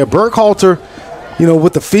timing there. Burkhalter,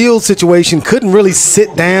 with the field situation, couldn't really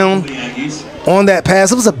sit down on that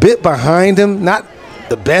pass. It was a bit behind him, not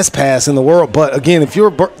the best pass in the world, but again, if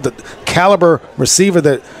you're the caliber receiver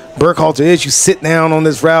that Burkhalter is, you sit down on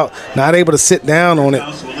this route, not able to sit down on it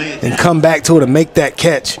and come back to it and make that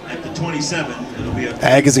catch.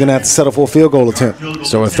 Aggies are going to have to settle for a field goal attempt.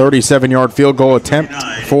 So a 37-yard field goal attempt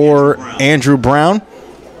for Andrew Brown.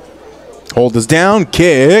 Hold is down,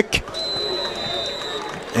 kick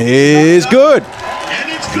is good.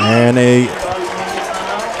 And a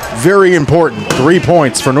very important 3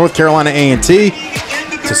 points for North Carolina A&T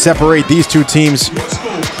to separate these two teams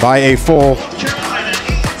by a full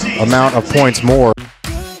amount of points more.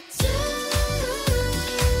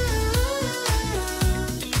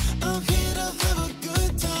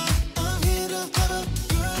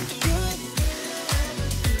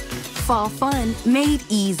 Fall fun made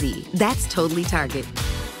easy. That's totally Target.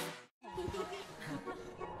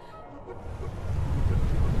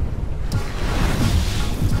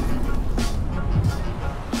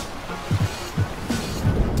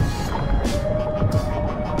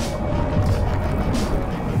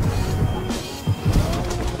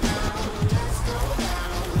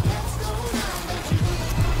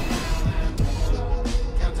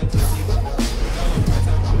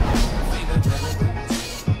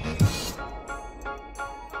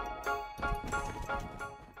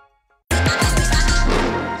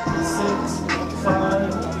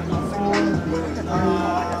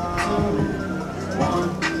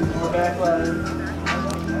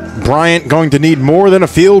 Bryant going to need more than a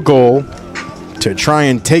field goal to try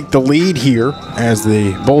and take the lead here as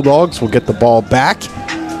the Bulldogs will get the ball back.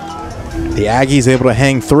 The Aggies able to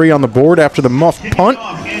hang 3 on the board after the muff punt,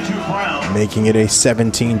 making it a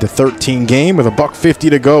 17-13 game with $1:50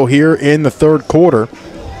 to go here in the third quarter.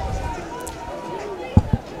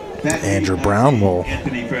 Andrew Brown will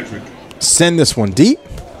send this one deep.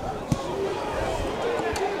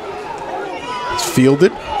 It's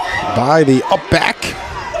fielded by the up back.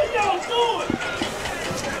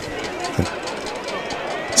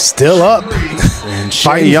 Still up. And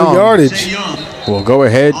fighting for yardage. Will go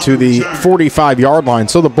ahead to the 45-yard line.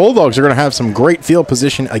 So the Bulldogs are going to have some great field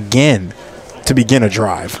position again to begin a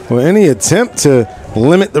drive. Well, any attempt to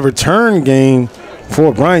limit the return game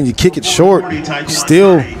for Bryant, you kick it short.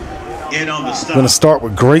 Still going to start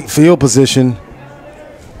with great field position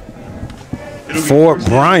for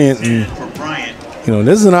Bryant. And, you know,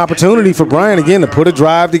 this is an opportunity for Bryant again to put a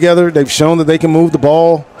drive together. They've shown that they can move the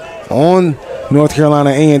ball on North Carolina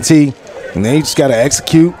A&T, and they just got to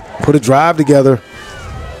execute, put a drive together.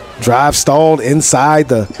 Drive stalled inside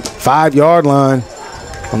the 5-yard line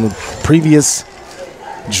on the previous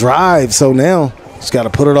drive, so now just got to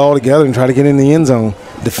put it all together and try to get in the end zone.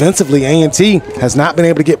 Defensively, A&T has not been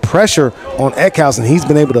able to get pressure on Eckhouse, and he's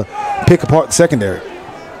been able to pick apart the secondary.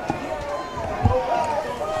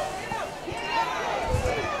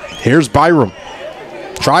 Here's Byram.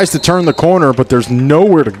 Tries to turn the corner, but there's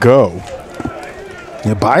nowhere to go.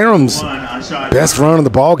 Yeah, Byram's best run of the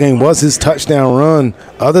ball game was his touchdown run.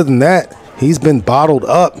 Other than that, he's been bottled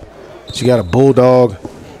up. She got a Bulldog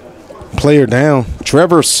player down.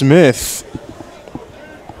 Trevor Smith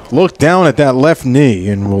looked down at that left knee,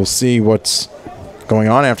 and we'll see what's going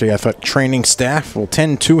on after. I thought training staff will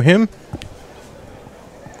tend to him.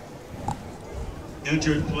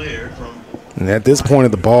 Injured player from. And at this point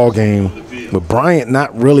of the ball game, with Bryant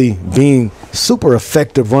not really being super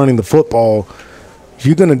effective running the football,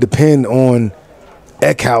 you're going to depend on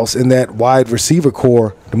Eckhouse in that wide receiver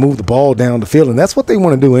core to move the ball down the field, and that's what they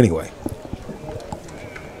want to do anyway.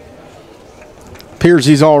 Appears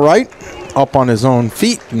he's all right, up on his own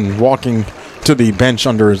feet and walking to the bench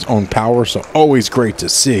under his own power, so always great to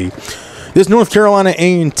see. This North Carolina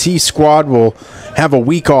A&T squad will have a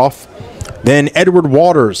week off. Then Edward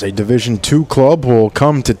Waters, a Division II club, will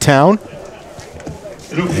come to town.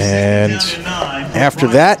 And after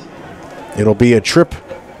that, it'll be a trip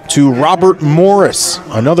to Robert Morris,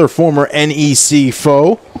 another former NEC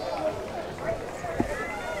foe.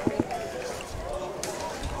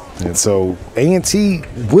 And so A&T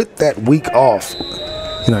with that week off,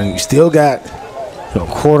 you know, you still got a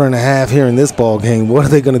quarter and a half here in this ball game. What are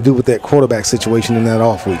they going to do with that quarterback situation in that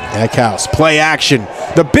off week? Eckhouse, play action.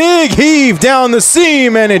 The big heave down the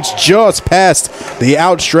seam, and it's just past the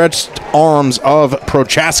outstretched arms of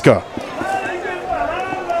Prochaska.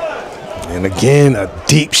 And again, a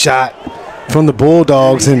deep shot from the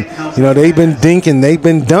Bulldogs. And, you know, they've been dinking, they've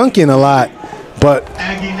been dunking a lot. But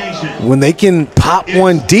when they can pop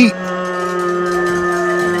one deep,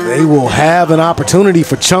 they will have an opportunity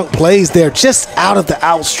for chunk plays there just out of the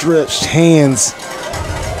outstretched hands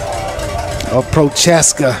of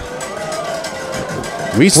Prochaska.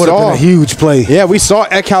 We saw a huge play. Yeah, we saw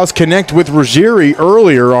Eckhouse connect with Ruggieri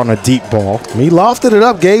earlier on a deep ball. He lofted it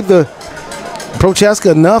up, gave the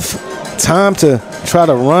Prochaska enough time to try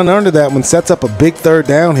to run under that one. Sets up a big third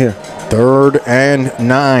down here. 3rd and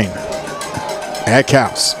 9.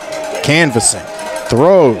 Eckhouse canvassing,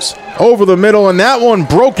 throws over the middle, and that one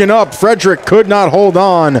broken up. Frederick could not hold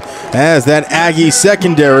on as that Aggie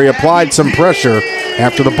secondary applied some pressure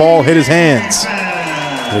after the ball hit his hands.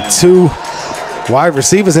 The two wide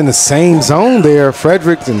receivers in the same zone there,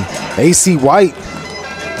 Frederick and A.C. White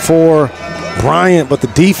for Bryant, but the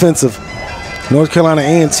defense of North Carolina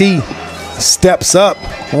A&T steps up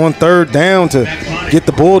on 3rd down to get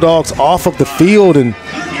the Bulldogs off of the field. And,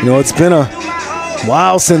 you know, it's been a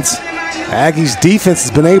while since Aggie's defense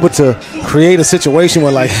has been able to create a situation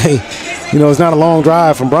where, like, hey, you know, it's not a long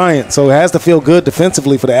drive from Bryant, so it has to feel good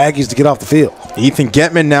defensively for the Aggies to get off the field. Ethan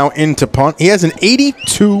Getman now into punt. He has an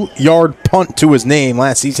 82-yard punt to his name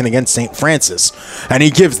last season against St. Francis, and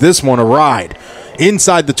he gives this one a ride.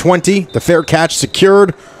 Inside the 20, the fair catch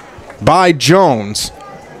secured by Jones,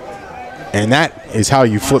 and that is how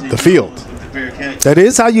you flip the field. That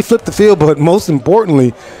is how you flip the field, but most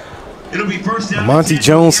importantly, Monty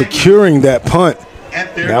Jones securing that punt.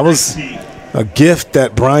 That was a gift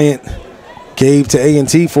that Bryant gave to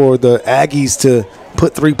A&T for the Aggies to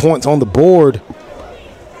put 3 points on the board.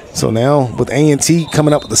 So now with A&T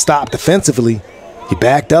coming up with the stop defensively, you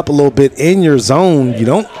backed up a little bit in your zone. You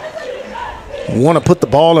don't want to put the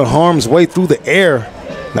ball in harm's way through the air,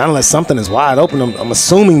 not unless something is wide open. I'm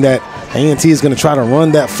assuming that A&T is going to try to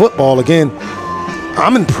run that football again.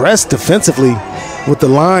 I'm impressed defensively with the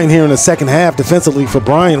line here in the second half defensively for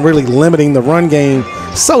Bryant, really limiting the run game,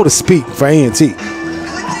 so to speak, for A&T.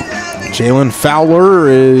 Jalen Fowler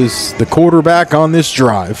is the quarterback on this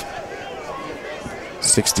drive.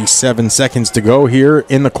 67 seconds to go here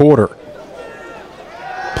in the quarter.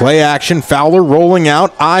 Play action, Fowler rolling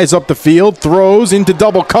out, eyes up the field, throws into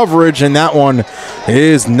double coverage, and that one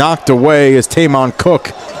is knocked away as Tamon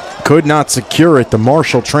Cook could not secure it. The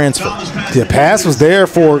Marshall transfer. The pass was there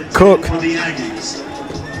for Cook.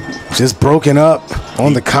 Just broken up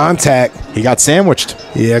on the contact. He got sandwiched.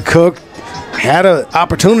 Yeah, Cook had an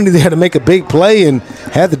opportunity there to make a big play and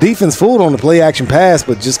had the defense fooled on the play action pass,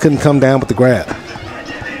 but just couldn't come down with the grab.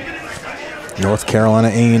 North Carolina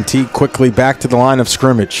A&T quickly back to the line of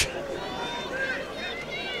scrimmage.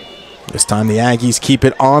 This time the Aggies keep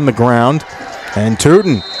it on the ground, and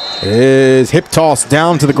Tootin is hip tossed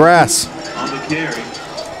down to the grass.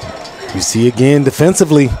 You see again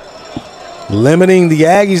defensively, limiting the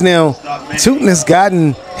Aggies now. Tootin has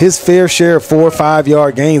gotten his fair share of 4 or 5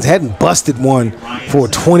 yard gains, hadn't busted one for a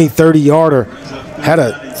 20, 30-yarder. Had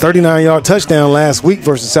a 39-yard touchdown last week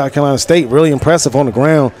versus South Carolina State. Really impressive on the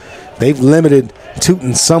ground. They've limited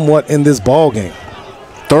Tootin somewhat in this ball game.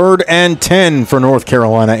 3rd and 10 for North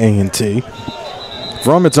Carolina A&T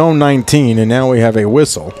from its own 19, and now we have a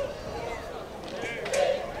whistle.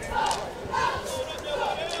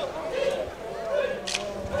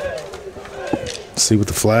 See what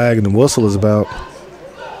the flag and the whistle is about.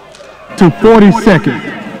 To 42nd,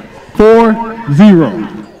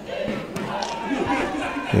 4-0.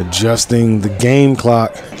 Adjusting the game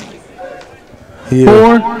clock here.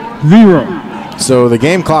 4-0. So the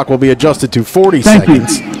game clock will be adjusted to 40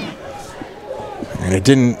 seconds. And it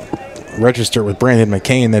didn't register with Brandon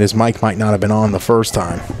McCain that his mic might not have been on the first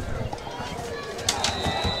time.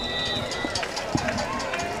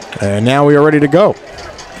 And now we are ready to go.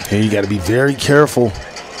 Here you got to be very careful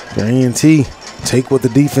for A&T. Take what the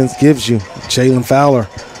defense gives you. Jalen Fowler.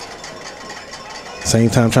 Same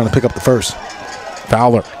time trying to pick up the first.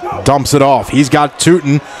 Fowler dumps it off. He's got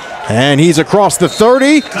Tootin, and he's across the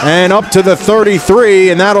 30 and up to the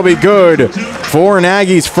 33, and that'll be good for an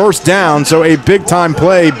Aggies first down. So a big-time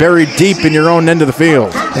play buried deep in your own end of the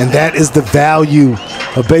field. And that is the value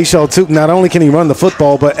of Bayshaw Tootin. Not only can he run the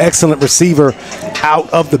football, but excellent receiver out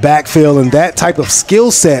of the backfield, and that type of skill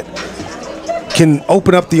set can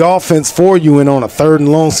open up the offense for you. And on a 3rd and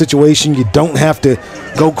long situation, you don't have to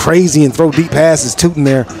go crazy and throw deep passes. Tootin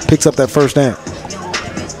there picks up that first down.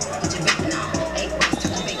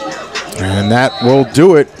 And that will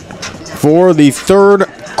do it for the 3rd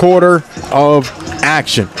quarter of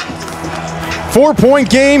action. 4-point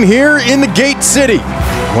game here in the Gate City.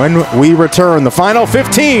 When we return, the final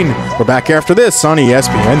 15. We're back after this on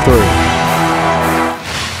ESPN3.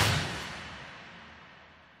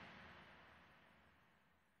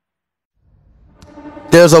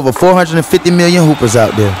 There's over 450 million hoopers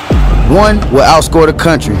out there. One will outscore the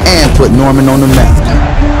country and put Norman on the map.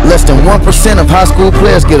 Less than 1% of high school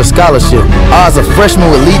players get a scholarship. Odds of freshmen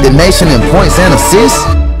would lead the nation in points and assists.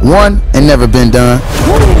 One ain't never been done.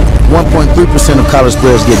 1.3% of college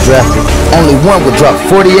players get drafted. Only one would drop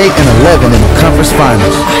 48 and 11 in the conference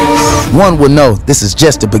finals. One would know this is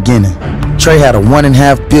just the beginning. Trey had a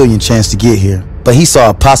 1.5 billion chance to get here, but he saw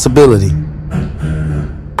a possibility.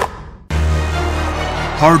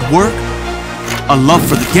 Hard work, a love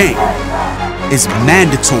for the game, is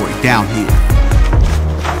mandatory down here.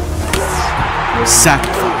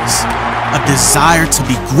 Sacrifice, a desire to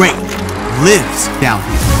be great, lives down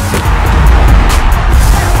here.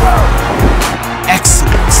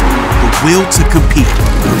 Excellence, the will to compete,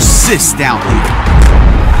 persists down here.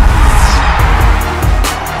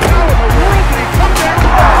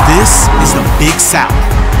 This is the Big South,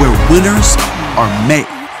 where winners are made.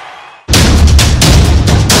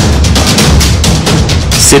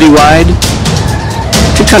 Citywide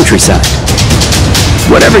to countryside.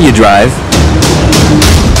 Whatever you drive,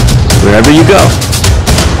 wherever you go.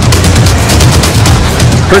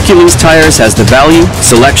 Hercules Tires has the value,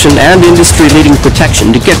 selection, and industry-leading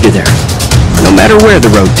protection to get you there, no matter where the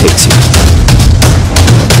road takes you.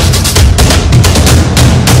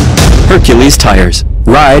 Hercules Tires.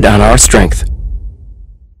 Ride on our strength.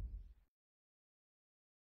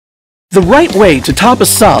 The right way to top a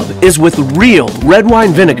sub is with real red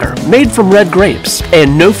wine vinegar made from red grapes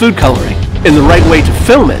and no food coloring. And the right way to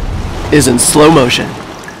film it is in slow motion.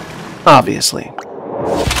 Obviously.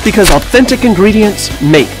 Because authentic ingredients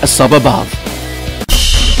make a sub above.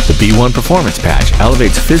 The B1 Performance Patch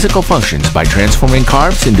elevates physical functions by transforming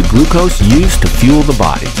carbs into glucose used to fuel the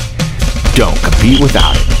body. Don't compete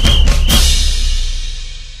without it.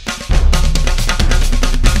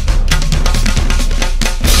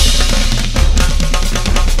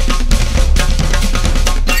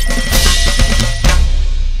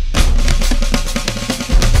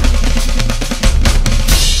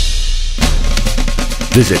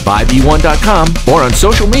 Visit buyb1.com or on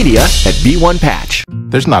social media at B1Patch.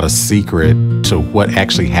 There's not a secret to what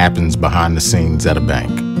actually happens behind the scenes at a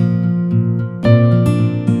bank.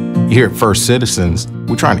 Here at First Citizens,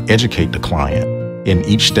 we try and educate the client in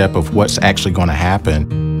each step of what's actually going to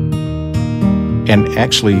happen and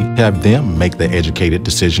actually have them make the educated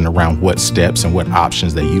decision around what steps and what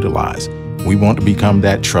options they utilize. We want to become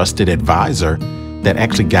that trusted advisor that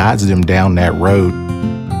actually guides them down that road,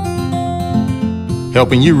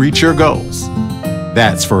 helping you reach your goals.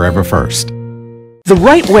 That's Forever First. The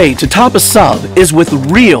right way to top a sub is with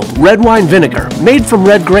real red wine vinegar made from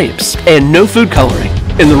red grapes and no food coloring.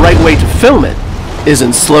 And the right way to film it is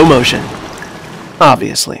in slow motion.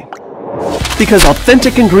 Obviously. Because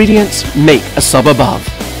authentic ingredients make a sub above.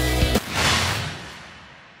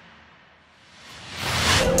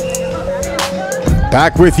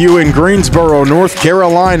 Back with you in Greensboro, North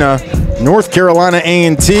Carolina. North Carolina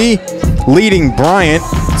A&T leading Bryant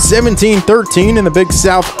 17-13 in the Big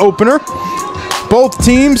South opener. Both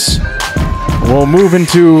teams will move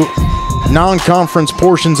into non-conference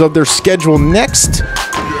portions of their schedule next.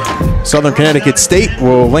 Southern Connecticut State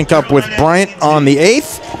will link up with Bryant on the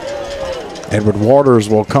 8th. Edward Waters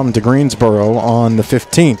will come to Greensboro on the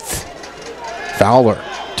 15th. Fowler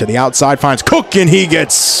to the outside finds Cook, and he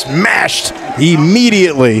gets smashed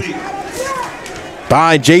immediately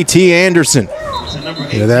by JT Anderson.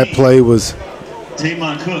 Yeah, that play was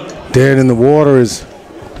dead in the water as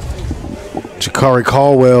Jakari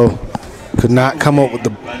Caldwell could not come up with the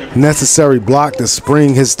necessary block to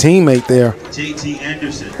spring his teammate there. JT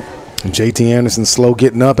Anderson. And JT Anderson slow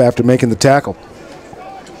getting up after making the tackle.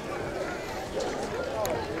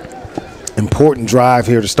 Important drive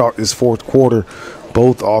here to start this fourth quarter,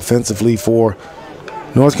 both offensively for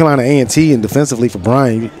North Carolina A&T and defensively for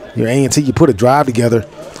Bryant. Your A&T, you put a drive together.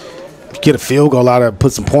 If you get a field goal out of it,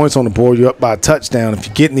 put some points on the board, you're up by a touchdown. If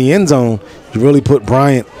you get in the end zone, you really put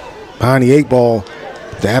Bryant behind the 8 ball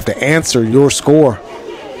to have to answer your score.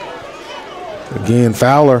 Again,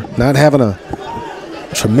 Fowler not having a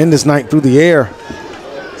tremendous night through the air.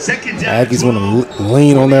 Aggies want to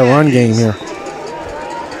lean on their run game here.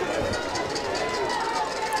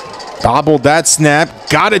 Bobbled that snap,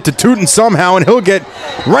 got it to Tootin somehow, and he'll get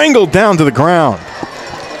wrangled down to the ground.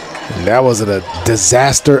 And that was a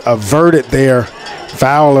disaster averted there.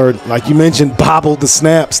 Fowler, like you mentioned, bobbled the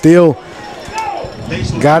snap, still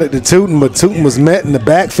got it to Tootin, but Tootin was met in the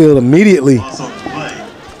backfield immediately.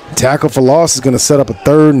 Tackle for loss is going to set up a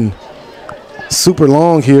third and super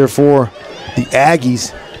long here for the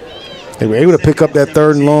Aggies. They were able to pick up that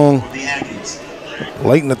third and long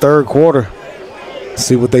late in the third quarter.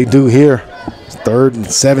 See what they do here. It's 3rd and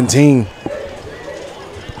 17.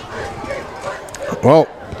 Well,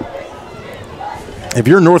 if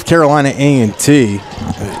you're North Carolina A&T,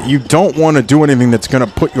 you don't want to do anything that's going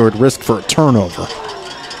to put you at risk for a turnover,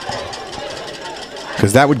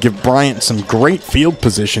 because that would give Bryant some great field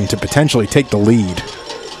position to potentially take the lead.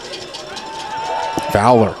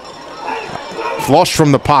 Fowler, flush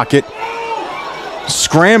from the pocket,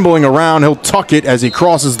 scrambling around. He'll tuck it as he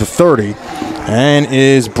crosses the 30 and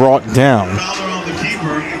is brought down.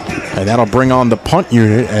 And that'll bring on the punt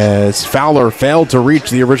unit as Fowler failed to reach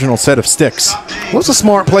the original set of sticks. It was a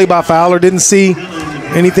smart play by Fowler. Didn't see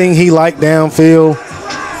anything he liked downfield.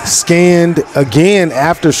 Scanned again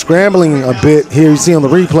after scrambling a bit. Here you see on the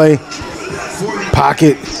replay,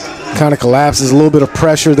 pocket kind of collapses, a little bit of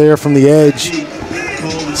pressure there from the edge.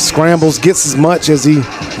 Scrambles, gets as much as he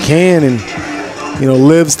can, and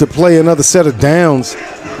lives to play another set of downs.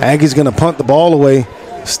 Aggie's going to punt the ball away,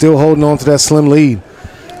 still holding on to that slim lead.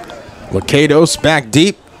 Lacados back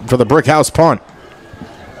deep for the Brickhouse punt.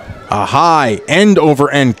 A high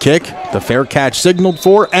end-over-end kick. The fair catch signaled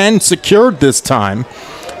for and secured this time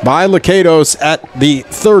by Lacados at the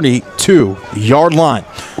 32-yard line.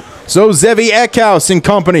 So Zevi Eckhouse and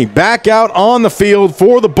company back out on the field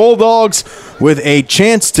for the Bulldogs with a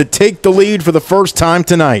chance to take the lead for the first time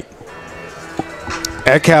tonight.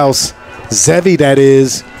 Eckhouse, Zevi that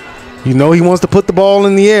is, he wants to put the ball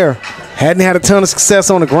in the air. Hadn't had a ton of success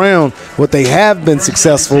on the ground. What they have been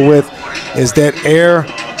successful with is that air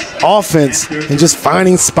offense and just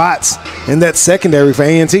finding spots in that secondary for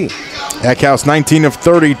A&T. Eckhouse 19 of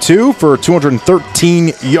 32 for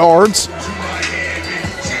 213 yards.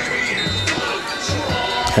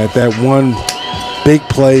 Had that one big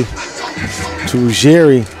play to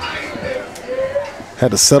Ruggieri.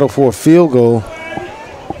 Had to settle for a field goal.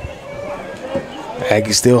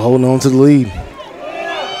 Aggie still holding on to the lead.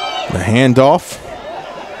 The handoff.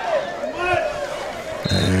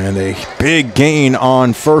 And a big gain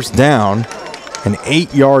on first down. An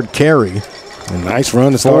 8-yard carry. A nice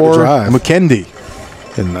run to start the drive. McKendy.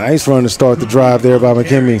 A nice run to start the drive there by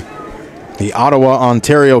McKinney. The Ottawa,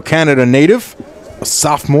 Ontario, Canada native, a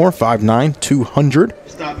sophomore, 5'9", 200.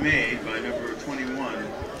 Stop made by number 21.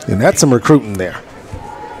 And that's some recruiting there.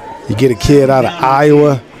 You get a kid out of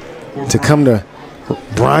Iowa to come to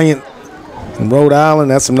Bryant in Rhode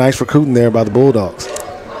Island. That's some nice recruiting there by the Bulldogs.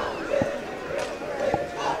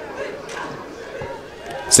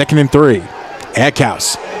 2nd and 3.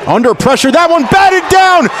 Eckhouse under pressure. That one batted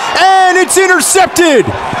down, and it's intercepted.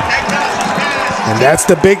 And that's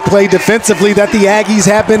the big play defensively that the Aggies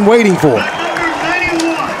have been waiting for.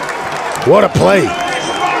 What a play.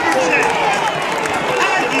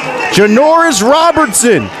 Janoris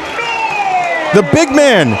Robertson, the big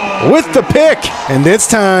man with the pick. And this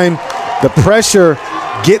time, the pressure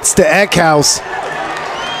gets to Eckhouse.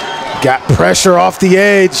 Got pressure off the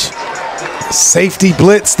edge. Safety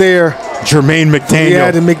blitz there. Jermaine McDaniel.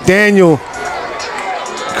 Yeah, the McDaniel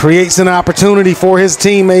creates an opportunity for his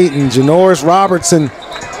teammate, and Janoris Robertson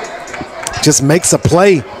just makes a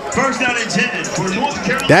play. First down and 10 for North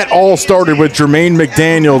Carolina. That all started with Jermaine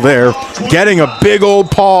McDaniel there, getting a big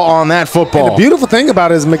old paw on that football. And the beautiful thing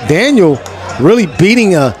about it is McDaniel really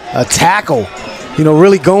beating a tackle, you know,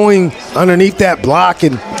 really going underneath that block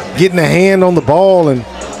and getting a hand on the ball, and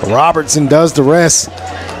Robertson does the rest.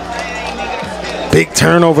 Big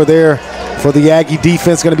turnover there for the Aggie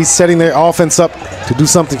defense, going to be setting their offense up to do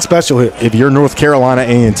something special here. If you're North Carolina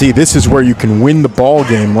A&T, this is where you can win the ball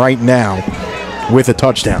game right now with a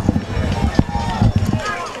touchdown.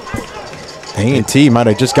 A&T might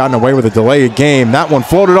have just gotten away with a delay of game. That one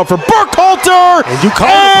floated up for Burkhalter, and you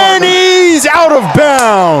called it, he's out of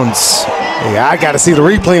bounds. Yeah, I got to see the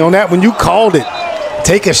replay on that when you called it.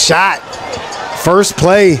 Take a shot. First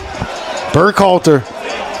play, Burkhalter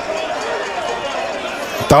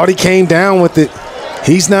thought he came down with it.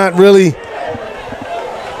 He's not really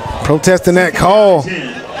protesting that call.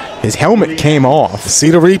 His helmet came off.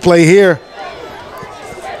 See the replay here.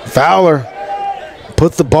 Fowler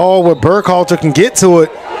puts the ball where Burkhalter can get to it.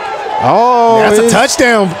 Oh, that's a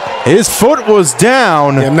touchdown. His foot was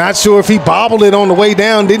down. I'm not sure if he bobbled it on the way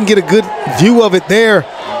down. Didn't get a good view of it there.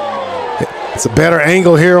 It's a better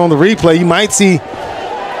angle here on the replay. You might see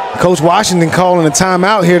Coach Washington calling a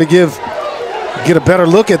timeout here to get a better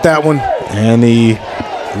look at that one. And the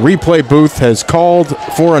replay booth has called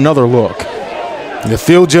for another look. The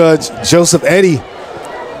field judge, Joseph Eddy,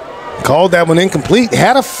 called that one incomplete.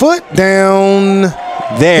 Had a foot down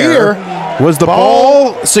there. Was the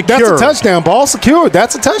ball secured? That's a touchdown. Ball secured.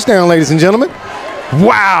 That's a touchdown, ladies and gentlemen.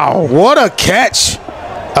 Wow. What a catch.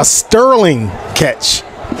 A sterling catch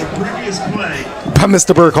by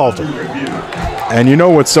Mr. Burkhalter. And you know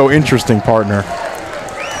what's so interesting, partner,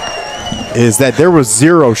 is that there was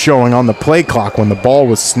 0 showing on the play clock when the ball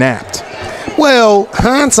was snapped. Well,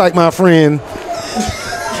 hindsight, my friend,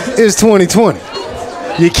 is 2020.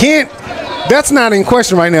 You can't. That's not in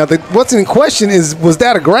question right now. What's in question is, was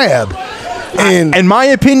that a grab? And in my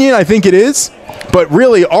opinion, I think it is. But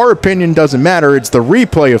really, our opinion doesn't matter. It's the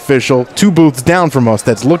replay official 2 booths down from us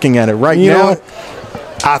that's looking at it right now.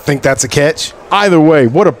 I think that's a catch. Either way,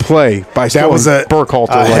 what a play by Burkhalter.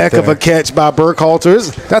 A heck of a catch by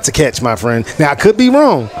Burkhalter. That's a catch, my friend. Now, I could be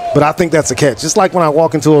wrong, but I think that's a catch. Just like when I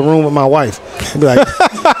walk into a room with my wife. I'll be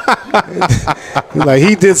like,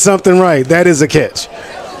 he did something right. That is a catch.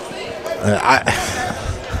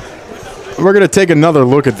 We're going to take another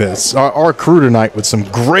look at this. Our crew tonight with some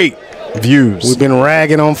great views. We've been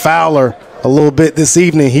ragging on Fowler a little bit this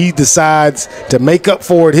evening. He decides to make up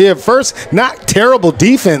for it here. First, not terrible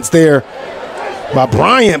defense there by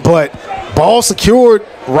Bryant, but ball secured,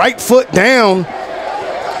 right foot down.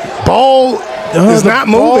 Ball is not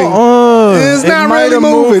moving. It's not really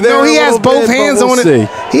moving. No, he has both hands on it.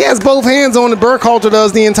 He has both hands on it. Burkhalter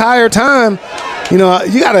does the entire time. You know,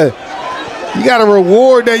 you gotta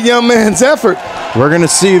reward that young man's effort. We're gonna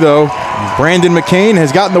see though. Brandon McCain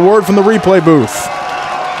has gotten the word from the replay booth.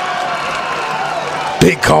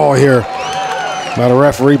 Big call here by the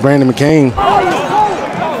referee, Brandon McCain.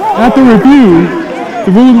 After review,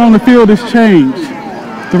 the ruling on the field is changed.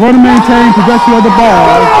 The runner maintained possession of the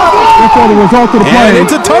ball. Therefore, the result of the play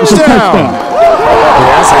it's a touchdown.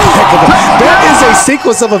 That is a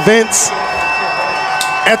sequence of events.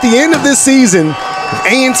 At the end of this season,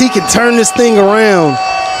 A&T can turn this thing around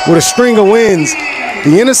with a string of wins.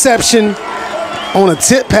 The interception on a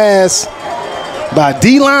tip pass by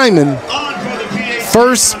D. Lyman.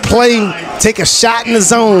 First play, take a shot in the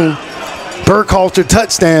zone. Burkhalter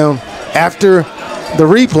touchdown after the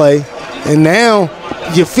replay. And now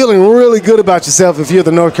you're feeling really good about yourself if you're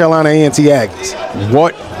the North Carolina A&T Aggies.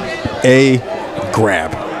 What a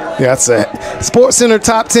grab. Yeah, that's a Sports Center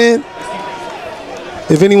top 10.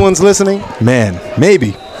 if anyone's listening? Man,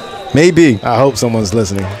 maybe. Maybe. I hope someone's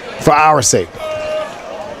listening for our sake.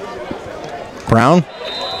 Brown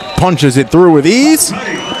punches it through with ease.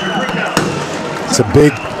 It's a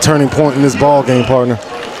big turning point in this ball game, partner.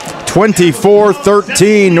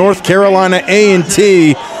 24-13, North Carolina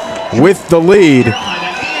A&T with the lead.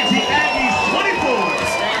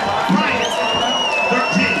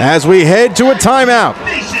 As we head to a timeout,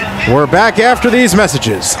 we're back after these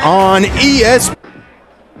messages on ESPN.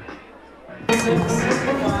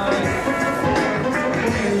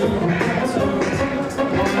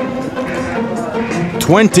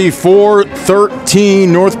 24-13,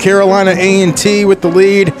 North Carolina A&T with the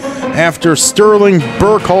lead after Sterling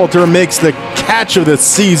Burkhalter makes the catch of the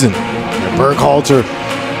season. Burkhalter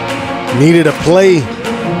needed a play.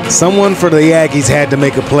 Someone for the Aggies had to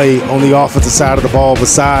make a play on the offensive side of the ball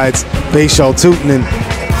besides Bashaw Tootin, and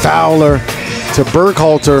Fowler to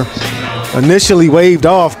Burkhalter initially waved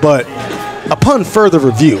off, but upon further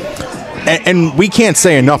review. And we can't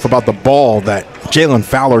say enough about the ball that Jalen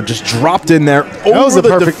Fowler just dropped in there over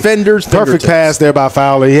the defender's perfect pass there by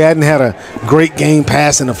Fowler. He hadn't had a great game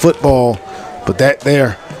passing the football, but that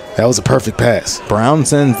was a perfect pass. Brown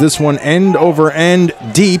sends this one end over end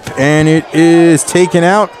deep, and it is taken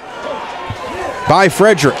out by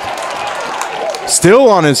Frederick. Still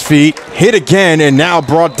on his feet, hit again, and now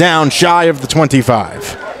brought down shy of the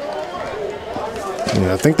 25.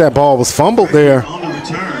 Yeah, I think that ball was fumbled there.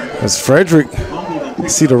 As Frederick,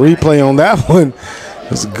 see the replay on that one.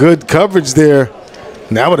 There's good coverage there.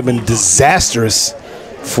 And that would have been disastrous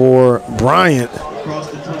for Bryant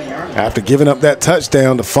after giving up that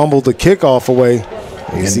touchdown to fumble the kickoff away.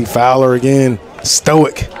 You see Fowler again,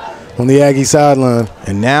 stoic on the Aggie sideline.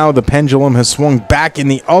 And now the pendulum has swung back in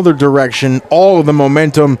the other direction. All of the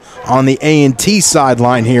momentum on the A&T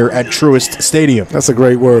sideline here at Truist Stadium. That's a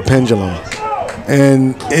great word, pendulum.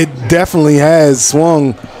 And it definitely has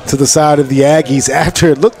swung to the side of the Aggies after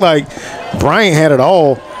it looked like Bryant had it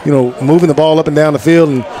all, moving the ball up and down the field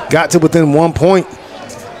and got to within 1 point.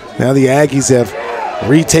 Now the Aggies have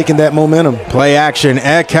retaken that momentum. Play action,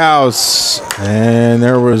 Eckhouse. And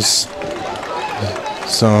there was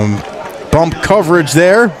some bump coverage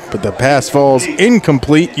there, but the pass falls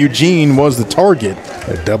incomplete. Eugene was the target.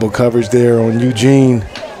 A double coverage there on Eugene.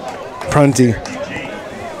 Prunty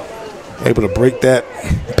able to break that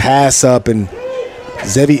pass up, and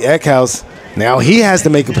Zevi Eckhouse, now he has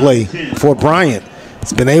to make a play for Bryant.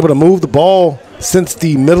 He's been able to move the ball since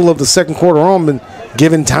the middle of the second quarter on, been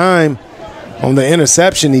given time on the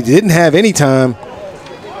interception. He didn't have any time.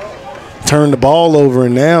 Turned the ball over,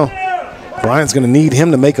 and now Bryant's going to need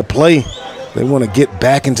him to make a play. They want to get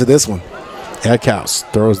back into this one. Eckhouse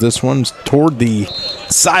throws this one toward the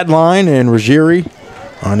sideline, and Ruggieri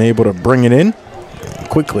unable to bring it in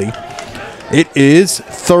quickly. It is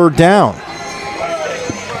third down.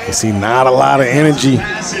 You see not a lot of energy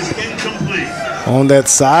on that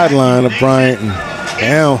sideline of Bryant. And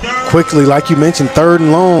now, quickly, like you mentioned, third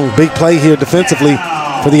and long. Big play here defensively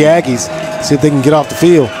for the Aggies. See if they can get off the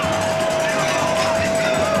field.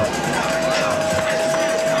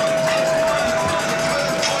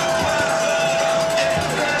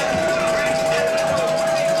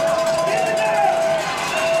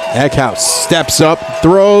 Eckhouse steps up,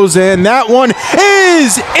 throws, and that one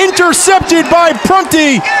is intercepted by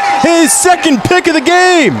Prunty, his second pick of the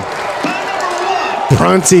game.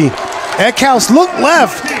 Prunty. Eckhouse looked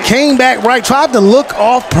left, came back right, tried to look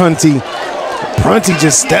off Prunty. Prunty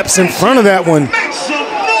just steps in front of that one.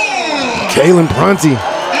 Kalen Prunty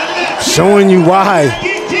showing you why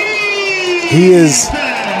he is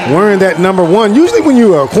wearing that number 1. Usually when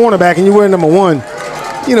you're a cornerback and you wear number 1,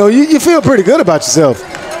 you feel pretty good about yourself.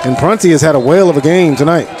 And Prunty has had a whale of a game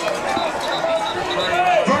tonight.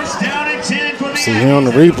 See here on the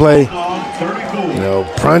replay,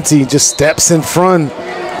 Prunty just steps in front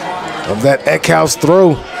of that Eckhouse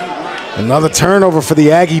throw. Another turnover for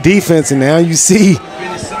the Aggie defense, and now you see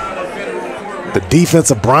the defense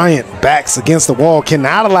of Bryant backs against the wall,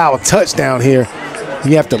 cannot allow a touchdown here.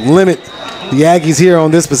 You have to limit the Aggies here on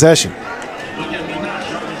this possession.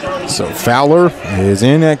 So Fowler is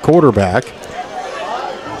in at quarterback.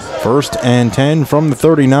 1st and 10 from the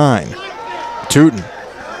 39. Tootin.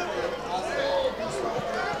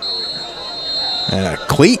 And a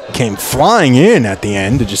cleat came flying in at the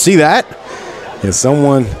end. Did you see that? Yeah,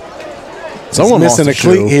 someone lost missing a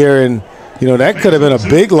cleat here, and that could have been a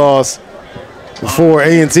big loss for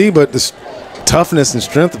A&T, but the toughness and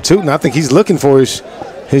strength of Tootin, I think he's looking for his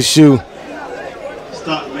shoe.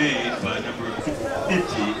 Stop made by number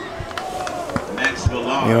 50, Max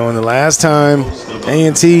Villar. And the last time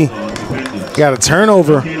A&T got a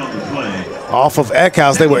turnover off of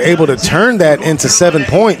Eckhouse. They were able to turn that into 7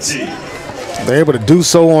 points. They're able to do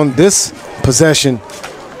so on this possession.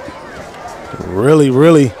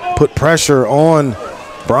 Really put pressure on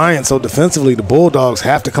Bryant. So defensively, the Bulldogs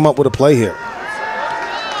have to come up with a play here.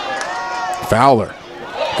 Fowler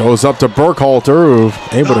goes up to Burkhalter,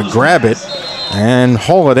 who's able to grab it and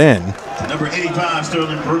haul it in. Number 85,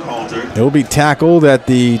 Sterling Burkhalter. It will be tackled at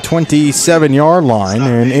the 27-yard line,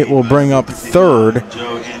 and it will bring up 3rd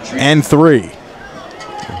and 3.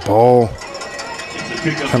 The ball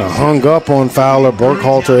kind of hung up on Fowler.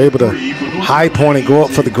 Burkhalter able to high point it, go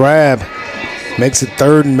up for the grab. Makes it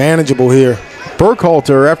 3rd and manageable here.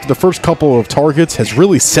 Burkhalter, after the first couple of targets, has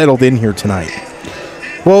really settled in here tonight.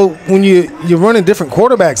 Well, when you're running different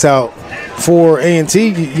quarterbacks out for A&T,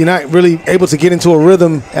 you're not really able to get into a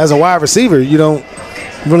rhythm as a wide receiver. You don't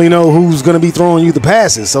really know who's going to be throwing you the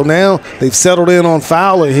passes. So now they've settled in on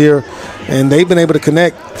Fowler here, and they've been able to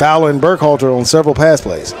connect Fowler and Burkhalter on several pass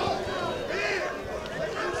plays.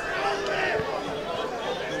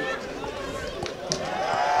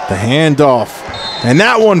 The handoff, and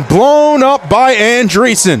that one blown up by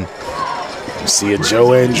Andreessen. You see a Joe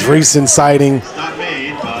Andreessen sighting.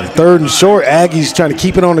 3rd and short. Aggies trying to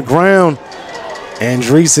keep it on the ground.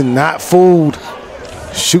 Andreessen not fooled.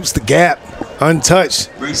 Shoots the gap, untouched.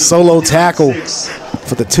 Solo tackle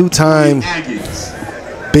for the 2-time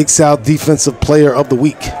Big South Defensive Player of the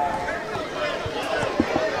Week.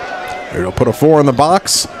 It'll put a 4 in the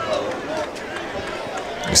box.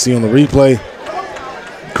 You see on the replay,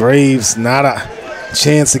 Graves not a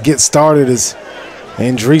chance to get started as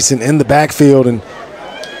Andreessen in the backfield, and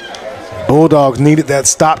Bulldogs needed that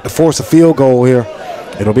stop to force a field goal here.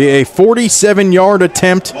 It'll be a 47-yard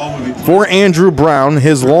attempt for Andrew Brown.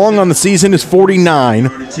 His long on the season is 49.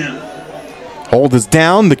 Hold is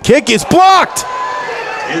down. The kick is blocked.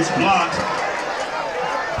 It's blocked.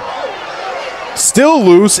 Still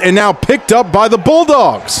loose and now picked up by the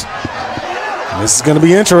Bulldogs. This is going to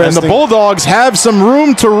be interesting. And the Bulldogs have some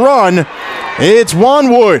room to run. It's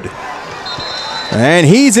Wanwood. And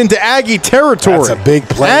he's into Aggie territory. That's a big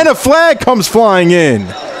play. And a flag comes flying in.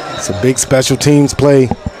 It's a big special teams play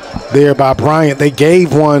there by Bryant. They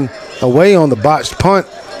gave one away on the botched punt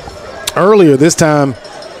earlier. This time,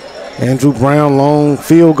 Andrew Brown, long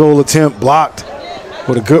field goal attempt blocked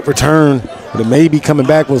with a good return. But it may be coming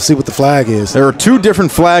back. We'll see what the flag is. There are 2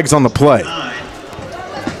 different flags on the play.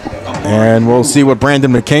 And we'll see what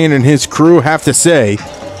Brandon McCain and his crew have to say.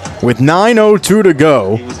 With 9:02 to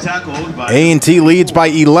go, A&T leads by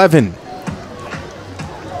 11.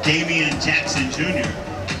 Damian Jackson Jr.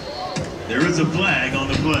 There is a flag on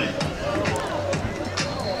the play.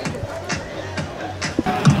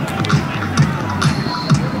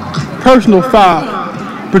 Personal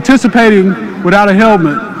foul. Participating without a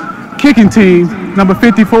helmet. Kicking team, number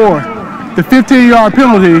 54. The 15-yard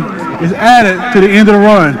penalty is added to the end of the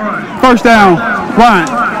run. First down, Bryant.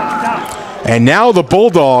 And now the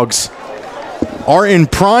Bulldogs are in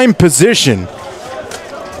prime position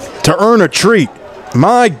to earn a treat.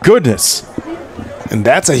 My goodness. And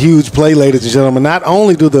that's a huge play, ladies and gentlemen. Not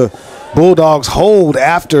only do the Bulldogs hold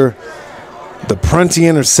after the Prunty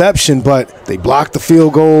interception, but they block the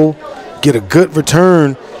field goal, get a good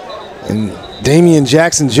return, and Damian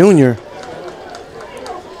Jackson Jr.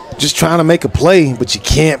 just trying to make a play, but you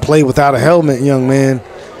can't play without a helmet, young man.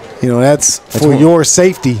 You know, that's for your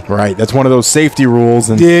safety. Right, that's one of those safety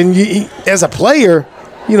rules. And then as a player,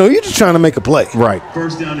 you know, you're just trying to make a play. Right.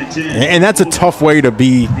 First down and 10. And that's a tough way to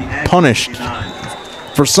be punished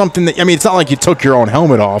for something that, I mean, it's not like you took your own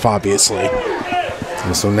helmet off, obviously.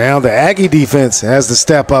 And so now the Aggie defense has to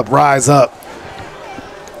step up, rise up,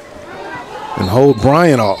 and hold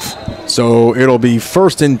Bryant off. So it'll be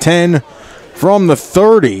 1st and 10 from the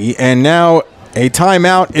 30, and now a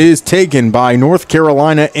timeout is taken by North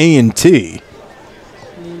Carolina A&T.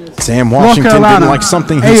 Sam Washington didn't like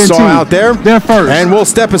something he saw out there. They're first. And we'll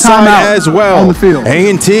step aside as well. On the field.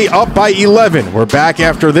 A&T up by 11. We're back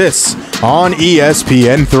after this on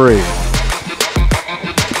ESPN3.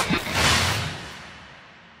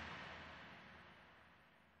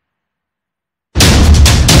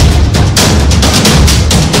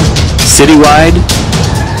 Citywide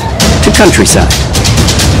to countryside.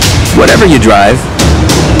 Whatever you drive,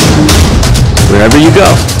 wherever you go.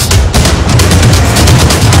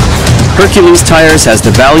 Hercules Tires has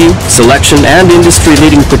the value, selection, and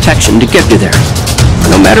industry-leading protection to get you there,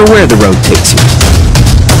 no matter where the road takes you.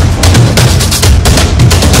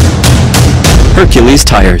 Hercules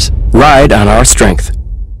Tires. Ride on our strength.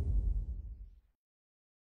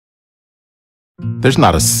 There's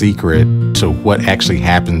not a secret to what actually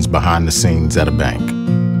happens behind the scenes at a bank.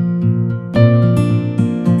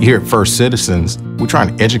 Here at First Citizens, we're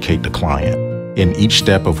trying to educate the client in each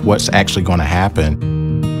step of what's actually going to happen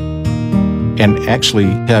and actually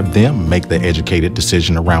have them make the educated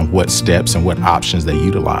decision around what steps and what options they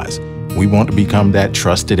utilize. We want to become that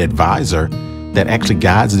trusted advisor that actually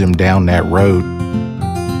guides them down that road,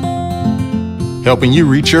 helping you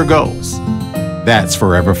reach your goals. That's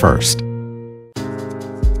Forever First.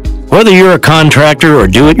 Whether you're a contractor or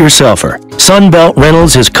do-it-yourselfer, Sunbelt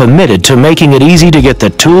Rentals is committed to making it easy to get the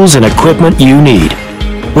tools and equipment you need.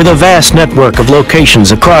 With a vast network of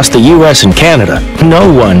locations across the U.S. and Canada,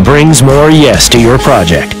 no one brings more yes to your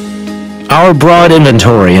project. Our broad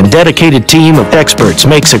inventory and dedicated team of experts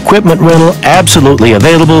makes equipment rental absolutely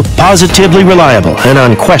available, positively reliable, and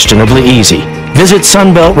unquestionably easy. Visit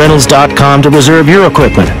sunbeltrentals.com to reserve your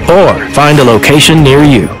equipment or find a location near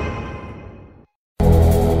you.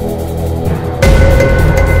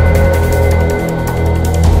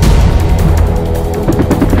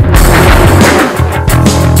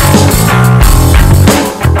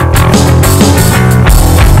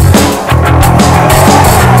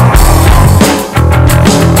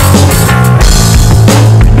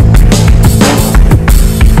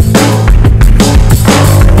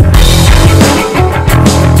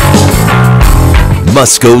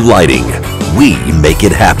 Musco Lighting. We make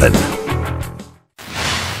it happen.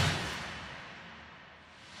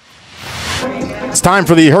 It's time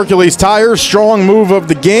for the Hercules Tires strong move of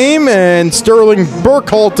the game, and Sterling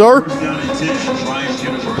Burkhalter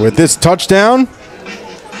with this touchdown.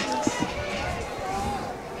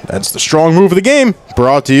 That's the strong move of the game,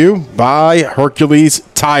 brought to you by Hercules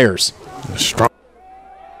Tires. Strong.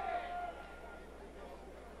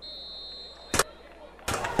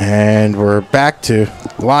 And we're back to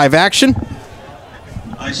live action.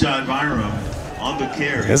 Ishad Byram on the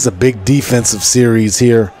carry. This is a big defensive series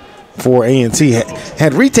here for A&T.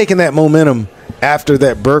 Had retaken that momentum after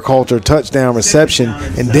that Burkhalter touchdown reception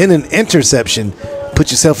and then an interception, put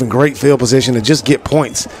yourself in great field position to just get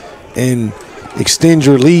points and extend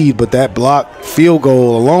your lead. But that blocked field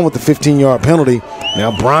goal along with the 15-yard penalty,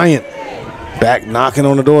 now Bryant back knocking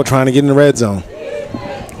on the door trying to get in the red zone.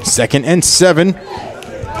 2nd and 7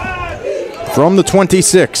 from the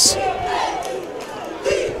 26.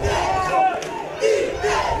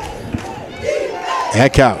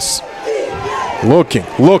 Eckhouse looking,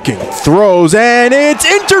 throws, and it's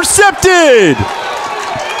intercepted.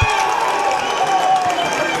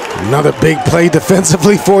 Another big play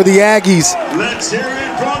defensively for the Aggies. Let's hear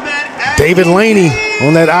it from that David Laney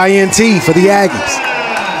on that INT for the Aggies.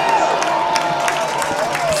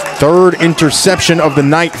 3rd interception of the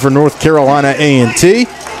night for North Carolina A&T.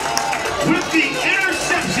 with the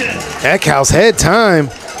interception. Eckhouse had time.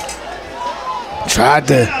 Tried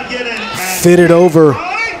to fit it over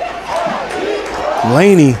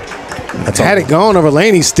Laney. Had it gone over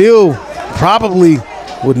Laney, still probably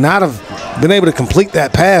would not have been able to complete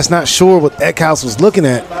that pass. Not sure what Eckhouse was looking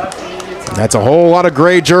at. That's a whole lot of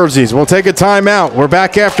gray jerseys. We'll take a timeout. We're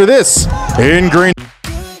back after this in Green.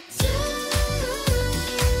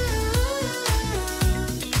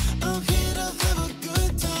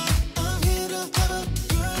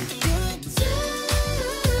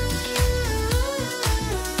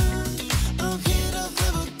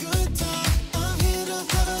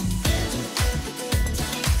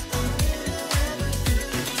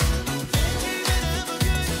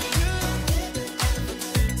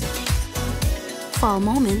 Fall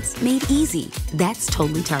moments made easy. That's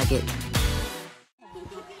totally Target.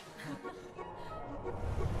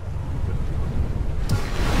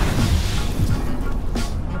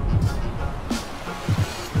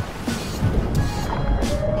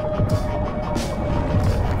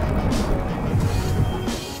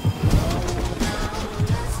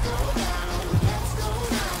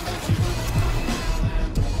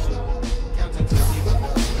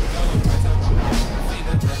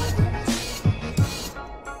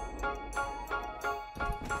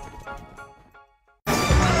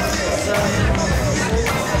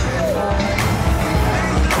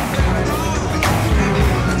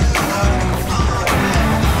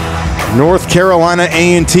 North Carolina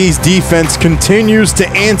A&T's defense continues to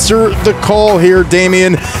answer the call here,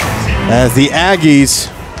 Damian, as the Aggies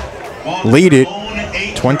lead it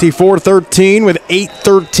 24-13 with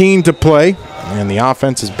 8:13 to play. And the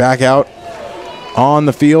offense is back out on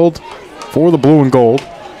the field for the blue and gold.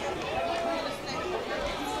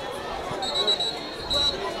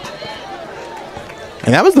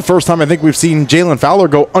 And that was the first time I think we've seen Jalen Fowler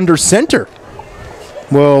go under center.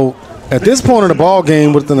 Well, at this point in the ball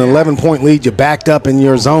game, with an 11-point lead, you're backed up in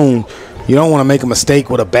your zone. You don't want to make a mistake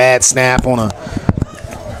with a bad snap on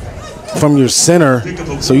from your center,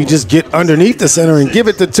 so you just get underneath the center and give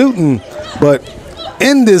it to Tootin. But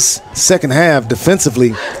in this second half, defensively,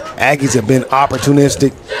 Aggies have been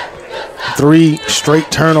opportunistic. 3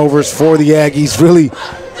 straight turnovers for the Aggies, really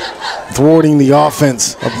thwarting the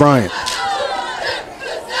offense of Bryant.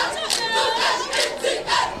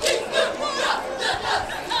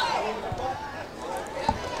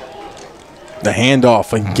 The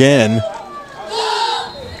handoff again.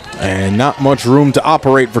 And not much room to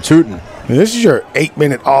operate for Tootin. This is your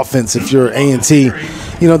 8-minute offense if you're A&T.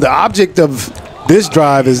 You know, the object of this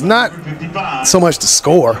drive is not so much to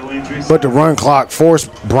score, but to run clock, force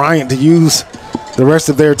Bryant to use the rest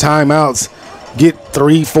of their timeouts, get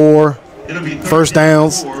 3, 4 first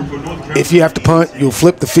downs. If you have to punt, you'll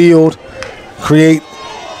flip the field, create,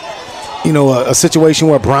 you know, a situation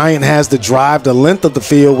where Bryant has to drive the length of the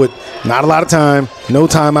field with not a lot of time, no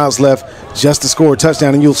timeouts left, just to score a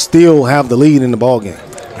touchdown, and you'll still have the lead in the ballgame.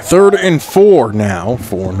 3rd and 4 now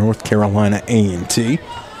for North Carolina A&T.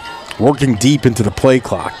 Working deep into the play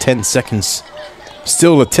clock. 10 seconds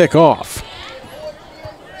still to tick off.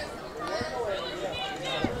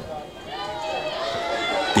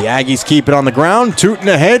 The Aggies keep it on the ground. Tootin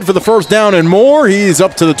ahead for the first down and more. He's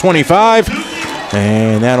up to the 25.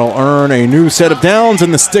 And that'll earn a new set of downs,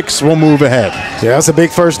 and the Sticks will move ahead. Yeah, that's a big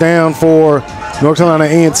first down for North Carolina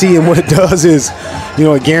A&T, and what it does is, you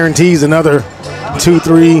know, it guarantees another 2,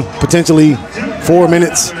 3, potentially 4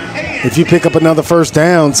 minutes if you pick up another first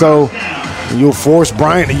down. So you'll force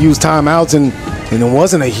Bryant to use timeouts, and it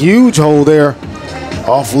wasn't a huge hole there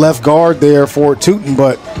off left guard there for Tootin,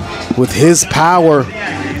 but with his power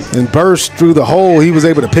and burst through the hole, he was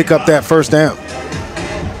able to pick up that first down.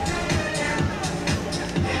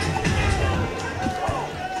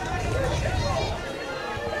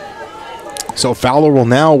 So Fowler will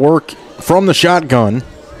now work from the shotgun.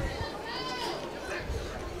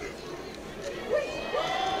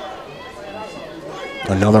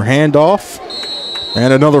 Another handoff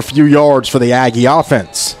and another few yards for the Aggie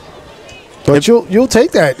offense. But you'll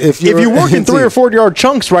take that if you work in 3 or 4 yard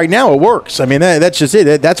chunks right now. It works. I mean, that's just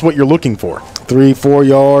it. That's what you're looking for. 3, 4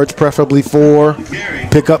 yards, preferably 4.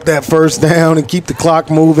 Pick up that first down and keep the clock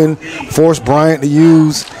moving. Force Bryant to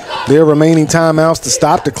use their remaining timeouts to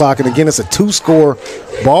stop the clock. And again, it's a 2-score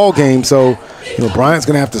ball game, so you know Bryant's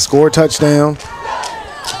going to have to score a touchdown,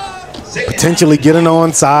 potentially get an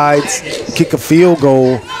onside, kick a field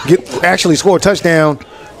goal, actually score a touchdown,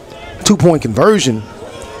 2-point conversion.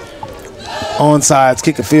 Onsides,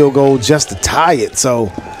 kick a field goal just to tie it.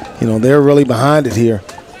 So, you know, they're really behind it here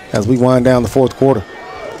as we wind down the 4th quarter.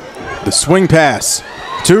 The swing pass.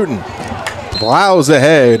 Tootin plows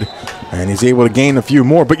ahead, and he's able to gain a few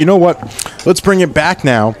more. But you know what? Let's bring it back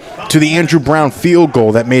now to the Andrew Brown field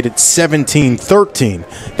goal that made it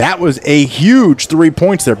 17-13. That was a huge 3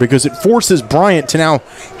 points there because it forces Bryant to now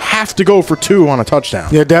have to go for 2 on a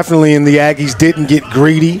touchdown. Yeah, definitely, and the Aggies didn't get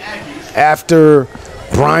greedy after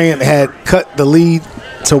Bryant had cut the lead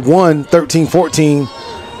to 1,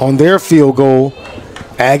 13-14 on their field goal.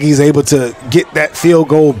 Aggies able to get that field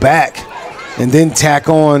goal back and then tack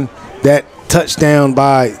on that touchdown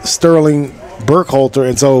by Sterling Burkhalter.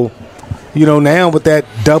 And so, you know, now with that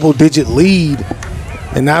double-digit lead,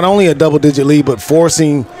 and not only a double-digit lead, but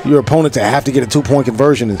forcing your opponent to have to get a 2-point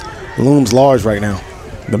conversion looms large right now.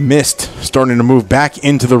 The mist starting to move back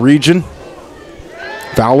into the region.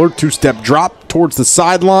 Fowler, 2-step drop towards the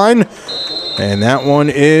sideline, and that one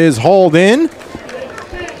is hauled in.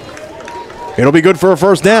 It'll be good for a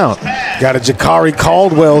first down. Got a Jakari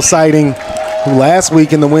Caldwell sighting, who last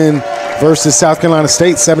week in the win versus South Carolina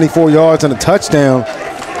State, 74 yards and a touchdown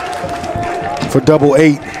for double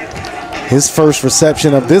 8. His first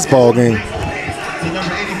reception of this ball game.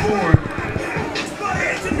 Number 84,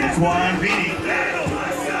 Quan Beatty.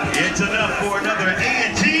 It's enough for another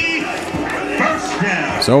A&T first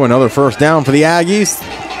down. So another first down for the Aggies.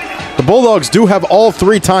 The Bulldogs do have all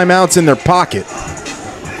 3 timeouts in their pocket.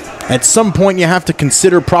 At some point, you have to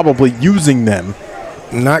consider probably using them.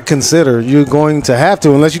 Not consider. You're going to have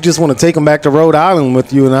to, unless you just want to take them back to Rhode Island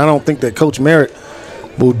with you, and I don't think that Coach Merritt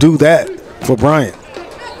will do that for Bryant.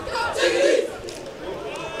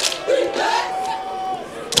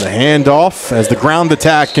 The handoff as the ground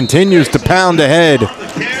attack continues to pound ahead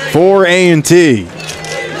for A&T.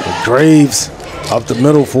 Graves up the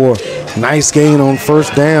middle for a nice gain on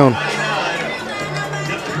first down.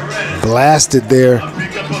 Blasted there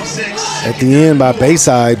at the end by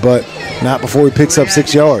Bayside, but not before he picks up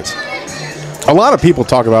 6 yards. A lot of people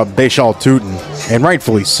talk about Bayshal Tootin, and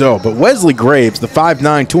rightfully so, but Wesley Graves, the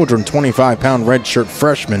 5'9", 225-pound redshirt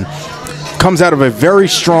freshman, comes out of a very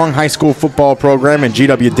strong high school football program in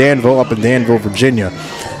GW Danville up in Danville, Virginia.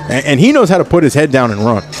 And he knows how to put his head down and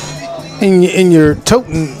run. And you're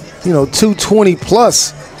toting, 220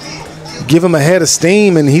 plus. Give him a head of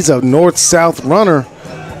steam, and he's a north-south runner.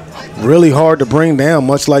 Really hard to bring down,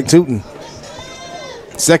 much like Tootin.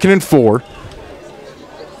 2nd and 4.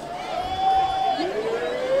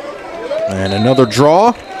 And another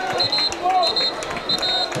draw.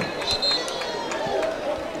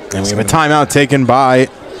 And we have a timeout taken by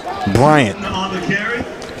Bryant.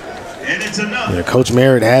 Yeah, Coach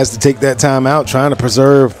Merritt has to take that timeout, trying to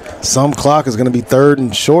preserve some clock. Is going to be 3rd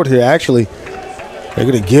and short here. Actually, they're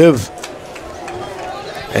going to give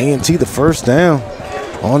A&T the first down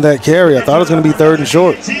on that carry. I thought it was going to be 3rd and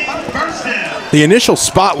short. The initial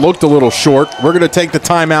spot looked a little short. We're going to take the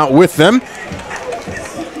timeout with them.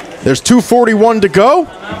 There's 2:41 to go.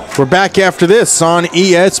 We're back after this on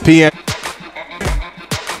ESPN.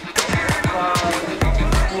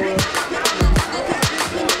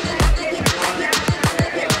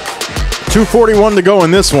 .241 to go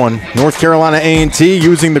in this one. North Carolina A&T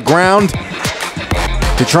using the ground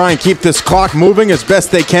to try and keep this clock moving as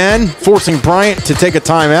best they can, forcing Bryant to take a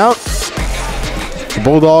timeout. The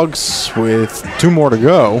Bulldogs with 2 more to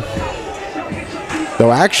go.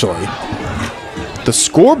 Though actually, the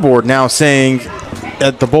scoreboard now saying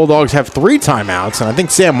that the Bulldogs have 3 timeouts, and I think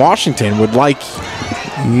Sam Washington would like...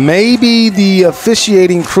 Maybe the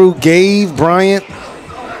officiating crew gave Bryant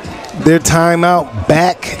their timeout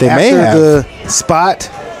back they after may have. the spot.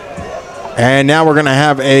 And now we're going to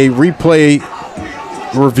have a replay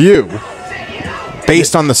review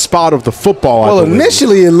based on the spot of the football. Well,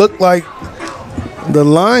 initially it looked like the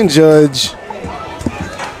line judge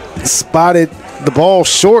spotted the ball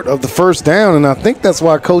short of the first down, and I think that's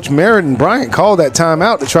why Coach Merritt and Bryant called that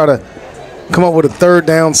timeout to try to come up with a 3rd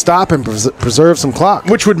down stop and preserve some clock.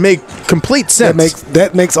 Which would make complete sense.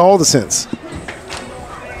 That makes all the sense.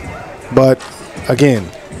 But again,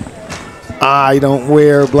 I don't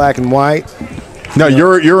wear black and white. No,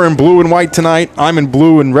 you're in blue and white tonight. I'm in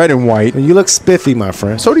blue and red and white. You look spiffy, my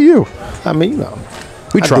friend. So do you. I mean,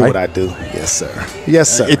 we try. I do what I do. Yes, sir. Yes,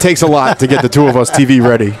 sir. It takes a lot to get the 2 of us TV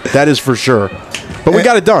ready. That is for sure. But we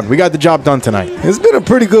got it done. We got the job done tonight. It's been a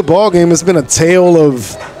pretty good ball game. It's been a tale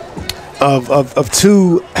of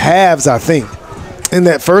 2 halves, I think. In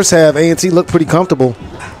that first half, A&T looked pretty comfortable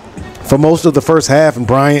for most of the first half, and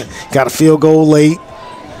Bryant got a field goal late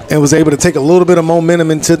and was able to take a little bit of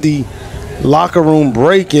momentum into the locker room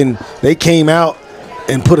break, and they came out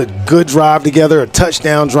and put a good drive together, a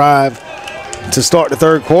touchdown drive to start the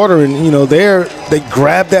 3rd quarter. And they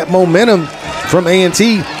grabbed that momentum from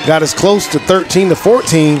A&T, got as close to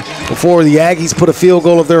 13-14 before the Aggies put a field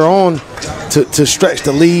goal of their own to stretch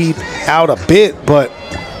the lead out a bit. But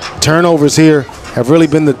turnovers here have really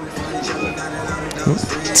been the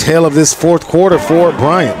tail of this 4th quarter for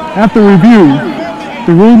Bryant. After review,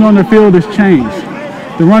 the ruling on the field has changed.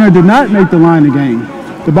 The runner did not make the line of game.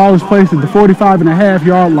 The ball was placed at the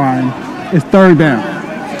 45.5-yard line. It's 3rd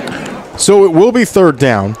down. So it will be 3rd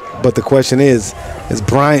down. But the question is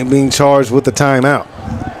Bryant being charged with the timeout?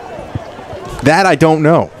 That I don't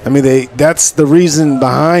know. I mean, that's the reason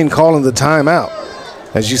behind calling the timeout.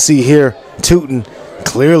 As you see here, Tootin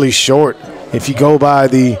clearly short. If you go by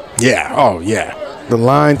the the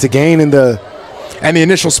line to gain in the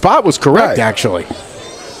initial spot was correct, actually.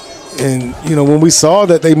 And when we saw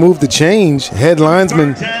that they moved the change, head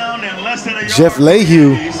linesman Jeff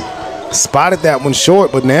Lehue spotted that one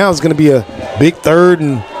short, but now it's going to be a big 3rd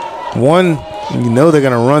and 1. They're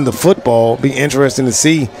going to run the football. Be interesting to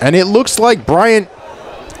see. And it looks like Bryant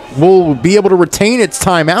will be able to retain its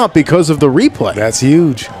timeout because of the replay. That's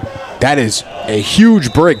huge. That is a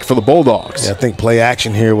huge break for the Bulldogs. Yeah, I think play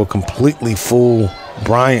action here will completely fool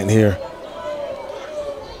Bryant here.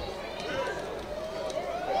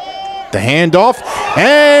 The handoff,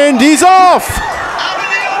 and he's off.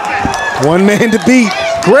 1 man to beat.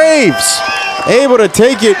 Graves able to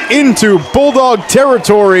take it into Bulldog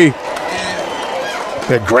territory.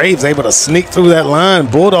 That Graves able to sneak through that line.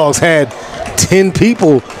 Bulldogs had 10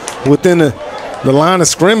 people within the line of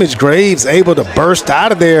scrimmage. Graves able to burst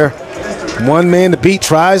out of there. 1 man to beat,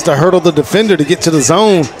 tries to hurdle the defender to get to the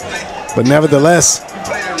zone. But nevertheless,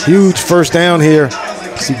 huge first down here.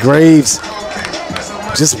 See Graves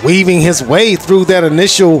just weaving his way through that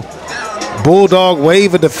initial Bulldog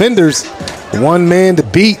wave of defenders. 1 man to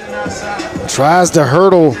beat. Tries to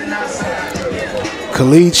hurdle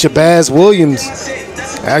Khalid Shabazz Williams.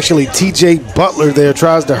 Actually, TJ Butler there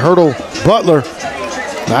tries to hurdle Butler.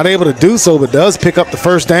 Not able to do so, but does pick up the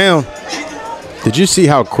first down. Did you see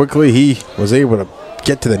how quickly he was able to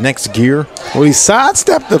get to the next gear? Well, he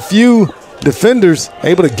sidestepped a few defenders,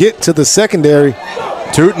 able to get to the secondary.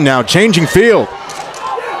 Tootin now changing field.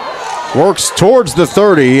 works towards the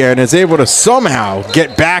 30 and is able to somehow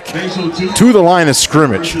get back to the line of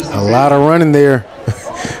scrimmage. A lot of running there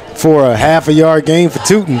for a half-a-yard gain for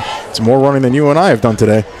Tootin. It's more running than you and I have done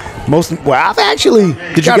today. I've actually...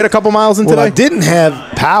 Did you get a couple miles in today? I didn't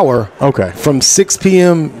have power. Okay. From 6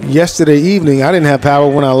 p.m. yesterday evening, I didn't have power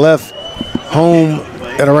when I left home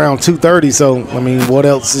at around 2:30. So, I mean, what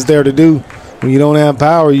else is there to do? When you don't have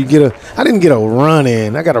power, I didn't get a run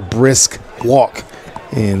in. I got a brisk walk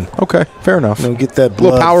in. Okay, fair enough. Get that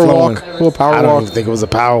blood flowing. A little power walk. I don't even think it was a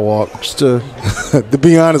power walk. Just to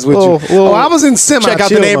be honest with you. I was in semi-chill check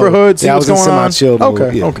out the neighborhood, see what's going on. I was in semi-chill mode.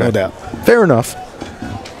 Okay, okay. No doubt. Fair enough.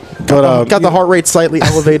 But got the heart rate slightly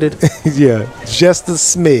elevated. Yeah, just a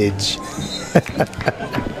smidge.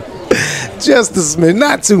 Just a smidge,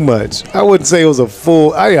 not too much. I wouldn't say it was a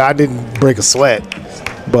full. I didn't break a sweat,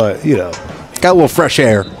 but got a little fresh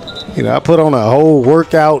air. I put on a whole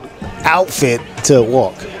workout outfit to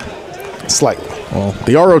walk slightly. Well,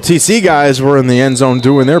 the ROTC guys were in the end zone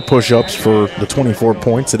doing their push-ups for the 24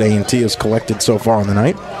 points that A&T has collected so far on the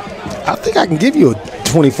night. I think I can give you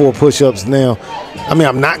 24 push-ups now. I mean,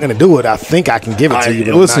 I'm not going to do it. I think I can give it to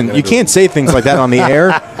you. Listen, you can't say things like that on the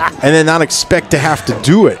air and then not expect to have to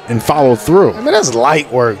do it and follow through. I mean, that's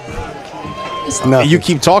light work. It's nothing. You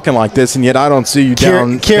keep talking like this, and yet I don't see you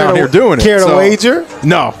down here doing it. Care to wager?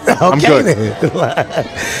 No, I'm good.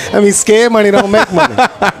 I mean, scared money don't make money.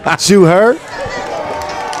 You heard?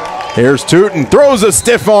 Here's Tootin, throws a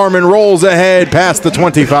stiff arm and rolls ahead past the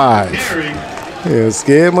 25. Yeah,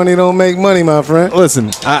 scared money don't make money, my friend.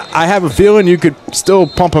 Listen, I have a feeling you could still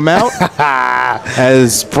pump him out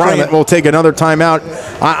as Bryant will take another timeout.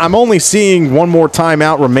 I'm only seeing one more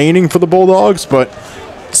timeout remaining for the Bulldogs, but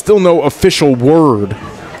still no official word.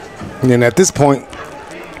 And at this point,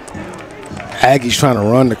 Aggie's trying to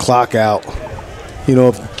run the clock out.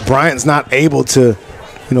 If Bryant's not able to,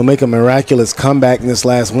 make a miraculous comeback in this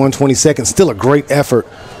last 120 seconds, still a great effort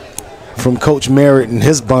from Coach Merritt and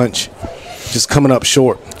his bunch, just coming up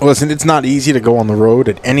short. Listen, it's not easy to go on the road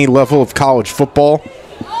at any level of college football,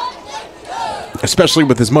 especially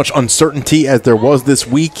with as much uncertainty as there was this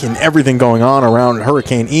week and everything going on around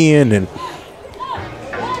Hurricane Ian and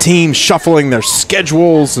teams shuffling their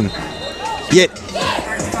schedules, and yet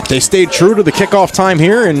they stayed true to the kickoff time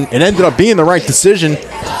here, and it ended up being the right decision.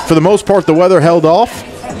 For the most part, the weather held off,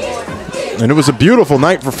 and it was a beautiful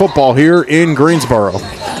night for football here in Greensboro.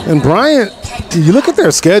 And Bryant, you look at their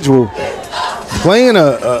schedule, playing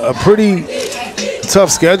a pretty tough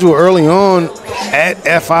schedule early on at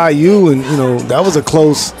FIU, and that was a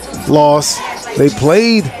close loss. They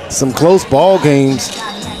played some close ball games.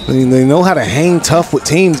 I mean, they know how to hang tough with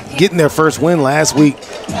teams, getting their first win last week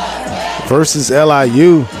versus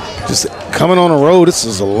LIU. Just coming on the road. This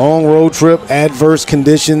is a long road trip, adverse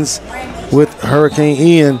conditions with Hurricane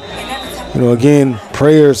Ian. Again,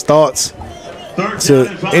 prayers, thoughts to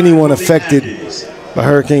anyone affected by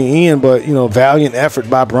Hurricane Ian, but, valiant effort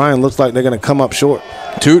by Bryant. Looks like they're going to come up short.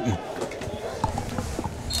 Tootin.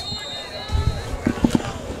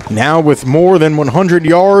 Now with more than 100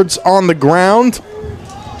 yards on the ground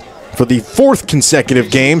for the 4th consecutive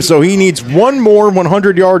game, so he needs one more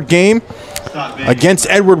 100-yard game against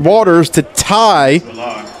Edward Waters to tie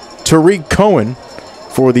Tariq Cohen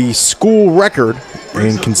for the school record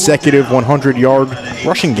in consecutive 100-yard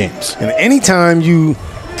rushing games. And anytime you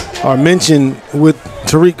are mentioned with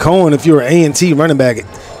Tariq Cohen, if you're an A&T running back,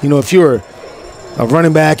 if you're a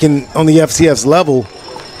running back on the FCS level,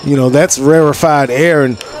 that's rarefied air.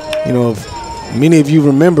 And, if many of you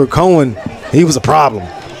remember Cohen, he was a problem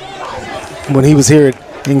when he was here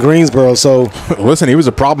in Greensboro. So listen, he was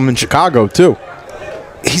a problem in Chicago too.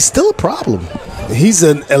 He's still a problem. He's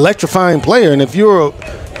an electrifying player, and if you're a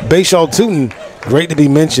Bayshaw Tootin, great to be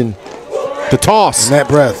mentioned. The toss in that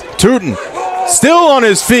breath. Tootin still on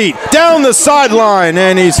his feet down the sideline,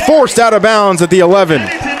 and he's forced out of bounds at the 11.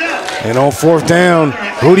 And on 4th down,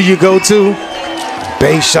 who do you go to?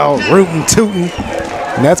 Bayshaw rootin' Tootin,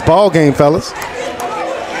 and that's ball game, fellas.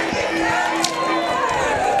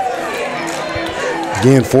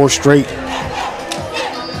 Again, 4 straight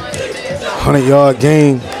 100-yard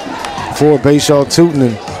game for Bayshaw Tootin.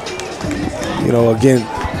 And, again,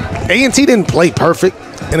 A&T didn't play perfect,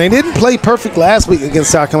 and they didn't play perfect last week against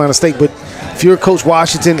South Carolina State. But if you're Coach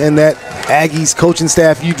Washington and that Aggies coaching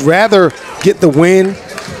staff, you'd rather get the win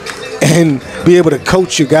and be able to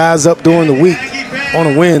coach your guys up during the week on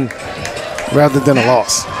a win rather than a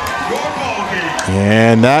loss.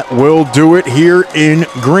 And that will do it here in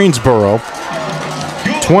Greensboro.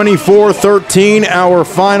 24-13, our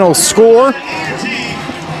final score.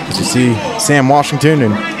 As you see, Sam Washington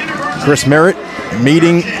and Chris Merritt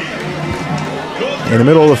meeting in the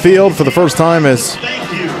middle of the field for the first time as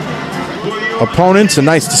opponents. A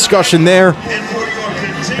nice discussion there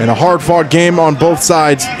and a hard-fought game on both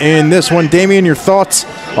sides in this one. Damian, your thoughts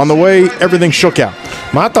on the way everything shook out?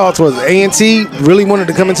 My thoughts was A&T really wanted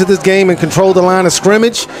to come into this game and control the line of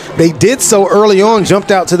scrimmage. They did so early on,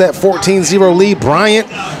 jumped out to that 14-0 lead. Bryant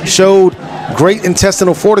showed great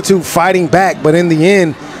intestinal fortitude fighting back, but in the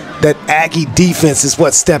end, that Aggie defense is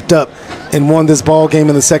what stepped up and won this ball game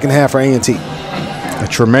in the second half for A&T. A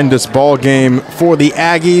tremendous ball game for the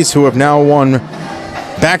Aggies, who have now won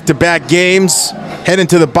back-to-back games, head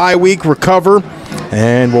into the bye week, recover,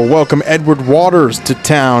 and will welcome Edward Waters to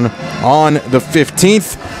town on the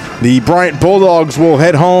 15th. The Bryant Bulldogs will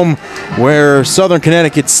head home, where Southern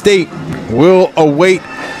Connecticut State will await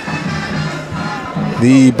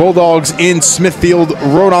the Bulldogs in Smithfield,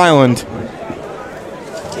 Rhode Island,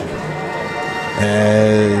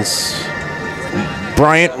 as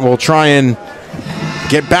Bryant will try and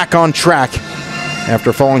get back on track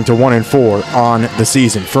after falling to 1-4 on the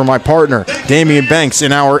season. For my partner, Damian Banks,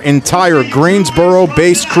 and our entire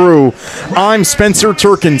Greensboro-based crew, I'm Spencer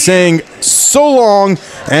Turkin saying so long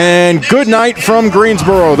and good night from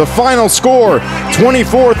Greensboro. The final score,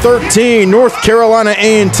 24-13, North Carolina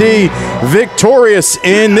A&T victorious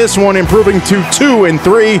in this one, improving to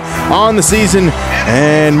 2-3 on the season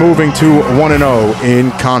and moving to 1-0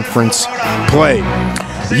 in conference play.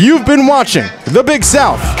 You've been watching The Big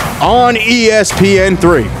South on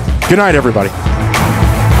ESPN3. Good night, everybody.